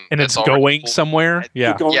train and it's going somewhere.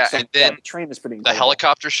 And then the train is pretty incredible. The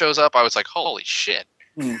helicopter shows up. I was like, holy shit.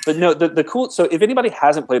 But no, the cool. So if anybody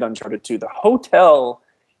hasn't played Uncharted 2, the hotel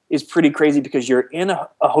is pretty crazy because you're in a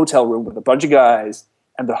hotel room with a bunch of guys,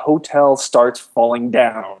 and the hotel starts falling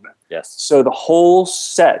down. Yes. So the whole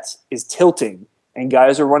set is tilting, and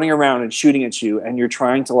guys are running around and shooting at you, and you're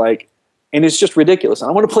trying to like, and it's just ridiculous. And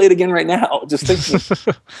I want to play it again right now, just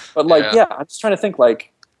thinking. But like, I'm just trying to think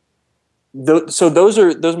like. So those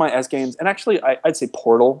are my S games, and actually, I'd say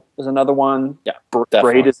Portal is another one. Yeah,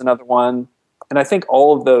 Braid is another one. And I think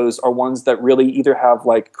all of those are ones that really either have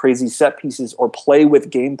like crazy set pieces or play with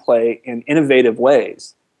gameplay in innovative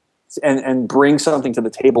ways and bring something to the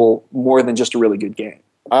table more than just a really good game.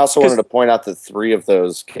 I also wanted to point out that 3 of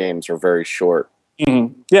those games are very short.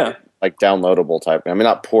 Mm-hmm. Yeah. Like downloadable type. I mean,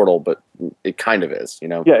 not Portal, but it kind of is,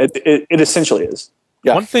 Yeah, it essentially is.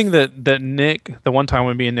 Yeah. One thing that Nick, the one time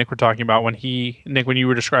when me and Nick were talking about when you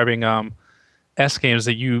were describing S games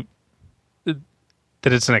that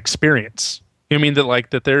it's an experience. You know what I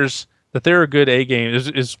mean that they're a good A game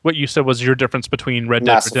is what you said was your difference between Red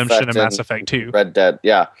Dead Redemption and Mass Effect 2. Red Dead,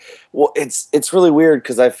 yeah. Well, it's really weird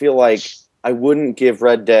because I feel like I wouldn't give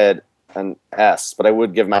Red Dead an S, but I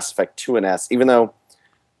would give Mass Effect 2 an S, even though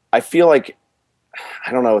I feel like,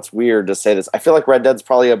 I don't know, it's weird to say this. I feel like Red Dead's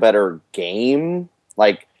probably a better game.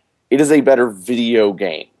 Like, it is a better video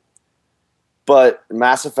game. But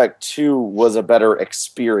Mass Effect 2 was a better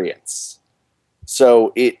experience.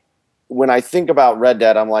 So when I think about Red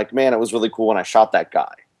Dead, I'm like, man, it was really cool when I shot that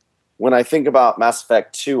guy. when I think about Mass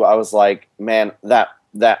Effect 2, I was like, man,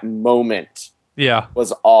 that moment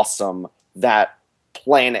was awesome. That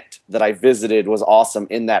planet that I visited was awesome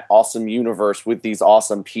in that awesome universe with these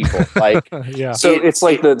awesome people. Like, so it's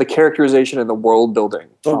like the characterization and the world building.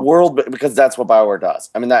 The world, because that's what BioWare does.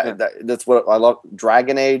 I mean, that's what I love.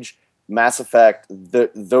 Dragon Age, Mass Effect,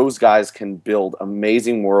 those guys can build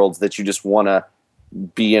amazing worlds that you just want to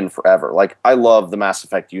be in forever. Like, I love the Mass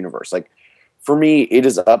Effect universe. Like, for me, it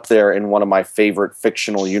is up there in one of my favorite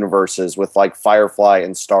fictional universes with like Firefly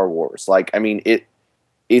and Star Wars. Like, I mean,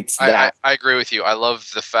 it's that. I agree with you. I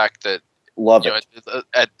love the fact that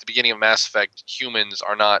at the beginning of Mass Effect, humans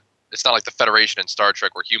are not. It's not like the Federation in Star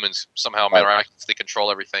Trek where humans somehow miraculously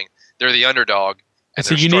control everything. They're the underdog. And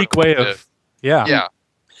it's a unique way of yeah.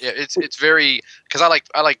 It's very because I like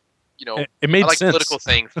it made I like sense. political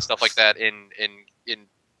things and stuff like that in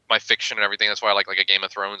my fiction and everything. That's why I like a Game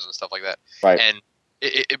of Thrones and stuff like that. Right. And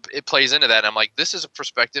it plays into that. And I'm like, this is a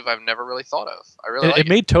perspective I've never really thought of. I really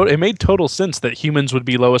it made total sense that humans would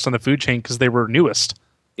be lowest on the food chain because they were newest.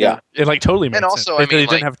 Yeah. It like totally made and also, sense. I mean,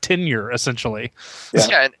 they didn't have tenure essentially.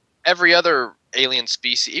 Yeah, and every other alien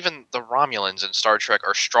species, even the Romulans in Star Trek,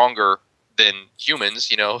 are stronger than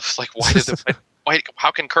humans. You know, it's like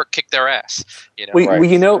how can Kirk kick their ass? You know, well,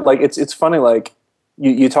 you know, like it's funny, like.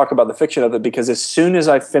 You talk about the fiction of it because as soon as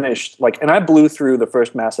I finished, like, and I blew through the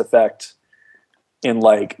first Mass Effect in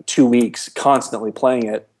like 2 weeks, constantly playing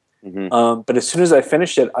it. Mm-hmm. But as soon as I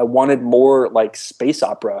finished it, I wanted more like space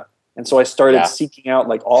opera, and so I started seeking out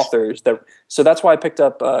like authors that. So that's why I picked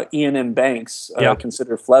up Ian M. Banks,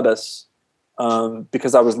 considered Phlebas,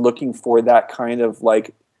 because I was looking for that kind of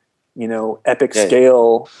like, epic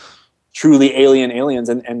scale, truly alien aliens,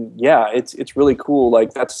 and yeah, it's really cool.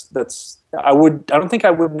 Like that's. I don't think I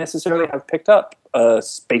would necessarily have picked up a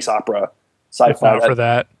space opera sci-fi for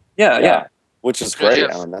that. Yeah. Which is great.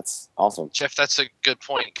 Jeff, I mean, that's awesome. Jeff, that's a good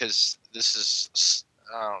point because this is,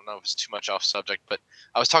 I don't know if it's too much off subject, but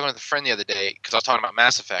I was talking with a friend the other day because I was talking about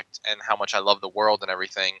Mass Effect and how much I love the world and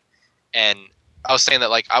everything. And I was saying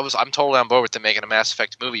that like I'm totally on board with them making a Mass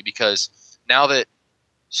Effect movie because now that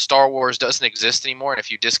Star Wars doesn't exist anymore, and if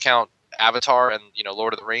you discount Avatar and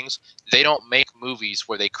Lord of the Rings, they don't make movies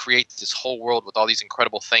where they create this whole world with all these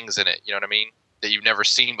incredible things in it. You know what I mean? That you've never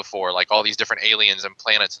seen before, like all these different aliens and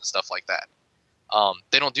planets and stuff like that.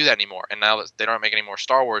 They don't do that anymore. And now that they don't make any more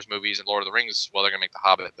Star Wars movies and Lord of the Rings, well, they're gonna make The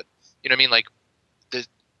Hobbit. But you know what I mean? Like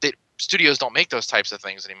the studios don't make those types of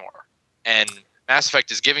things anymore. And Mass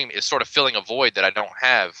Effect is sort of filling a void that I don't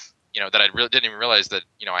have. That I really didn't even realize that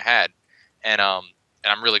I had. And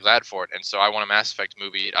I'm really glad for it. And so I want a Mass Effect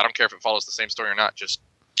movie. I don't care if it follows the same story or not. Just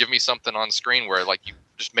give me something on screen where like you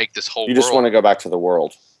just make this whole world. You just want to go back to the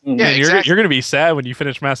world. Yeah, exactly. You're going to be sad when you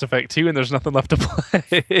finish Mass Effect 2 and there's nothing left to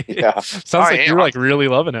play. Yeah. Sounds like you're like really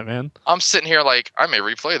loving it, man. I'm sitting here like I may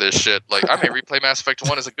replay this shit. Like I may replay Mass Effect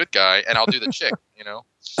 1 as a good guy and I'll do the chick,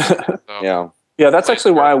 So, Yeah, that's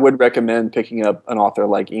actually why I would recommend picking up an author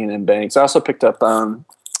like Ian M. Banks. I also picked up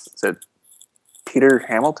is it Peter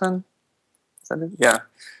Hamilton? Is that it? Yeah.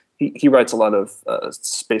 He writes a lot of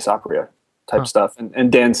space opera type stuff,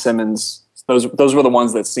 and Dan Simmons. Those were the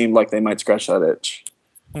ones that seemed like they might scratch that itch.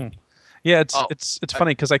 Yeah, it's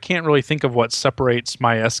funny because I can't really think of what separates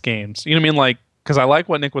my S games. You know what I mean? Like, because I like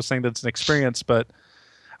what Nick was saying, that's an experience, but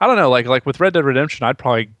I don't know. Like with Red Dead Redemption, I'd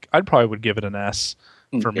probably would give it an S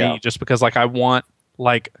for me, just because like I want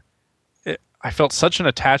I felt such an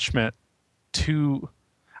attachment to.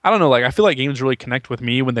 I don't know, like I feel like games really connect with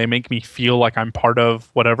me when they make me feel like I'm part of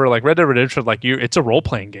whatever. Like Red Dead Redemption, like it's a role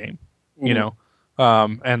playing game,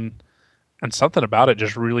 and something about it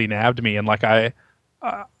just really nabbed me. And like I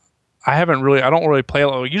don't really play.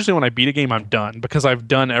 Usually when I beat a game, I'm done because I've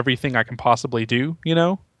done everything I can possibly do,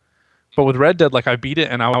 But with Red Dead, like I beat it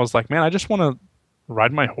and I was like, man, I just want to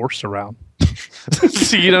ride my horse around.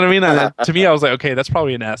 So, you know what I mean? To me, I was like, okay, that's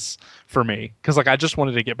probably an S for me because like I just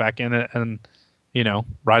wanted to get back in it and.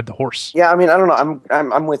 Ride the horse. Yeah, I mean, I don't know.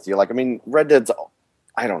 I'm with you. Like, I mean, Red Dead's.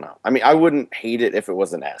 I don't know. I mean, I wouldn't hate it if it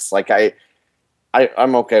was an S. Like,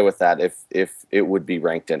 I'm okay with that if it would be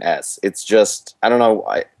ranked an S. It's just I don't know.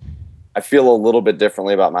 I feel a little bit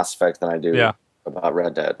differently about Mass Effect than I do about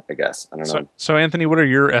Red Dead. I guess I don't know. So Anthony, what are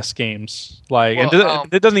your S games like? Well,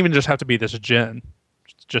 and it doesn't even just have to be this gen.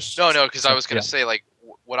 Just no, because I was gonna say like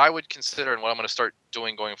what I would consider and what I'm gonna start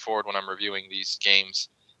doing going forward when I'm reviewing these games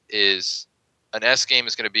is. An S game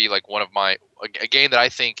is going to be like one of a game that I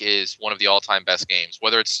think is one of the all-time best games.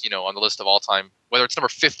 Whether it's on the list of all-time, whether it's number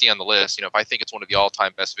 50 on the list, if I think it's one of the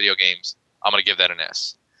all-time best video games, I'm going to give that an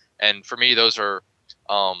S. And for me, those are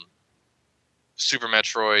Super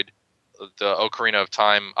Metroid, the Ocarina of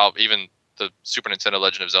Time, even the Super Nintendo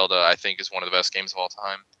Legend of Zelda, I think, is one of the best games of all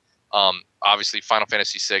time. Obviously, Final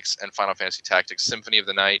Fantasy VI and Final Fantasy Tactics, Symphony of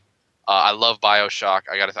the Night. I love BioShock.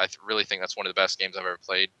 I really think that's one of the best games I've ever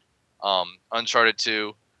played. Uncharted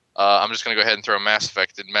 2. I'm just gonna go ahead and throw Mass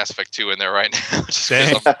Effect and Mass Effect 2 in there right now. Just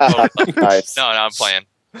 'cause Nice. no, I'm playing.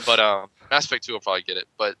 But Mass Effect 2 will probably get it.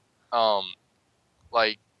 But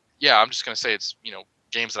like, yeah, I'm just gonna say it's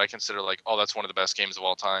games that I consider like, oh, that's one of the best games of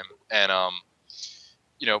all time. And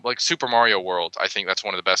like Super Mario World, I think that's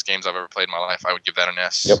one of the best games I've ever played in my life. I would give that an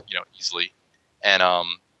S, Yep. Easily. And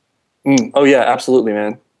Oh yeah, absolutely,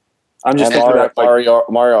 man. I'm just And thinking about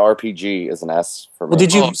Mario RPG is an S for me. Well,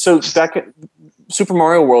 did you back at Super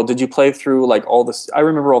Mario World? Did you play through like all this? I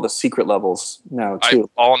remember all the secret levels now too.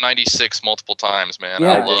 all 96 multiple times, man.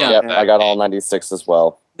 Yeah, I love Yep, that I got game. all 96 as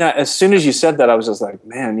well. Now, as soon as you said that, I was just like,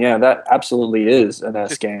 man, yeah, that absolutely is an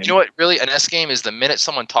S game. You know what? Really, an S game is the minute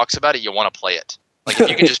someone talks about it, you want to play it. Like if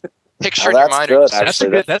you can just picture in your mind. Good, That's a actually.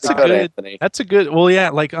 good. Anthony. That's a good. Well, yeah,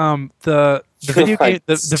 like the video game,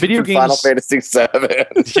 the video games. Final Fantasy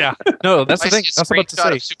VII. Yeah, no, that's the I thing. see a That's what I was about to screenshot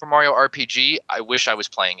say. of Super Mario RPG. I wish I was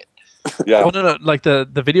playing it. Yeah. Oh no, like the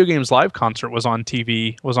video games live concert was on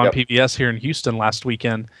TV, was on Yep. PBS here in Houston last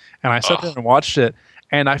weekend, and I sat Ugh. there and watched it,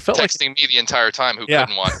 and I felt like, Texting me the entire time. Who Yeah.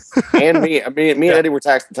 couldn't watch? And me and Eddie were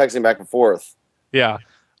texting back and forth. yeah.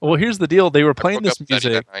 Well, here's the deal: they were playing I broke this up with Eddie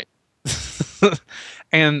music, that night.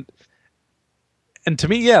 and to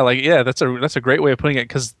me, that's a great way of putting it,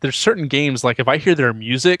 because there's certain games, like if I hear their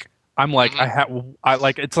music, I'm like, I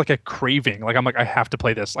like, it's like a craving. Like I'm like, I have to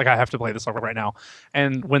play this. Like I have to play this right now.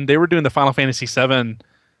 And when they were doing the Final Fantasy VII,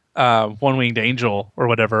 One Winged Angel or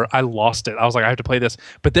whatever, I lost it. I was like, I have to play this.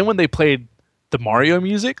 But then when they played the Mario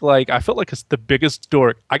music, like I felt like it's the biggest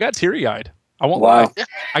dork. I got teary eyed. I won't lie.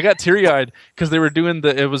 I got teary eyed because they were doing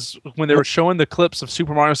it was when they were showing the clips of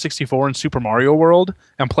Super Mario 64 and Super Mario World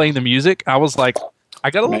and playing the music. I was like,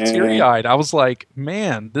 I got a little teary eyed. I was like,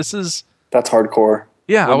 man, that's hardcore.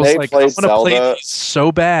 Yeah, When I was they like, I played want to play Zelda- these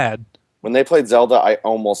so bad. When they played Zelda, I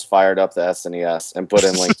almost fired up the SNES and put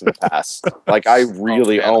in Link to the Past. Like I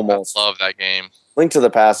really almost. I love that game. Link to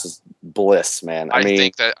the Past is bliss, man. I mean,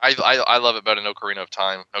 think that I love it better than Ocarina of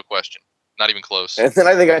Time, no question. Not even close. and then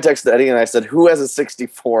I think I texted Eddie and I said, "Who has a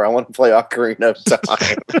 64? I want to play Ocarina of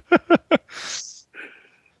Time."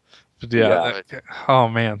 Yeah. Oh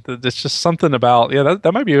man, it's just something about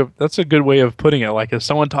that might be that's a good way of putting it. Like if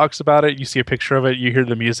someone talks about it, you see a picture of it, you hear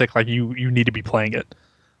the music, like you need to be playing it,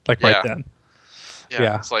 like right then.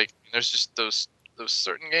 Yeah. It's like there's just those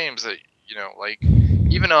certain games that like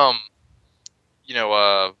even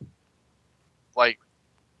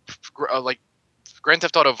like Grand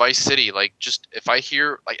Theft Auto Vice City. Like just if I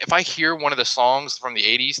hear one of the songs from the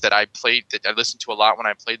 80s that I listened to a lot when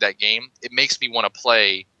I played that game, it makes me want to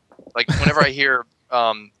play. Like whenever I hear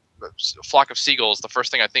Flock of Seagulls, the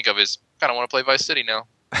first thing I think of is kind of want to play Vice City now.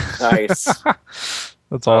 Nice.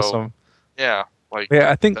 That's awesome. Yeah.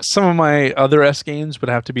 I think some of my other S games would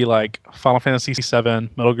have to be like Final Fantasy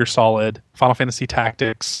VII, Metal Gear Solid, Final Fantasy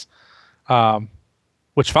Tactics,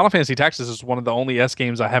 which Final Fantasy Tactics is one of the only S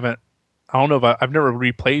games I don't know if I've never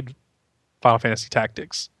replayed Final Fantasy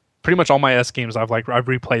Tactics. Pretty much all my S games I've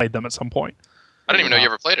replayed them at some point. I didn't even know you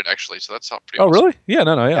ever played it, actually, so that's pretty Oh, awesome. really? Yeah,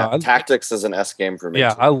 no. Tactics is an S game for me.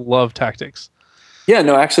 Yeah, too. I love Tactics. Yeah,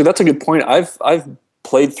 no, actually, that's a good point. I've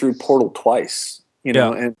played through Portal twice,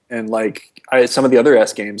 and like some of the other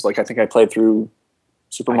S games, like I think I played through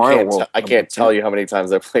Super Mario World. I can't tell you how many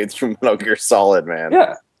times I played through Metal Gear Solid, man.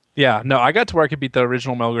 Yeah. Yeah, no, I got to where I could beat the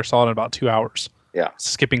original Metal Gear Solid in about 2 hours. Yeah.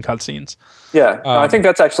 Skipping cutscenes. Yeah, no, I think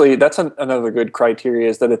that's another good criteria,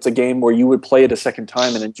 is that it's a game where you would play it a second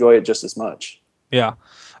time and enjoy it just as much. Yeah.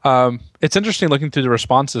 It's interesting looking through the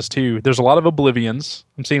responses too. There's a lot of Oblivions.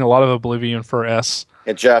 I'm seeing a lot of Oblivion for S.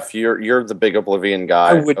 Yeah, Jeff, you're the big Oblivion guy.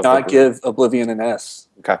 I would not give Oblivion an S.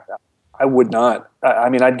 Okay. I would not. I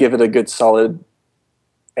mean, I'd give it a good solid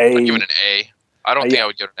A. I'd give it an A. I don't think I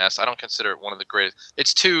would give it an S. I don't consider it one of the greatest.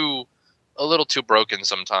 It's a little too broken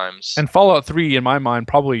sometimes. And Fallout 3, in my mind,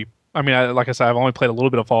 probably. I mean, like I said, I've only played a little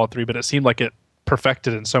bit of Fallout 3, but it seemed like it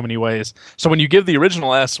perfected in so many ways. So when you give the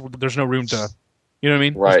original S, there's no room to, you know what I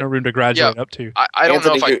mean? Right. There's no room to graduate up to. I don't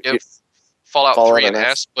know if I give Fallout 3 an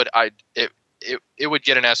S, but it would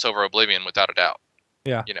get an S over Oblivion without a doubt.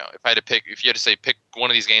 Yeah. If I had to pick, if you had to say pick one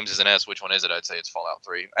of these games as an S, which one is it? I'd say it's Fallout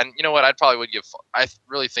 3. And you know what? I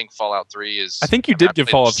really think Fallout 3 is. I think you did give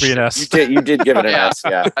Fallout 3 an S. You did give it an S,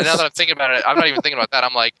 yeah. And now that I'm thinking about it, I'm not even thinking about that.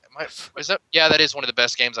 I'm like, that is one of the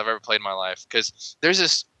best games I've ever played in my life. Because there's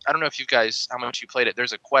this, I don't know if you guys, how much you played it.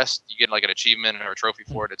 There's a quest, you get like an achievement or a trophy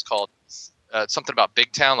for it. It's called something about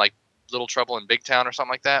Big Town, like Little Trouble in Big Town or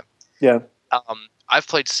something like that. Yeah. I've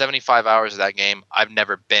played 75 hours of that game. I've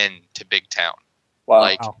never been to Big Town. Wow.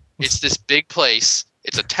 Like, it's this big place.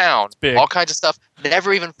 It's a town. It's big. All kinds of stuff.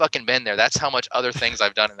 Never even fucking been there. That's how much other things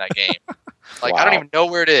I've done in that game. Like, I don't even know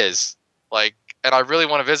where it is. Like, and I really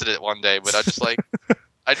want to visit it one day, but I just like,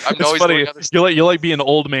 I'm It's always funny. doing other stuff. You'll like be an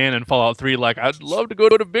old man in Fallout 3. Like, I'd love to go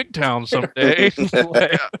to Big Town someday.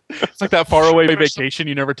 It's like that faraway vacation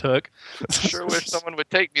you never took. Sure wish someone would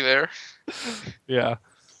take me there. Yeah.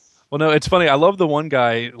 Well, no, it's funny. I love the one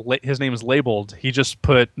guy. His name is Labeled. He just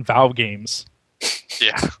put Valve games.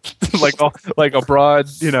 Yeah. like a broad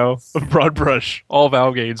brush, all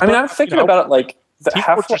Valve games. I mean, I'm thinking about it like Team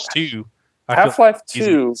Fortress 2. Half-Life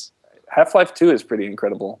 2. Half-Life 2 is pretty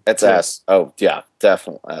incredible. It's S. Oh yeah,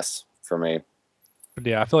 definitely S for me. But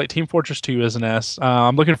yeah, I feel like Team Fortress 2 is an S.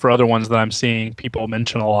 I'm looking for other ones that I'm seeing people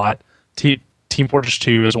mention a lot. Team Fortress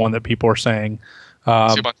 2 is one that people are saying.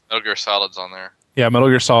 I see a bunch of Metal Gear Solids on there. Yeah, Metal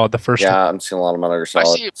Gear Solid, the first one. Yeah, I'm seeing a lot of Metal Gear Solid.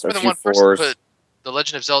 I see more than one person put The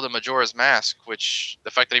Legend of Zelda Majora's Mask, which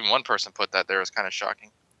the fact that even one person put that there is kind of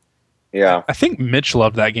shocking. Yeah. I think Mitch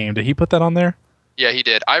loved that game. Did he put that on there? Yeah, he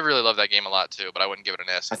did. I really love that game a lot too, but I wouldn't give it an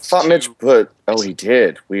S. I thought Mitch put... Oh, he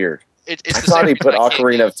did. Weird. I thought he put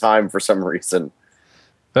Ocarina of Time for some reason.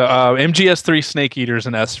 MGS3 Snake Eater's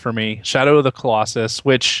an S for me. Shadow of the Colossus,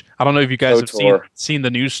 which I don't know if you guys have seen the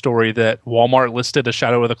news story that Walmart listed a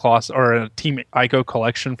Shadow of the Colossus or a Team Ico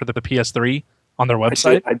collection for the PS3 on their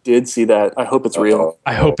website. I did see that. I hope it's real.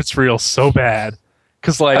 I hope it's real so bad.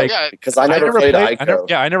 Because I never played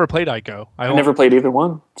Ico. I never played Ico. I never played either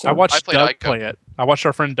one. So. I watched Doug play it. I watched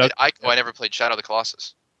our friend Doug. Ico, I never played Shadow of the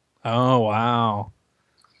Colossus. Oh, wow.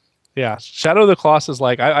 Yeah, Shadow of the Colossus,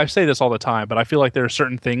 like I say this all the time, but I feel like there are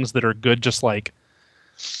certain things that are good, just like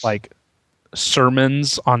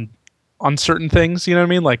sermons on certain things. You know what I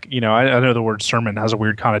mean? Like, I know the word sermon has a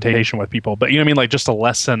weird connotation with people, but you know what I mean? Like just a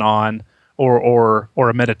lesson on or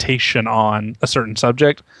a meditation on a certain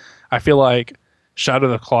subject. I feel like Shadow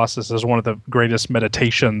of the Colossus is one of the greatest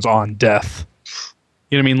meditations on death.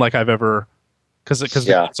 You know what I mean? Like I've ever, because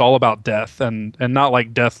it's all about death and not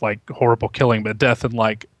like death like horrible killing, but death and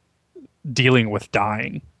like dealing with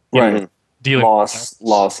dying, right? Dealing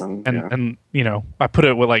loss, and I put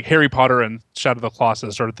it with like Harry Potter and Shadow of the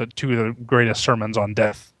Colossus are the two of the greatest sermons on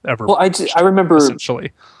death ever. Well, I remember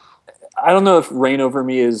essentially. I don't know if Reign Over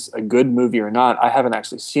Me is a good movie or not. I haven't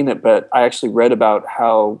actually seen it, but I actually read about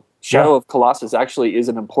how Shadow of Colossus actually is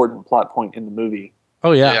an important plot point in the movie.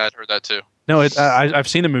 Oh yeah, yeah, I'd heard that too. No, I've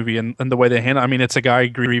seen the movie and the way they handle. I mean, it's a guy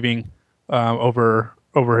grieving over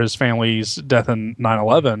his family's death in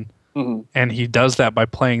 9/11. Mm-hmm. And he does that by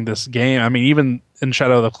playing this game. I mean, even in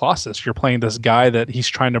Shadow of the Colossus, you're playing this guy that he's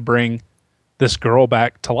trying to bring this girl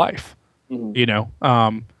back to life,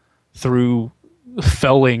 through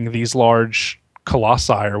felling these large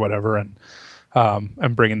colossi or whatever, and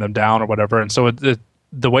bringing them down or whatever. And so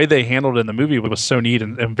the way they handled it in the movie was so neat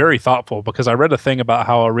and very thoughtful, because I read a thing about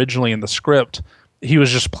how originally in the script, he was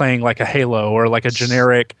just playing like a Halo or like a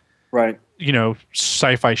generic, right,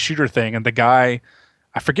 sci-fi shooter thing. And the guy,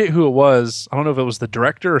 I forget who it was. I don't know if it was the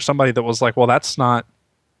director or somebody that was like, well, that's not,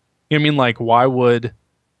 you know what I mean? Like, why would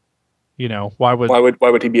he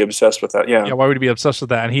be obsessed with that? Yeah. Yeah. Why would he be obsessed with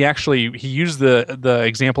that? And he used the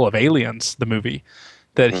example of Aliens, the movie,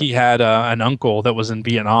 that he had an uncle that was in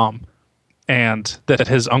Vietnam, and that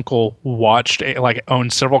his uncle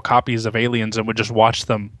owned several copies of Aliens and would just watch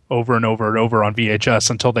them over and over and over on VHS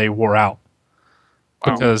until they wore out.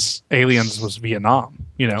 Wow. Because Aliens was Vietnam,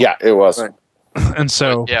 Yeah, it was. Right. And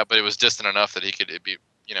so but it was distant enough that it'd be.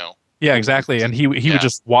 Yeah, exactly. And he would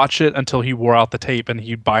just watch it until he wore out the tape, and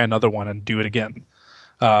he'd buy another one and do it again.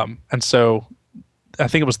 And so I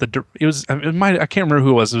think I can't remember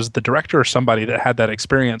who it was. It was the director or somebody that had that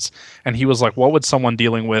experience, and he was like, what would someone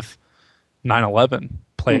dealing with 9/11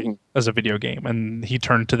 play as a video game? And he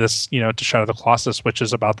turned to this, to Shadow of the Colossus, which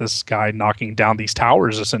is about this guy knocking down these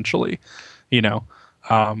towers, essentially,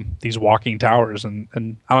 these walking towers. And I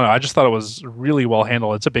don't know, I just thought it was really well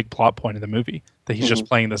handled. It's a big plot point in the movie that he's just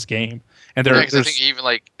playing this game. And I think he even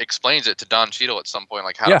explains it to Don Cheadle at some point,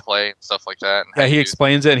 like how to play and stuff like that. And he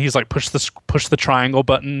explains it, and he's like, push the triangle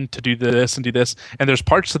button to do this and do this. And there's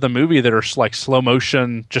parts of the movie that are like slow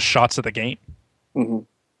motion, just shots of the game. Mm-hmm.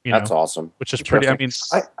 That's awesome. Which is pretty. I mean,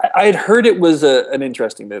 I had heard it was an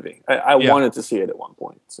interesting movie. I wanted to see it at one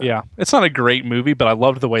point. So. Yeah, it's not a great movie, but I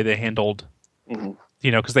loved the way they handled.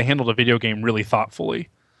 Because they handled a video game really thoughtfully.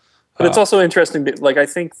 But it's also interesting. I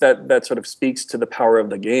think that sort of speaks to the power of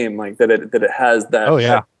the game, like that it has that,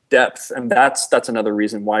 that depth, and that's another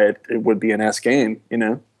reason why it would be an S game.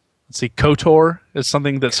 Let's see, KOTOR is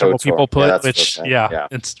something that several people put, it's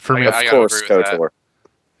for me. Of course, KOTOR.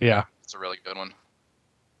 Yeah, That's a really good one.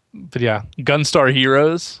 But yeah, Gunstar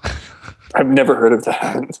Heroes. I've never heard of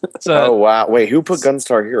that. Oh wow! Wait, who put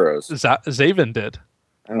Gunstar Heroes? Zaven did.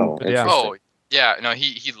 Oh, But yeah. interesting. Oh, yeah. No,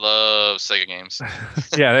 he loves Sega games.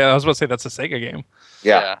 Yeah, I was about to say that's a Sega game.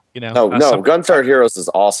 Yeah. You know, No, Gunstar Heroes is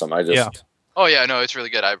awesome. I just Yeah. Oh yeah, no, it's really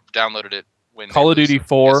good. I downloaded it when Call it of was Duty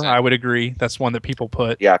 4. PSN. I would agree. That's one that people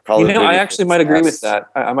put. yeah, Call of Duty. I actually might agree with is- that.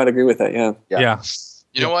 I might agree with that. Yeah. Yeah.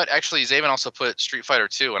 You know what? Actually, Zaven also put Street Fighter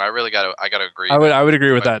 2, and I gotta agree. I that would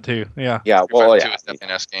agree with that too. Yeah. Yeah, Street well, Fighter 2 yeah. is definitely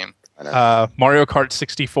an S game. I know. Mario Kart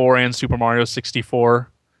 64 and Super Mario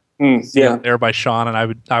 64. Yeah. There by Sean,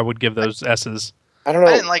 and I would give those S's. I don't know.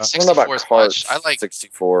 I didn't like I don't know about 64 as much. Kart I like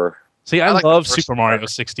 64. See, I like the love first Super Mario part.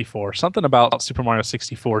 64. Something about Super Mario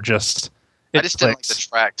 64 just I just didn't like the clicks.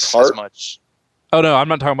 tracks Kart? as much. Oh no, I'm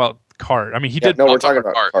not talking about Kart. I mean, he Yeah, did. no, we're I'm talking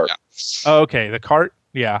about Kart. Yeah. Oh, okay, the Kart.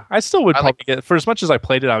 Yeah, I still would I probably like- get for as much as I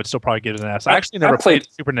played it. I would still probably give it an S. I actually never played-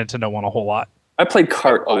 played Super Nintendo one a whole lot. I played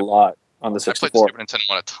Kart a lot on the I played the 64. Super Nintendo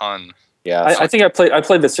one a ton. Yeah, I think I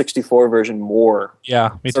played the 64 version more.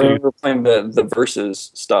 Yeah, me So I too. remember playing the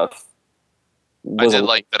versus stuff. I Was did a-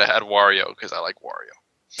 like that I had Wario because I like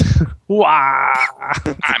Wario. Wow.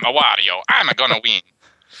 I'm a Wario. I'm gonna win.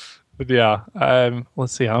 But yeah,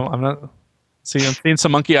 let's see. I'm not. See, I'm seeing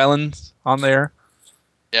some Monkey Islands on there.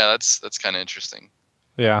 Yeah, that's kind of interesting.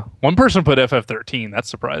 Yeah, one person put FF13. That's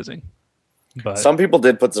surprising. But some people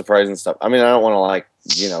did put surprising stuff. I mean, I don't want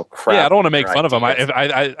to crap. yeah, I don't want to make their fun of them.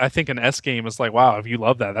 ideas. I think an S game is like, wow, if you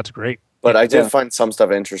love that, that's great. But I did Yeah. find some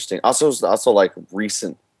stuff interesting. Also like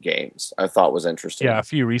recent games I thought was interesting. Yeah, a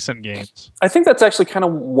few recent games. I think that's actually kind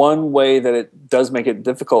of one way that it does make it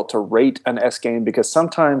difficult to rate an S game, because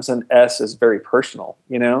sometimes an S is very personal,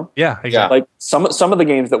 you know? Yeah, exactly. Like some of the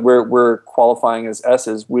games that we're qualifying as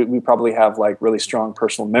S's, we probably have like really strong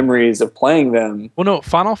personal memories of playing them. Well, no,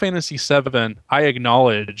 Final Fantasy VII, I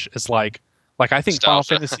acknowledge is like I think Final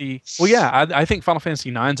Nostalgia. Fantasy. Well, yeah, I think Final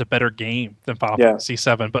Fantasy IX is a better game than Final Yeah. Fantasy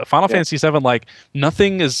VII. But Final Yeah. Fantasy VII, like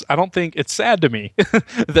nothing is. I don't think it's sad to me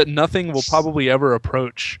that nothing will probably ever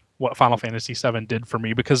approach what Final Fantasy VII did for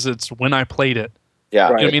me, because it's when I played it. Yeah,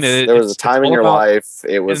 Right. I mean, there was a it's time in all your about- life.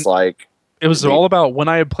 It was and- like It was Maybe. all about when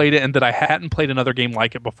I had played it and that I hadn't played another game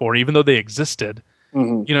like it before, even though they existed.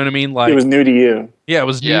 Mhm. You know what I mean? Like, It was new to you. yeah, it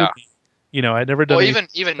was new. Yeah. to me. You know, I'd never done. Well, anything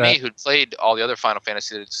even like me who played all the other Final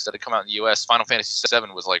Fantasies that had come out in the U.S., Final Fantasy VII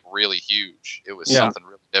was like really huge. It was Yeah. something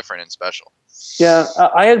really different and special. Yeah,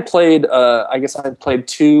 I had played. I guess I had played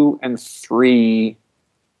 2 and 3.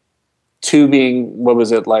 2 being, what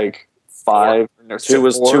was it, like 5? Or two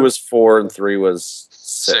was 4? 2 was 4 and 3 was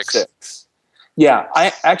 6. 6. Yeah,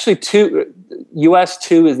 I actually 2 US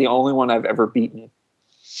 2 is the only one I've ever beaten.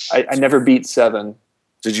 I never beat 7.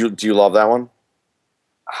 Do you love that one?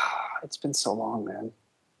 It's been so long, man.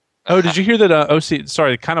 Oh, did you hear that OC?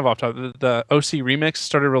 Sorry, kind of off topic. The OC Remix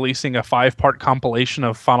started releasing a 5-part compilation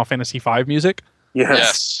of Final Fantasy V music, Yes.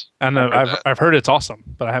 Yes. and I've heard that. I've heard it's awesome,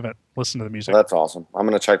 but I haven't listened to the music. Well, that's awesome. I'm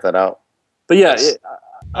gonna check that out. But yeah, That's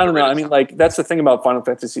I don't know. I mean, like, that's the thing about Final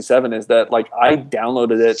Fantasy VII is that, like, I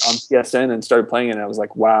downloaded it on PSN and started playing it, and I was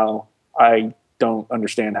like, wow, I don't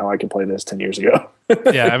understand how I could play this 10 years ago.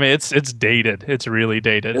 Yeah, I mean it's dated. It's really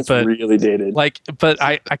dated. It's but really dated. but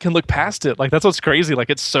I can look past it. Like that's what's crazy. Like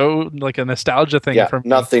it's so like a nostalgia thing Yeah, for me.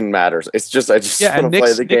 nothing matters. It's just I just Yeah, want and to play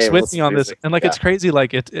Nick's, the game. Nick's with listen me on to this, music. and like Yeah. it's crazy.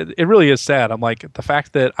 Like it really is sad. I'm like the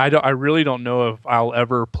fact that I really don't know if I'll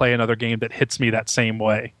ever play another game that hits me that same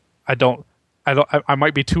way. I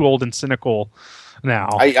might be too old and cynical now.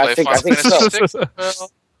 I Play think Final so. Fantasy VI?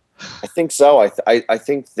 Well, I think so. I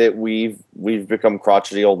think that we've become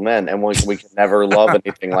crotchety old men, and we can never love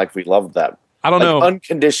anything like we loved that. I don't Like, know.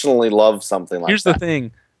 unconditionally love something like Here's that. the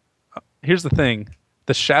thing. Here's the thing.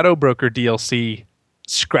 The Shadow Broker DLC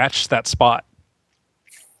scratched that spot.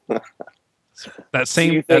 That So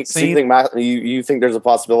you same think, you think there's a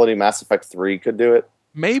possibility Mass Effect 3 could do it?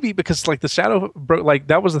 maybe because like the like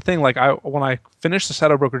that was the thing. Like when I finished the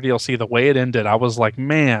Shadow Broker DLC, the way it ended, I was like,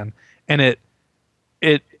 man, and it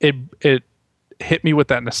hit me with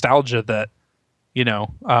that nostalgia that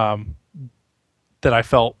that I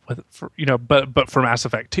felt but for Mass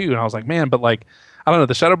Effect 2, and I was like, man, but like I don't know,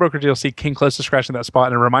 the Shadow Broker DLC came close to scratching that spot,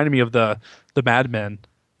 and it reminded me of the Mad Men,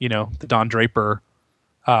 the Don Draper,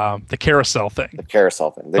 the carousel thing,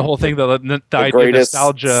 The whole thing, the idea of greatest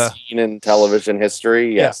nostalgia scene in television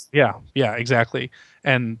history. Yes. Yeah, exactly.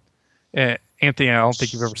 And Anthony, I don't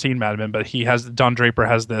think you've ever seen Mad Men, but Don Draper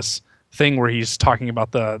has this thing where he's talking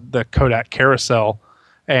about the Kodak carousel,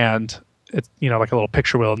 and it's like a little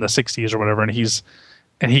picture wheel in the 60s or whatever, and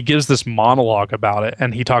he gives this monologue about it,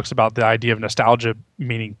 and he talks about the idea of nostalgia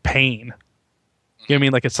meaning pain. You know what I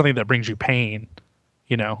mean? Like it's something that brings you pain.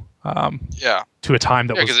 Yeah. to a time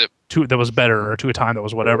that Yeah, was 'cause it- that was better, or to a time that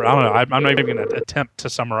was whatever. I don't know. I'm not even going to attempt to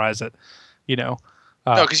summarize it. No,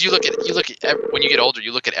 because you look at when you get older,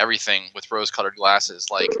 you look at everything with rose-colored glasses.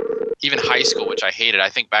 Like even high school, which I hated. I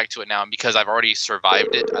think back to it now, and because I've already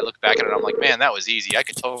survived it, I look back at it and I'm like, man, that was easy. I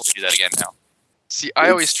could totally do that again now. See, I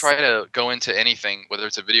always try to go into anything, whether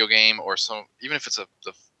it's a video game or even if it's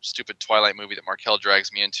the stupid Twilight movie that Markel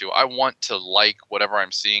drags me into. I want to like whatever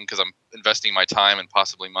I'm seeing because I'm investing my time and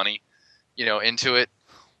possibly money, into it,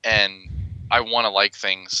 and I want to like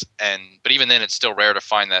things. But even then, it's still rare to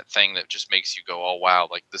find that thing that just makes you go, oh wow,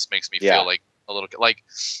 like this makes me feel like a little like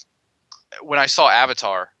when I saw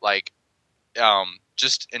Avatar, like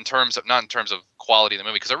just in terms of not in terms of quality of the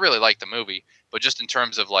movie, because I really liked the movie, but just in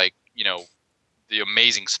terms of like the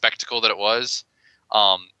amazing spectacle that it was.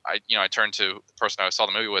 I turned to the person I saw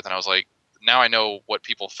the movie with, and I was like, now I know what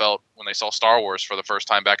people felt when they saw Star Wars for the first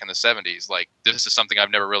time back in the 70s. Like, this is something I've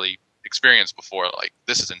never really experienced before. Like,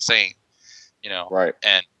 this is insane, Right.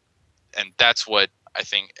 And that's what I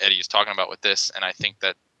think Eddie is talking about with this. And I think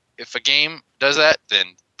that if a game does that,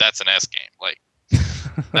 then that's an S game. Like,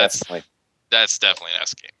 that's definitely an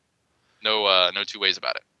S game. No two ways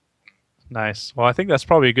about it. Nice. Well, I think that's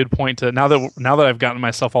probably a good point to now that I've gotten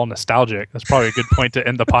myself all nostalgic. That's probably a good point to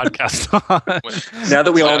end the podcast on. Now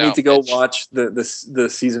that we all need to go watch the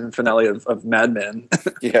season finale of Mad Men.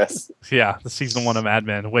 Yes. Yeah, the season 1 of Mad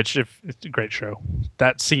Men, which it's a great show.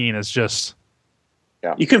 That scene is just.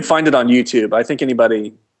 Yeah. You can find it on YouTube. I think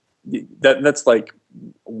anybody that's like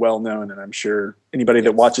well known, and I'm sure anybody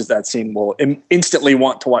that watches that scene will instantly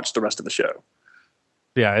want to watch the rest of the show.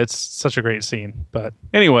 Yeah, it's such a great scene. But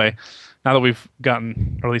anyway. Now that we've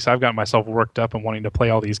gotten, or at least I've gotten myself worked up and wanting to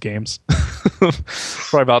play all these games,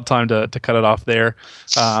 probably about time to cut it off there.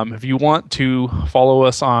 If you want to follow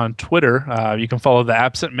us on Twitter, you can follow the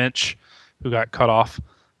absent Mitch, who got cut off.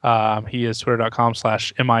 He is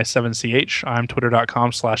twitter.com/mi7ch. I'm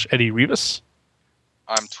twitter.com/Eddie Rivas.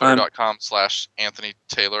 I'm twitter.com/Anthony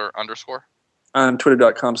Taylor _. I'm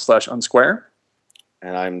twitter.com/unsquare.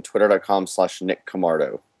 And I'm twitter.com/Nick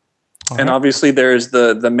Camardo. And obviously there's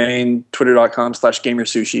the main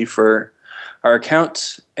twitter.com/GamerSushi for our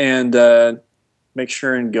account. And make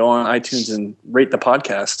sure and go on iTunes and rate the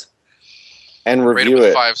podcast. And review rate it with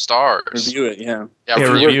it. 5 stars. Review it, yeah.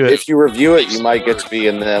 Review it. If you review it, you might get to be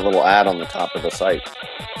in that little ad on the top of the site.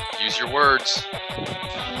 Use your words.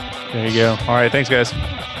 There you go. All right. Thanks, guys.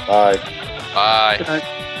 Bye. Bye. Good night.